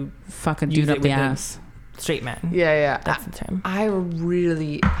when you Fuck a use dude it up the with ass. Straight men. Yeah. That's the term. I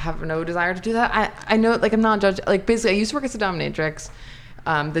really have no desire to do that. I know, like, I'm not judged. Like, basically, I used to work as a dominatrix.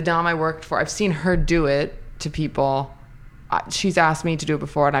 The dom I worked for, I've seen her do it to people. She's asked me to do it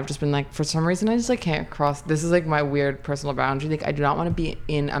before, and I've just been like, for some reason, I just like can't cross. This is like my weird personal boundary. Like, I do not want to be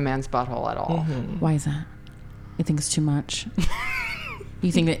in a man's butthole at all. Mm-hmm. Why is that? You think it's too much?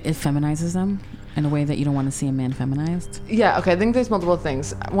 You think that it feminizes them in a way that you don't want to see a man feminized? Yeah, okay, I think there's multiple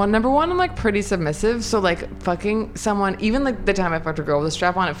things. Number one, I'm like pretty submissive, so like fucking someone, even like the time I fucked a girl with a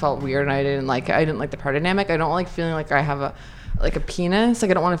strap on, it felt weird, and I didn't like the power dynamic. I don't like feeling like I have a penis.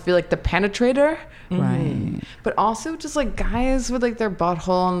 Like, I don't want to feel like the penetrator. Right. But also just like guys with like their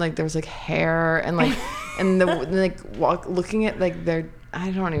butthole, and like there's like hair, and like and the like looking at like their,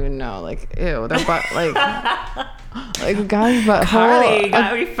 I don't even know, like, ew, their butt, like a guy's butthole. Carly,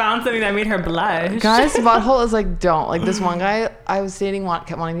 we found something that made her blush. Guy's butthole is like, don't. Like, this one guy I was dating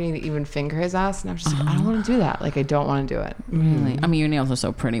kept wanting me to even finger his ass, and I was just like, I don't want to do that. Like, I don't want to do it. Really? I mean, your nails are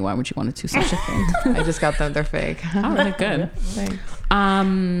so pretty. Why would you want to do such a thing? I just got them. They're fake. Oh, really good. Thanks.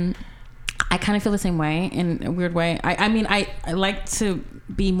 I kind of feel the same way in a weird way. I mean, I like to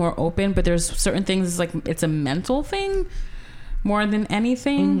be more open, but there's certain things, like, it's a mental thing more than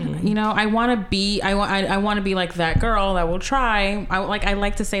anything. You know, I want to be like that girl that will try. I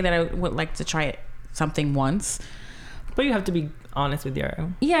like to say that I would like to try something once, but you have to be honest with your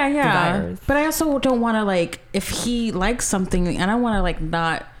desires. But I also don't want to, like, if he likes something, and I want to like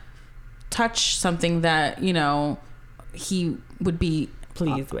not touch something that, you know, he would be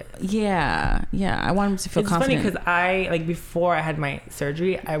pleased with. Yeah. I want him to feel confident. It's funny because before I had my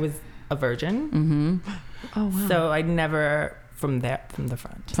surgery, I was a virgin. Mm-hmm. Oh wow. So I never from the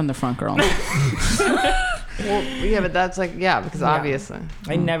front girl. Well, yeah, but that's like, because obviously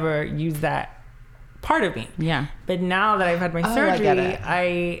I never used that part of me. Yeah. But now that I've had my surgery,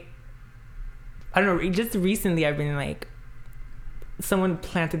 I don't know. Just recently, I've been like, someone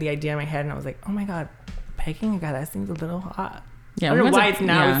planted the idea in my head, and I was like, oh my god, pegging a guy, that seems a little hot. Yeah. I don't know why it's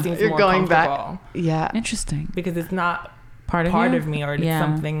now. It seems you're more going comfortable. back. Yeah. Interesting. Because it's not part of me, or it's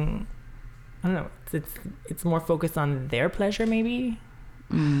something. I don't know. It's more focused on their pleasure, maybe.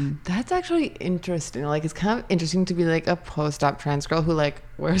 That's actually interesting. Like, it's kind of interesting to be like a post-op trans girl who like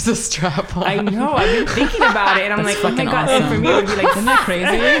wears a strap on. I know. I've been thinking about it, and I'm like, oh my god. Awesome. For me, it would be like, isn't that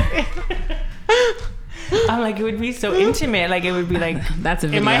crazy? I'm like, it would be so intimate. Like, it would be like, That's a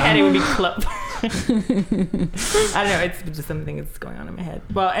video. in my head, it would be club. I don't know. It's just something that's going on in my head.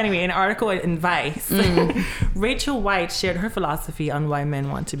 Well, anyway, an article in Vice, Rachel White shared her philosophy on why men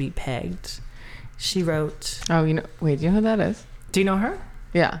want to be pegged. She wrote, Oh, wait, do you know who that is? do you know her?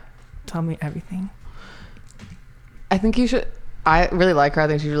 Yeah. Tell me everything. I think you should. I really like her. I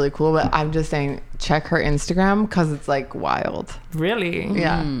think she's really cool, but I'm just saying, check her Instagram because it's like wild. Really?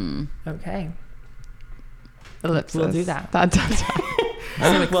 Yeah. Okay. Ellipsis. We'll do that.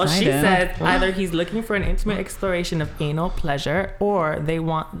 So Well, she excited. said either he's looking for an intimate exploration of anal pleasure, or they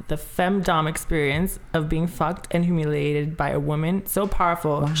want the femdom experience of being fucked and humiliated by a woman so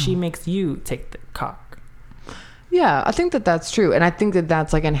powerful she makes you take the cock. Yeah, I think that that's true. And I think that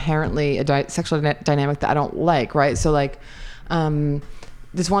that's like inherently a sexual dynamic that I don't like, right? So like,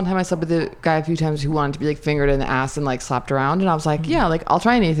 this one time I slept with a guy a few times who wanted to be like fingered in the ass and like slapped around. And I was like, yeah, like I'll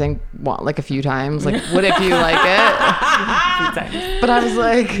try anything like a few times. Like, what if you like it? But I was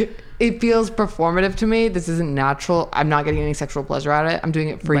like, it feels performative to me. This isn't natural. I'm not getting any sexual pleasure out of it. I'm doing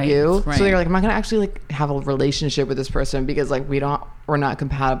it for you. right. So you're like, I'm not going to actually like have a relationship with this person because like we're not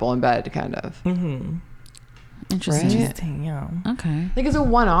compatible in bed kind of. Mm-hmm. Interesting. Right? Interesting, yeah. Okay. Like as a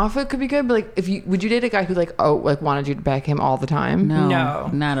one-off, it could be good, but like, would you date a guy who like wanted you to beg him all the time? No, No.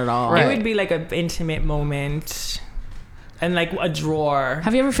 not at all. Right. It would be like an intimate moment and like a drawer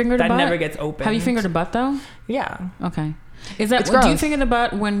Have you ever fingered a that butt? never gets opened. Have you fingered a butt though? Yeah. Okay. Is that It's do you gross. finger the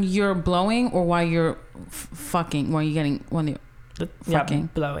butt when you're blowing or while you're fucking? When you're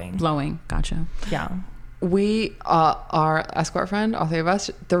fucking blowing. blowing? Gotcha. Yeah. We, our escort friend, all three of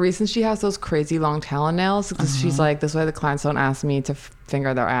us, the reason she has those crazy long talon nails is because she's like, this way the clients don't ask me to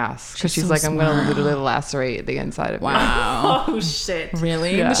finger their ass. Because she's so like, I'm going to smart. literally lacerate the inside of you. Wow. Oh shit.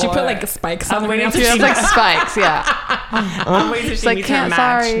 Really? Yeah. Does she put Or- like spikes I'm on waiting her? till She she has like spikes, yeah. I'm waiting till she like, meets her can't-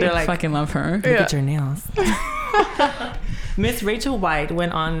 match. sorry. They're I like, fucking love her. look at your nails. Miss Rachel White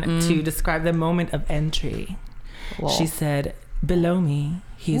went on to describe the moment of entry. Lol. She said, below me,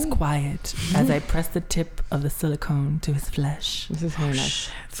 he is quiet as I press the tip of the silicone to his flesh. This is very nice.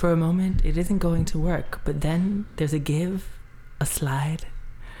 For a moment, it isn't going to work, but then there's a give, a slide,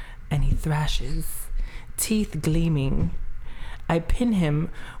 and he thrashes, teeth gleaming. I pin him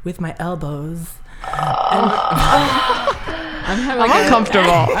with my elbows. I'm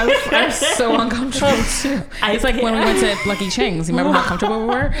uncomfortable. I'm so uncomfortable too. It's like when we went to Lucky Ching's. You remember how comfortable we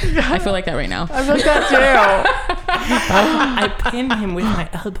were? I feel like that right now. I felt that too. I pin him with my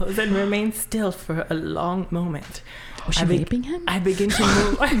elbows and remain still for a long moment. Was she vaping him? I begin to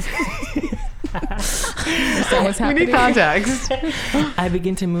move. Is that what's We happening? need context. I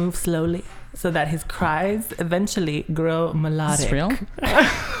begin to move slowly so that his cries eventually grow Is melodic. this real?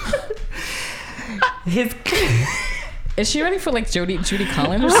 His Is she ready for like Judy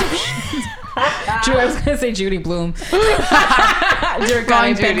Collins or something? I was gonna say Judy Bloom. You're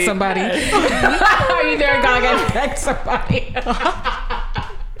gonna beg Judy. somebody. Are you there gonna beg somebody?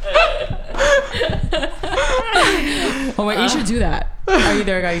 Oh wait, you should do that. Are you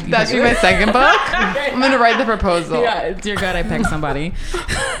there, guy? That should be my second book. I'm going to write the proposal. Yeah, dear God, I pegged somebody.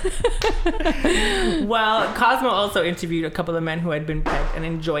 Well, Cosmo also interviewed a couple of men who had been pegged and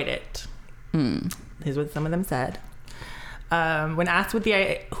enjoyed it. Here's what some of them said. When asked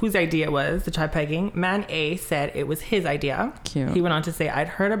whose idea it was to try pegging, man A said it was his idea. Cute. He went on to say, I'd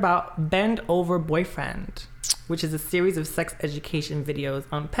heard about Bend Over Boyfriend, which is a series of sex education videos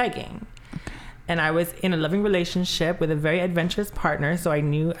on pegging. And I was in a loving relationship with a very adventurous partner, so I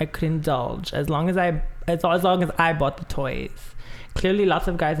knew I could indulge as long as I bought the toys. Clearly, lots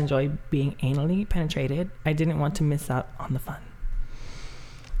of guys enjoy being anally penetrated. I didn't want to miss out on the fun.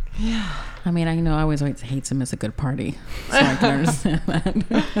 Yeah. I mean, I know I always hate to miss a good party, so I can understand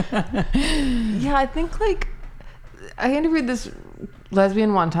that. Yeah, I think like I interviewed this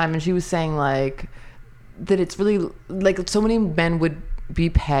lesbian one time and she was saying like that it's really like so many men would be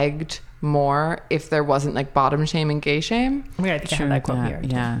pegged more if there wasn't like bottom shame and gay shame. I think I have that quote here.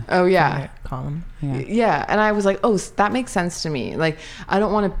 Yeah. Oh yeah. Column. Yeah, and I was like, oh, that makes sense to me. Like, I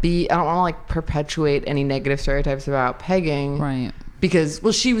don't want to like perpetuate any negative stereotypes about pegging, Right. Because,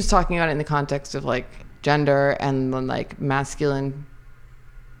 well, she was talking about it in the context of like gender and then like masculine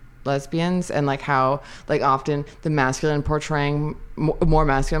lesbians and like how like often the masculine portraying more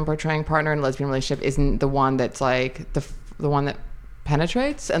masculine portraying partner in a lesbian relationship isn't the one that's like the one that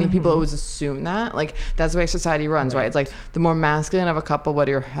penetrates, and the people always assume that like that's the way society runs, right? It's like the more masculine of a couple,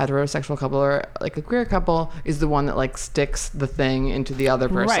 whether you're a heterosexual couple or like a queer couple, is the one that like sticks the thing into the other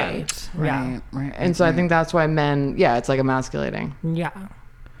person. Right. Right. And so I think that's why men, it's like emasculating. Yeah.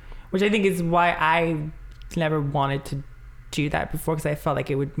 Which I think is why I never wanted to do that before, because I felt like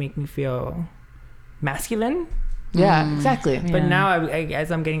it would make me feel masculine. Yeah, exactly. But now,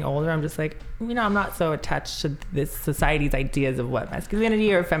 as I'm getting older, I'm just like, I'm not so attached to this society's ideas of what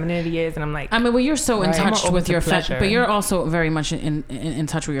masculinity or femininity is, and I'm like, I mean, well, you're so in Right. touch More with open your to pleasure. but you're also very much in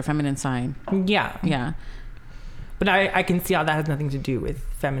touch with your feminine side. yeah. Yeah. But I can see how that has nothing to do with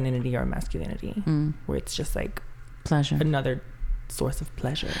femininity or masculinity, where it's just like Pleasure. another source of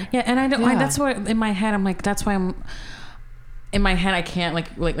pleasure. Yeah, and I don't. Yeah. That's why in my head I'm like. That's why I'm. In my head, I can't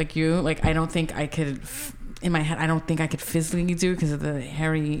like you. Like I don't think I could. In my head, I don't think I could physically do because of the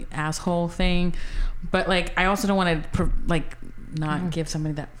hairy asshole thing. But like, I also don't want to not give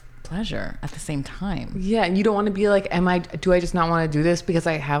somebody that pleasure at the same time. Yeah, and you don't want to be like, do I just not want to do this because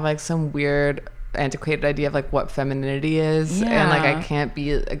I have like some weird antiquated idea of like what femininity is, and like I can't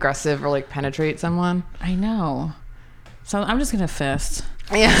be aggressive or like penetrate someone. I know. So I'm just gonna fist.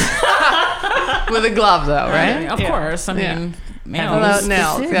 Yeah. With a glove though, right? Of course. I mean, Nails. nails.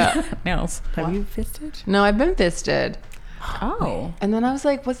 Nails, yeah. Nails. Have you fisted? No, I've been fisted. Oh. And then I was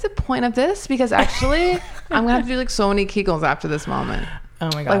like, what's the point of this? Because actually, I'm gonna have to do like so many Kegels after this moment. Oh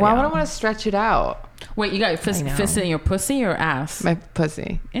my god! Like, why yeah. would I want to stretch it out? Wait, you got fisted in your pussy or ass? My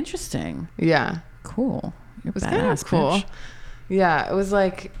pussy. Interesting. Yeah. Cool. You're It was kind of badass, cool. bitch. Yeah, it was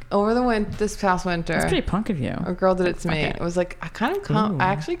like over this past winter. That's pretty punk of you. A girl did it to me. it. It was like I kind of I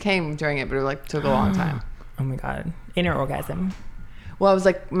actually came during it, but it like took a long time. Oh my god! Inner orgasm. Well, I was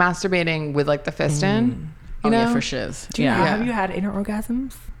like masturbating with like the fist in. You know? Yeah, for shiz. Yeah. Yeah. Have you had inner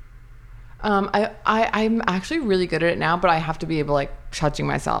orgasms? I'm actually really good at it now, but I have to be able to, like touching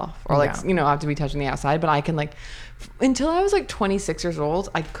myself or like I have to be touching the outside. But I can like until I was like 26 years old,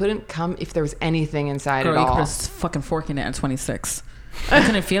 I couldn't come if there was anything inside Girl, at you all. put a fucking fork in it at 26. I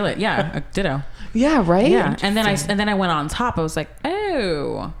couldn't feel it. Yeah, ditto. Yeah, right. Yeah, and then I went on top. I was like,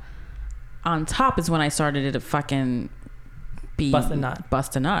 oh, on top is when I started to fucking Bust a nut.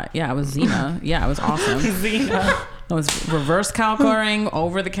 Bust a nut. Yeah, I was Xena. Yeah, it was awesome. Xena. I was reverse cowgirling,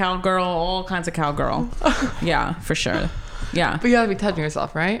 over the cowgirl, all kinds of cowgirl. Yeah, for sure. Yeah. But you gotta be touching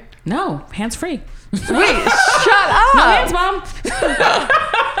yourself, right? No, hands free. Wait, shut up. No hands, mom.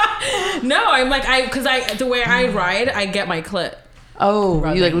 No, I'm like because the way I ride, I get my clit.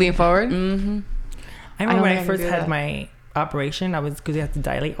 Oh, you like lean forward? I remember I when don't I think I first can do had that. my operation. I was because you have to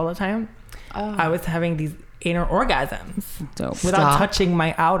dilate all the time. Oh. I was having these inner orgasms Dope. without Stop. touching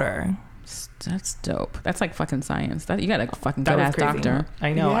my outer. That's dope. That's like fucking science. You got a fucking That good was ass crazy. doctor.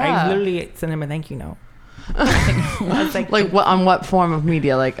 I know. Yeah. I literally sent him a thank you note. I was like, Like what on what form of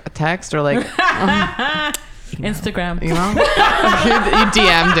media? Like a text or like Instagram. you know? You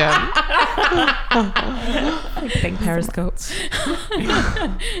DM'd him. thank Periscope.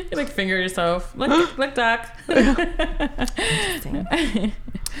 You like finger yourself. Look, doc. Interesting.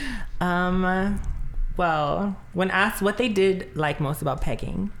 Well, when asked what they did like most about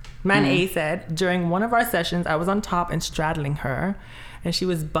pegging, Man A said, during one of our sessions, I was on top and straddling her, and she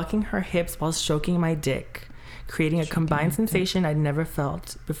was bucking her hips while stroking my dick, creating a combined sensation I'd never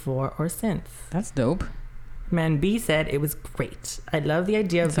felt before or since. That's dope. Man B said it was great. I love the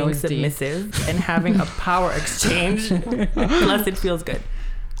idea of It's being always D. submissive and having a power exchange. Plus, it feels good.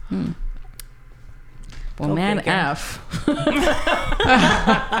 Well, Go man, figure. F.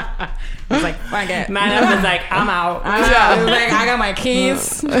 I was like, fuck it. Man F was like, I'm out. I was like, I got my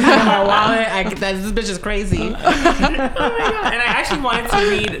keys, I got my wallet. This bitch is crazy. Oh my God. And I actually wanted to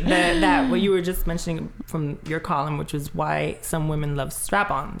read that what you were just mentioning from your column, which was why some women love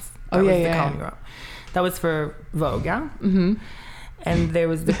strap-ons. That Oh, was yeah, the yeah. column you wrote. That was for Vogue, yeah? Mm-hmm. And there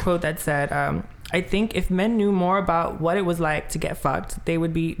was the quote that said, I think if men knew more about what it was like to get fucked, they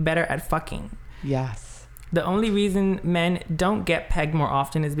would be better at fucking. Yes. The only reason men don't get pegged more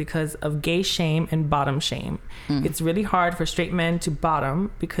often is because of gay shame and bottom shame. It's really hard for straight men to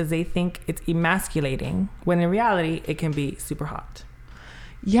bottom because they think it's emasculating, when in reality, it can be super hot.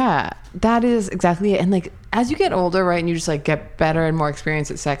 Yeah, that is exactly it. And like as you get older, right, and you just like get better and more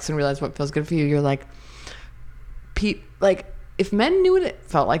experience at sex and realize what feels good for you, you're like, like if men knew what it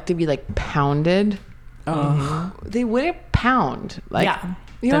felt like to be like pounded, they wouldn't pound. Like, Yeah.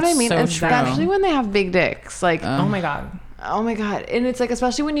 you know what I That's mean? so true. Especially when they have big dicks. Like, Oh my God. oh my God. And it's like,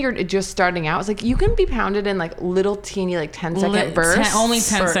 especially when you're just starting out, it's like you can be pounded in like little teeny, like 10-second bursts. Only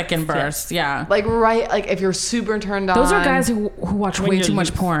 10 Bursts, second bursts. Yeah. Like, right, like if you're super turned on. Those are guys who watch When way you're too much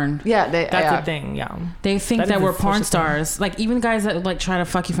loose. porn. Yeah, That's the thing, yeah. They think That that is we're a porn social stars. Like even guys that like try to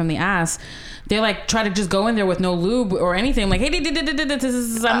fuck you from the ass, they like try to just go in there with no lube or anything. Like, hey,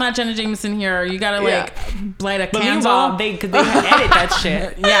 I'm not Jenna Jameson here. You gotta like light a But candle. meanwhile, because they edit that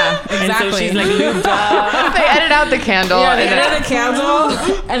shit. Yeah, exactly. And so she's like lubed up. They edit out the candle. Yeah, Yeah, the end of the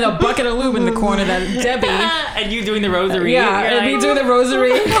candle and a bucket of lube in the corner that Debbie. And you doing the rosary. Yeah, You're and me doing the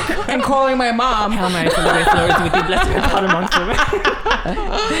rosary and calling my mom. Hail Mary, full of grace, the Lord is with you. Blessed art thou amongst women.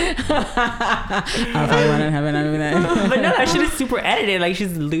 I'll probably want in heaven. I mean that. But no, that shit is super edited. Like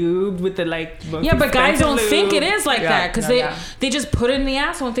she's lubed with the like. Most Yeah, but guys don't expensive think it lube. is like that because they just put it in the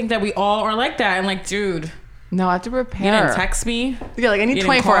asshole and think that we all are like that. And like, dude, No, I have to you prepare. didn't text me. Yeah, like I need You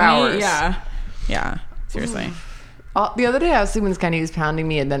didn't 24 call me? hours. Yeah. Seriously. The other day I was sleeping with this guy and he was pounding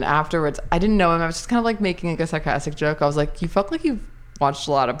me, and then afterwards I didn't know him. I was just kind of like making like a sarcastic joke. I was like, "You felt like you've watched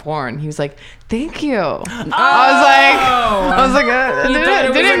a lot of porn." He was like, "Thank you." I was like,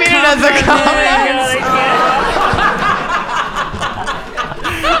 didn't mean it as a compliment.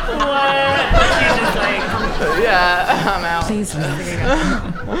 Yeah, I'm out. Please.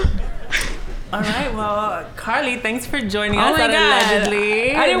 All right, well, Carly, thanks for joining Oh us my on God.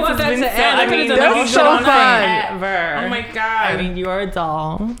 Allegedly. I didn't want This that has to been end. I could've done that we was could so go on fun. forever. Oh my God. I mean, you are a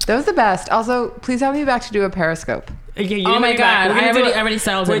doll. That was the best. Also, please have me back to do a Periscope. Okay, you're Oh gonna my be back. God. We're gonna I already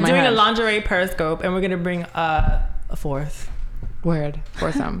settled it We're in my doing head. a lingerie Periscope, and we're gonna bring a fourth. Word.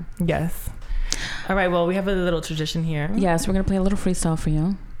 Foursome. Yes. All right. Well, we have a little tradition here. Yes, we're gonna play a little freestyle for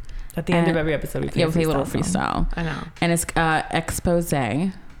you. At the end of And- every episode, we play, Yeah, we play a little song. freestyle. I know. And it's expose.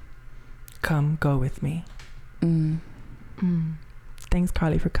 Come, go with me. Thanks,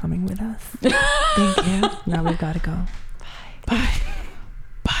 Carly, for coming with us. Thank you. Now we've got to go. Bye.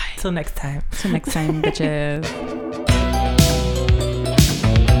 Till next time. Till next time, bitches.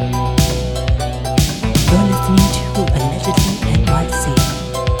 You're listening to Allegedly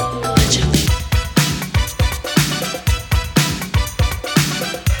NYC.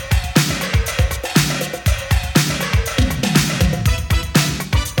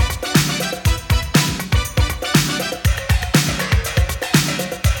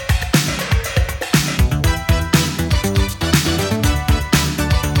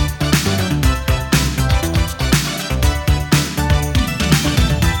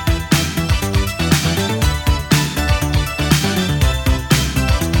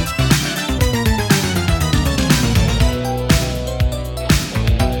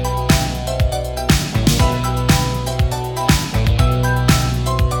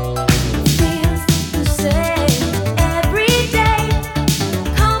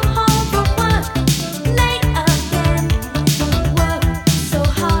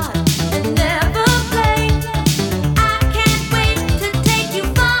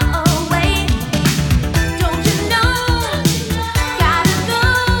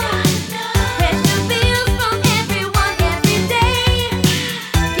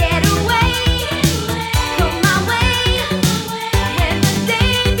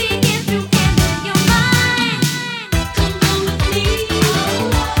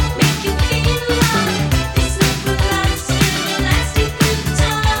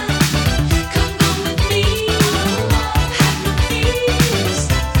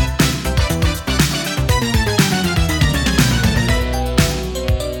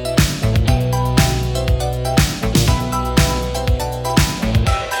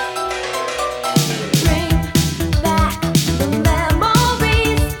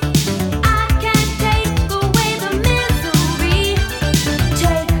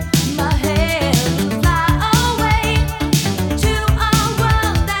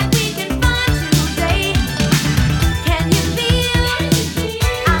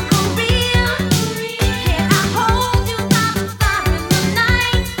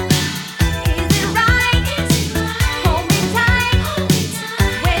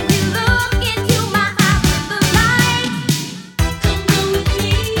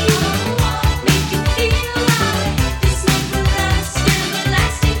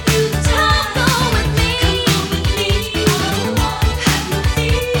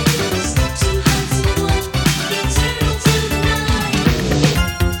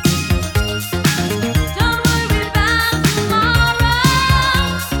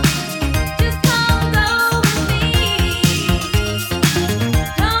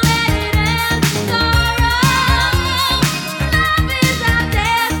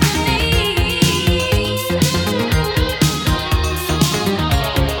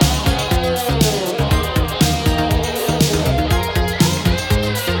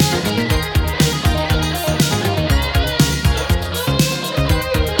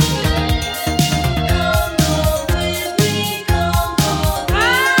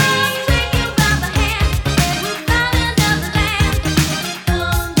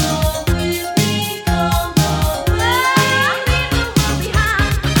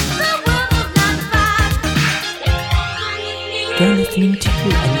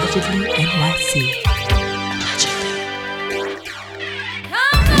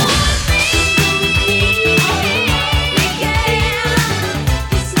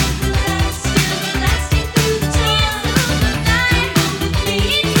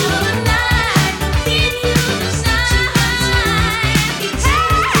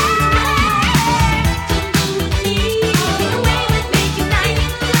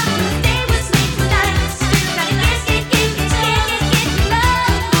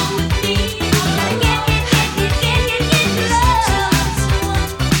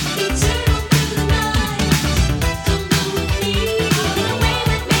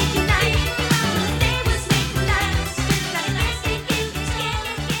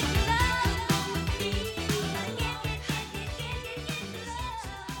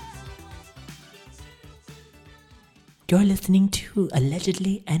 You're listening to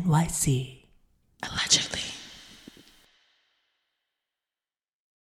Allegedly NYC. Allegedly.